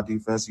Draymond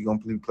defense. He's going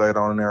to play it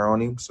on there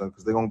on him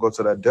because they're going to go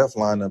to that def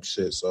lineup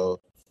shit. So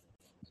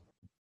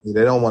yeah,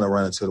 they don't want to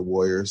run into the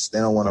Warriors. They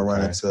don't want to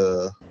run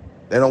into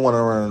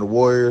the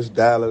Warriors,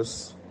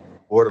 Dallas,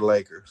 or the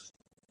Lakers.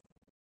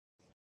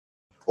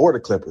 Or the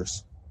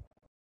Clippers.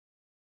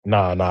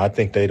 Nah, I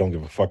think they don't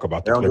give a fuck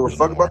about the Clippers. They don't give a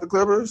fuck about the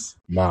Clippers?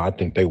 Nah, I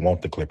think they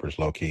want the Clippers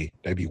low-key.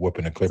 They be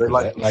whooping the Clippers.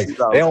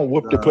 They don't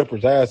whoop the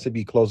Clippers' ass to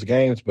be close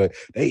games, but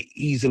they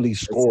easily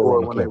score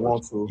on the when Clippers. They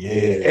want to.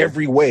 Yeah,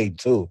 every way,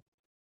 too.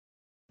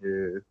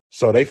 Yeah.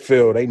 So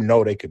they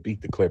know they could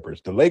beat the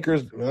Clippers. The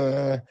Lakers,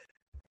 because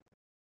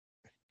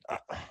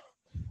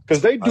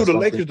they do the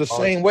Lakers the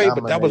same way,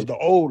 but that was the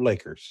old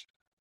Lakers.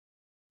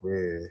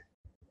 Yeah.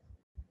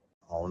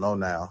 I don't know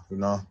now, you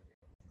know?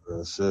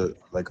 Shit,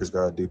 Lakers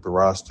got a deeper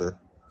roster.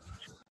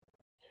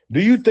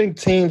 Do you think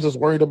teams is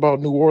worried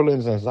about New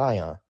Orleans and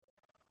Zion?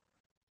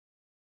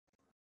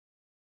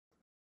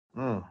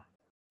 Yeah,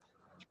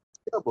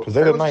 because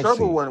they was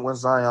trouble when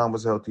Zion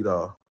was healthy,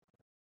 though.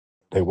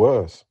 They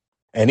was.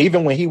 And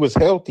even when he was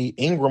healthy,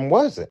 Ingram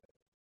wasn't.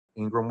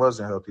 Ingram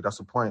wasn't healthy. That's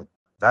the point.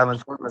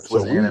 Valanciunas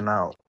was in and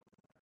out.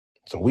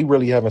 So we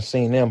really haven't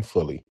seen them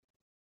fully.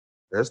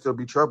 There'll still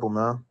be trouble,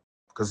 man,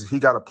 because he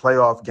got a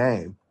playoff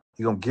game.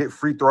 He gonna get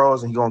free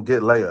throws and he gonna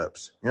get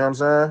layups. You know what I'm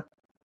saying?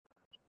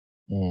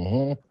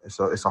 Mm-hmm.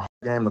 So it's a hard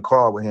game to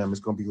call with him. It's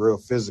gonna be real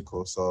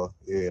physical. So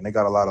yeah, and they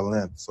got a lot of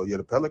length. So yeah,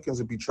 the Pelicans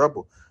would be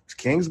trouble.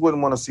 Kings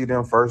wouldn't want to see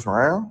them first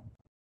round.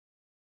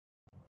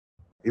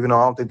 Even though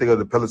I don't think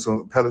the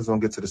Pelicans gonna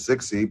get to the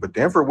 6th seed, but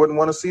Denver wouldn't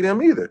want to see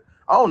them either.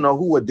 I don't know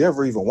who would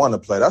Denver even want to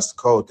play. That's the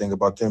cold thing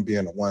about them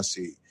being the 1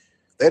 seed.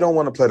 They don't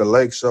want to play the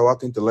Lakers, so I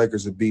think the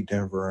Lakers would beat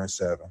Denver in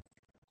 7.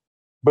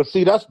 But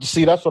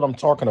that's what I'm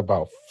talking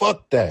about.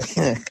 Fuck that.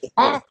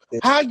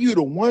 How you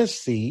the 1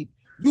 seed?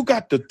 You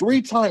got the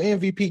 3-time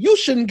MVP. You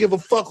shouldn't give a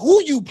fuck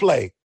who you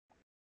play.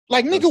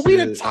 Like, nigga, we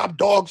the top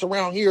dogs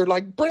around here.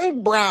 Like,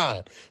 bring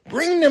Brian.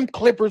 Bring them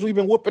Clippers. We've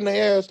been whooping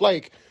their ass.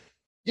 Like,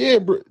 yeah,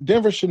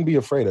 Denver shouldn't be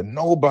afraid of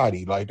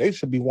nobody. Like, they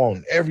should be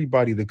wanting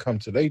everybody to come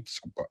to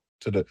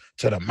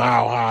the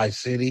Mile High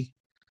City.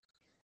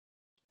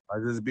 I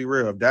just be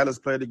real. If Dallas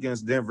played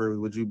against Denver,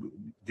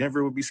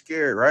 Denver would be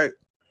scared, right?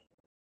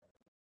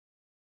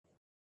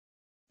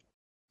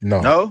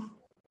 No.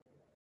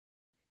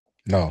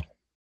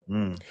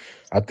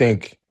 I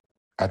think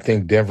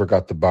Denver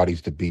got the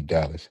bodies to beat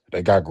Dallas.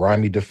 They got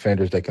grimy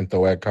defenders they can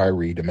throw at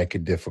Kyrie to make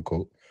it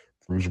difficult.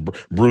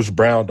 Bruce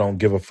Brown don't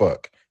give a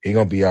fuck. He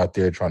gonna be out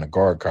there trying to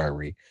guard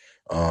Kyrie.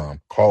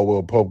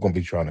 Caldwell Pope gonna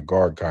be trying to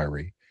guard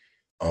Kyrie.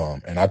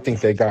 And I think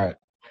they got.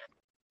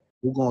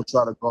 Who's gonna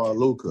try to guard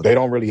Luka? They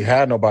don't really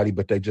have nobody,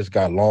 but they just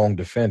got long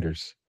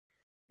defenders.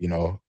 You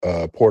know,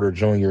 Porter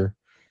Jr.,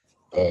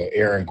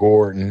 Aaron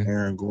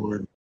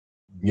Gordon.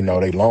 You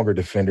know, they longer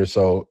defenders,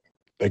 so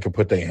they can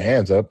put their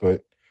hands up.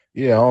 But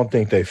yeah, I don't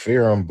think they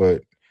fear them.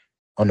 But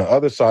on the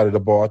other side of the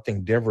ball, I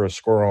think Denver will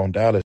score on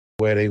Dallas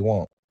where they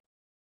want.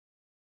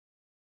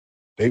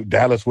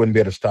 Dallas wouldn't be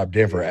able to stop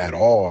Denver at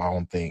all, I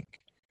don't think.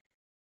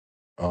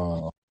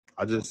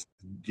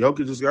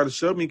 Jokic just got to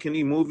show me, can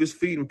he move his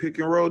feet and pick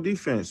and roll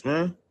defense,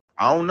 man?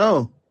 I don't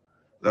know.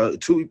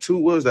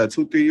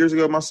 2-3 years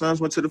ago, my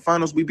Suns went to the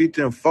finals. We beat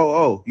them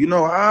 4-0. You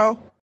know how?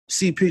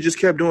 CP just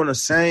kept doing the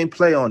same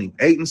play on him.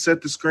 Ayton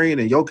set the screen,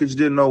 and Jokic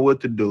didn't know what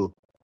to do.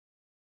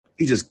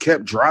 He just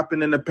kept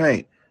dropping in the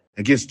paint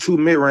against 2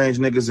 mid-range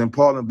niggas in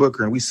Paul and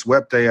Booker, and we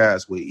swept their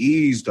ass with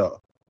ease,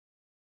 though.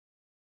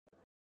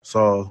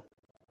 So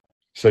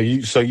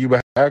you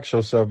ask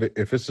yourself,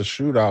 if it's a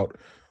shootout,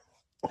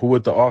 who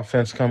would the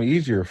offense come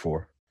easier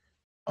for?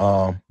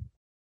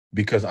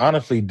 Because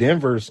honestly,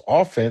 Denver's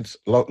offense,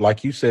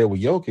 like you said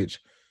with Jokic,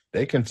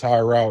 they can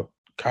tire out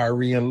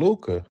Kyrie and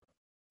Luka.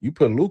 You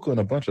put Luka in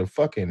a bunch of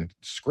fucking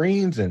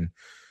screens and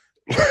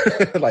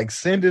like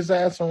send his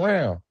ass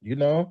around, you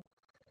know?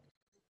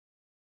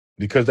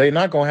 Because they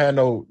not gonna have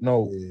no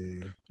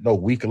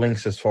weak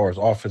links as far as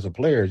offensive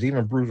players.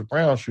 Even Bruce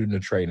Brown shooting the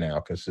tray now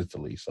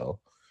consistently. So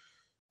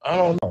I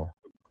don't know.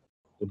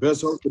 The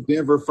best hope for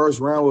Denver first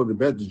round would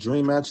the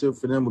dream matchup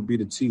for them would be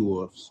the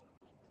T-Wolves.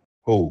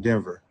 Who?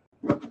 Denver.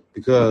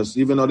 Because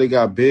even though they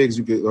got bigs,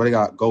 or they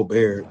got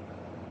Gobert,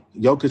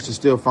 Jokic should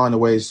still find a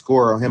way to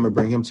score on him and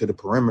bring him to the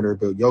perimeter,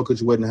 but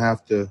Jokic wouldn't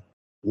have to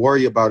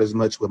worry about as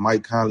much with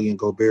Mike Conley and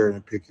Gobert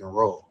and pick and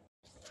roll.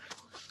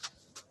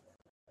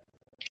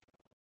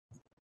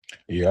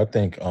 Yeah, I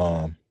think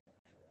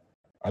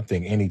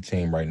any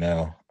team right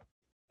now,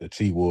 the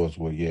T-Wolves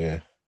would,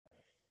 they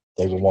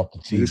would want the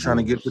T-Wolves. He's trying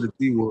to get to the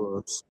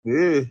T-Wolves.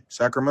 Yeah,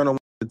 Sacramento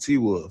wants the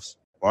T-Wolves.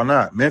 Why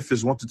not?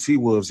 Memphis wants the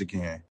T-Wolves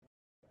again.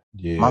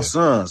 Yeah. My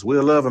sons,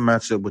 we'll love a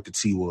matchup with the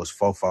T-Wolves,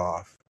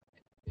 4-5.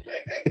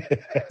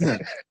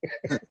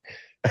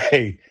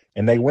 Hey,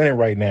 and they winning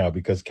right now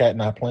because Cat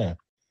not playing.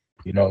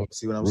 You know,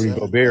 see what I'm Rudy saying?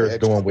 Gobert is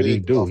doing what he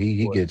do.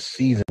 He gets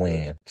season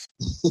wins.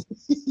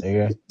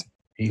 Yeah.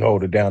 He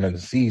hold it down in the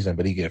season,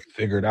 but he get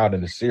figured out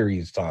in the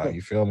series time.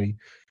 You feel me?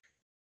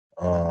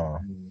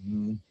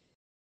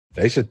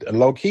 They should,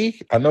 low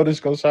key, I know this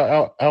goes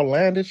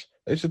outlandish.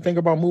 They should think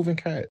about moving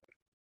Cat.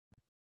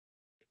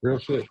 Real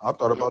shit. I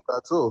thought about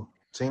that too.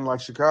 Team like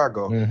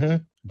Chicago.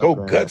 Mm-hmm. Go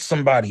gut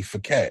somebody for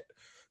Cat.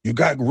 You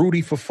got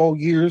Rudy for 4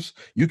 years.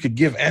 You could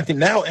give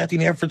Anthony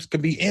Edwards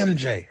could be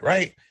MJ,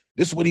 right?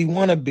 This is what he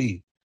want to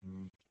be.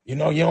 You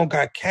know, you don't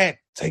got Cat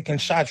taking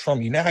shots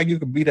from you. Now you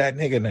could be that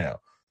nigga now.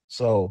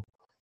 So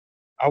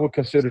I would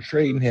consider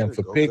trading him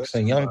for picks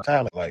and young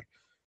talent. Like,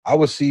 I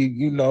would see,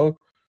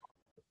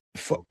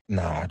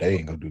 nah, they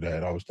ain't gonna do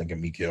that. I was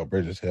thinking Mikal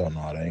Bridges. Hell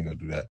no, they ain't gonna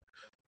do that.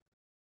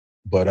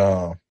 But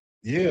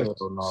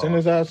send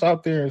his ass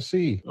out there and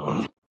see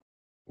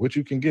what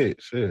you can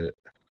get. Shit.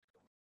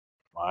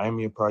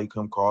 Miami will probably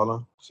come call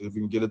him. See if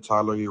you can get a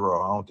Tyler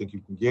Hero. I don't think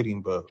you can get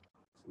him, but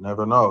you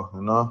never know,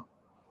 you know?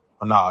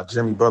 Nah,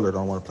 Jimmy Butler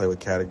don't want to play with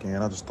Cat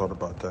again. I just thought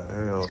about that.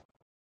 Hell.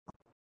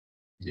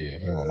 Yeah,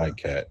 he don't like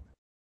Cat.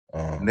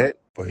 The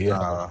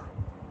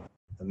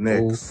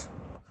Knicks.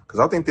 Because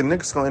I think the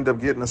Knicks going to end up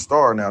getting a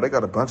star now. They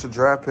got a bunch of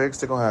draft picks.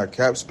 They're going to have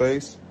cap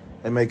space.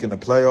 They're making the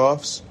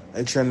playoffs.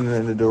 They're trending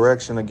in the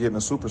direction of getting a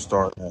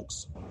superstar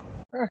next.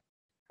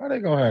 How they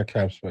going to have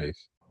cap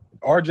space?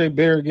 RJ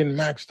Barrett getting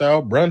maxed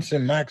out.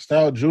 Brunson maxed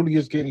out.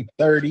 Julius getting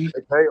 30. They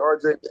pay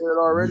RJ Barrett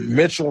already?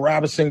 Mitchell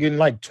Robinson getting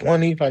like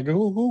 20. Like,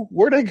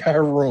 where they got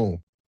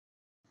room?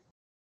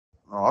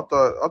 Oh, I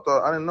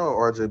thought I didn't know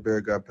RJ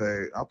Barrett got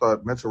paid. I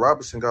thought Mitchell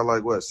Robinson got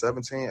like what,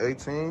 17,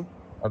 18?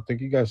 I think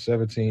he got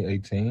 17,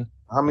 18.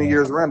 How many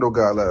years Randall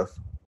got left?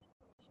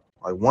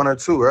 Like 1 or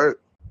 2, right?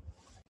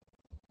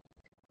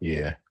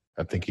 Yeah.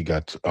 I think he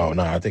got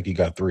I think he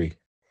got 3.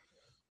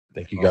 I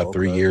think he got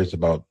 3 years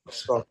about.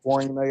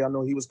 Fournier, I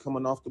know he was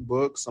coming off the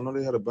books. I know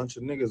they had a bunch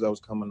of niggas that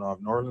was coming off.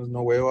 Norland's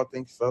Noel, I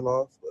think, fell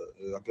off.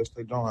 But I guess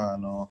they don't have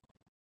no.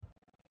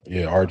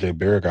 Yeah, RJ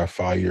Barrett got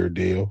 5-year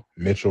deal.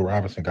 Mitchell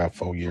Robinson got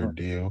 4-year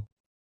deal.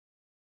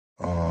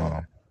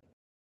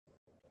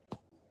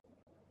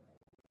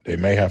 They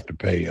may have to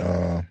pay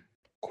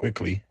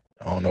quickly.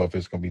 I don't know if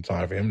it's gonna be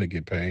time for him to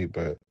get paid,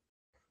 but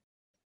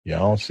yeah, I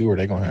don't see where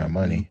they're gonna have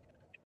money.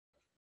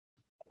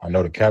 I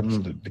know the cap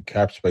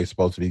space is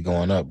supposed to be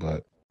going up,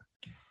 but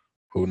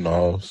who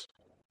knows?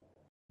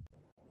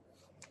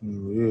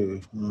 Yeah.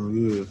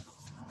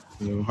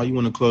 How you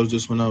want to close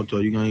this one out,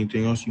 though? You got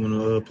anything else you want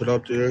to put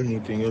out there?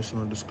 Anything else you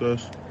want to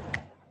discuss?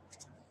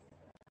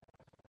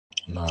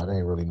 Nah, it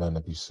ain't really nothing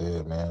to be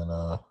said, man.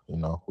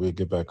 We'll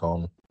get back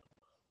on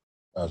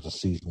as the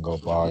season go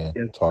by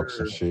and talk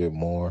some shit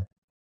more.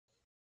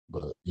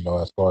 But,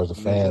 as far as the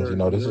fans,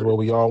 this is what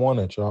we all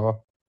wanted,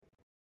 y'all.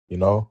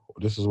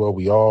 This is what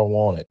we all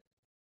wanted.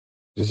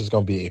 This is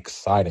going to be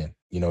exciting,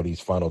 these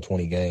final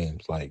 20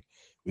 games. Like,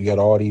 we got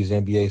all these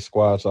NBA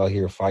squads out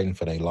here fighting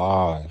for their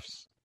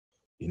lives.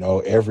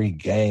 Every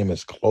game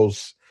is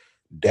close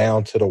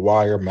down to the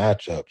wire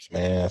matchups,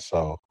 man.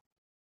 So,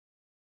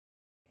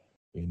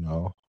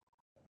 enjoy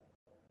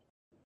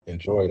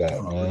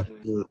that, man.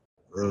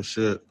 Real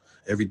shit.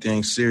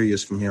 Everything's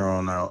serious from here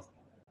on out.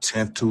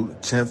 10th to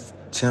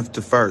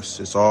 1st.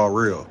 It's all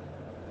real.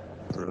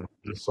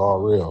 It's all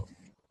real,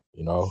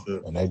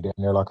 And they down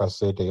there, like I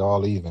said, they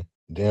all even.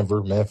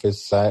 Denver,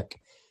 Memphis, Sac,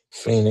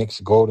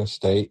 Phoenix, Golden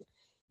State,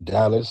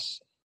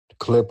 Dallas, the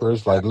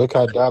Clippers. Like, look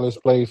how Dallas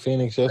played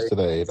Phoenix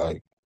yesterday.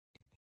 Like,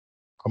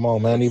 come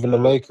on, man. Even the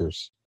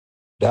Lakers.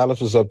 Dallas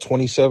was up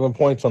 27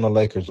 points on the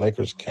Lakers.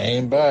 Lakers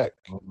came back.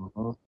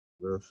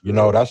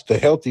 That's the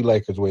healthy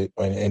Lakers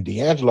and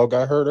D'Angelo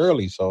got hurt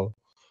early. So,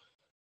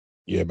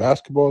 yeah,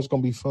 basketball is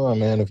going to be fun,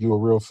 man, if you're a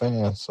real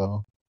fan.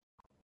 So,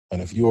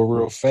 and if you're a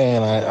real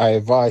fan, I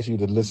advise you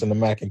to listen to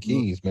Macc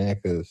Keys, man,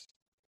 because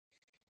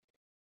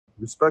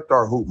respect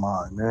our hoop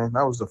mind, man.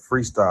 That was the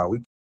freestyle.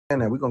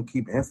 We're going to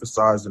keep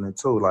emphasizing it,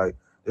 too. Like,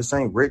 this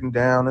ain't written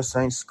down. This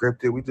ain't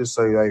scripted. We just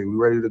say, hey, we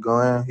ready to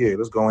go in? Here,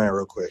 let's go in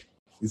real quick.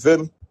 You feel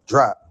me?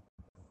 Drop.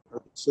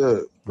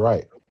 Shit.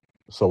 Right.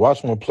 So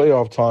watch when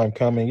playoff time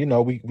coming,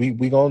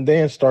 we going to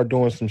then start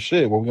doing some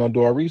shit where we're going to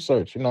do our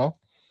research,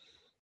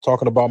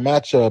 talking about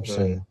matchups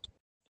and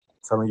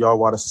telling y'all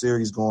why the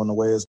series going the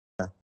way it's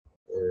going.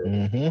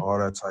 All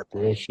that type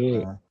of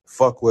shit. Man.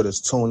 Fuck with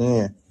us. Tune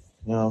in.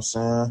 You know what I'm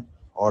saying?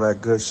 All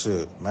that good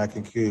shit.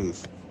 Macc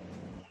Keys.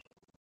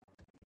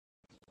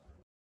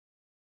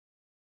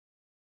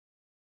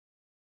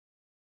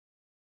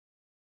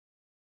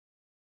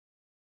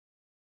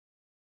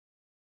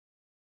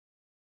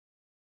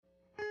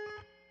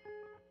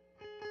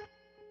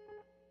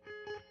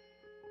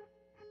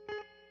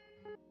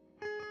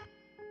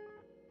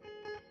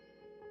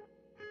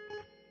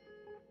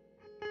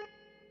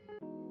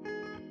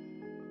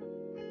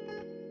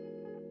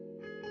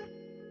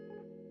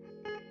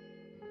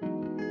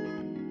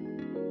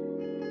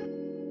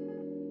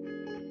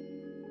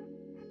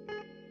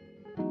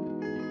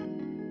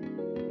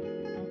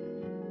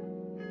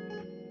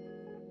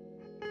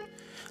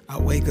 I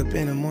wake up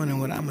in the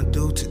morning, what I'ma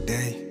do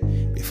today?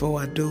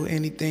 Before I do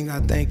anything, I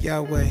thank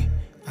Yahweh.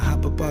 I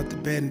hop up out the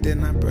bed and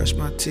then I brush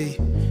my teeth.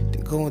 Then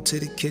go into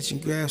the kitchen,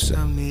 grab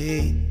something to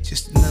eat.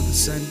 Just another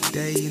sunny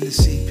day in the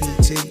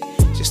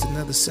CPT. Just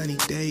another sunny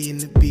day in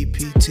the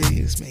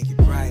BPT. Let's make it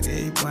bright.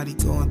 Everybody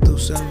going through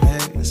something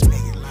heavy. Let's make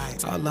it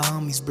light. All the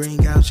homies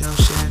bring out your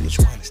Chevy. Which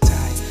one is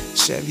tight?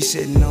 Chevy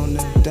sitting on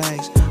them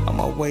things. On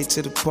my way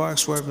to the park,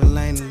 swerving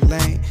lane to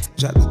lane.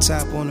 Drop the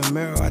top on the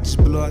mirror, I just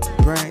blew out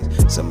the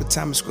brains.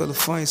 Summertime is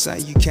California,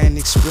 something you can't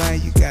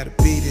explain. You gotta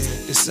be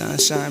there. The sun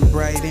shine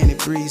bright and it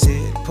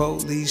breezy. The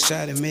police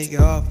try to make it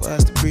hard for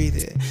us to breathe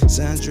it.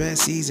 Sundress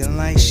season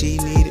like she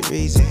need a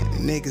reason. The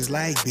niggas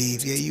like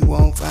beef, yeah, you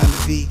won't find a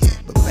vegan.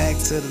 But back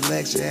to the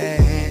lecture at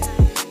hand.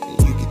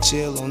 You can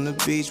chill on the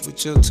beach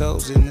with your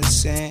toes in the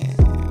sand.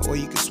 Or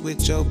you can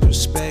switch your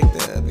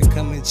perspective and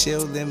come and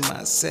chill in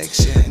my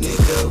section.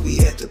 Nigga, we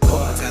at the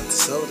park, got the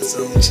sodas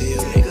on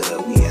chill.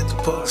 Nigga, we at the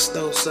park,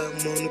 stole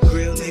something on the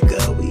grill.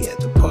 Nigga, we at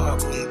the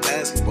park on the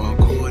basketball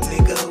court.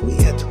 Nigga, we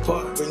at the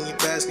park, bring your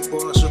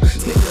basketball short.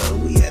 Nigga,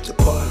 we at the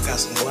park, got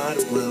some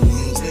water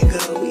balloons.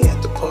 Nigga, we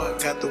at the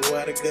park, got the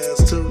water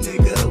girls too.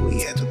 Nigga,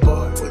 we at the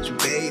park, what you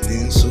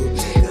bathing suit.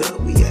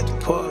 Nigga, we at the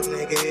park,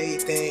 nigga,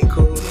 everything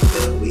cool.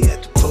 Nigga, we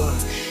at the park.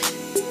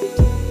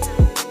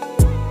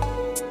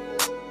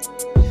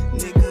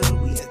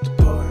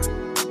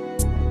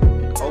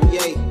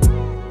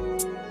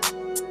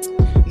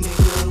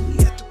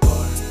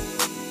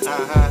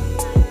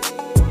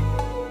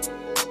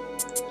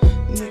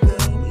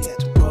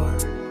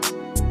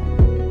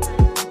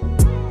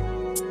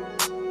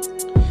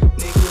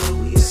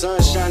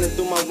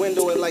 Through my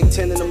window at like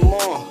 10 in the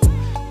morning.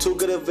 Too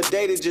good of a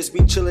day to just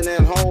be chilling at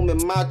home.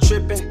 Am I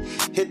tripping?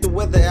 Hit the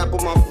weather app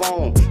on my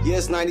phone. Yeah,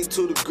 it's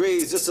 92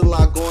 degrees, it's a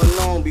lot going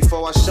on.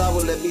 Before I shower,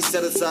 let me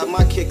set aside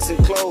my kicks and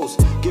clothes.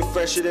 Get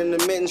fresher than the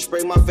mitten,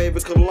 spray my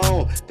favorite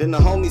cologne. Then the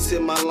homies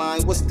hit my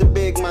line, what's the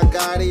big, my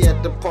guy? They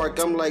at the park,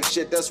 I'm like,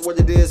 shit, that's what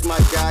it is, my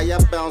guy. I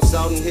bounce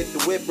out and hit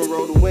the whip and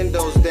roll the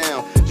windows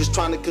down. Just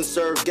trying to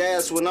conserve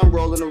gas when I'm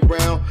rolling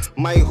around.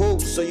 Might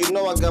hoop, so you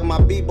know I got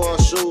my b-ball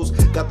shoes.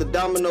 Got the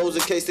dominoes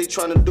in case they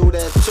trying to do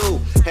that too.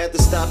 Had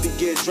to stop and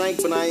get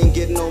drink, but I ain't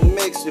getting no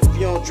mix. If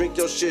you don't drink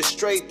your shit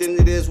straight, then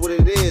it is what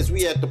it is.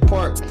 We at the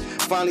park,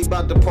 finally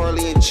about to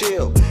parley and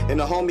chill. And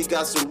the homie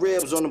got some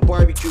ribs on the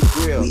barbecue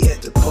grill. We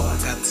at the park,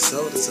 got the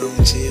sodas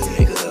on chill,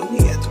 nigga. We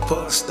at the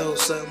park, stole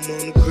something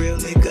on the grill,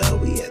 nigga.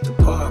 We at the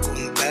park on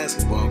the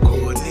basketball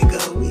court,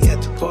 nigga. We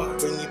at the park,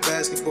 bring your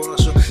basketball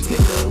short,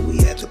 nigga. We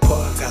at the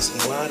park, got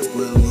some water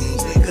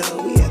balloons,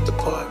 nigga. We at the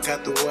park,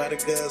 got the water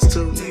girls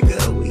too.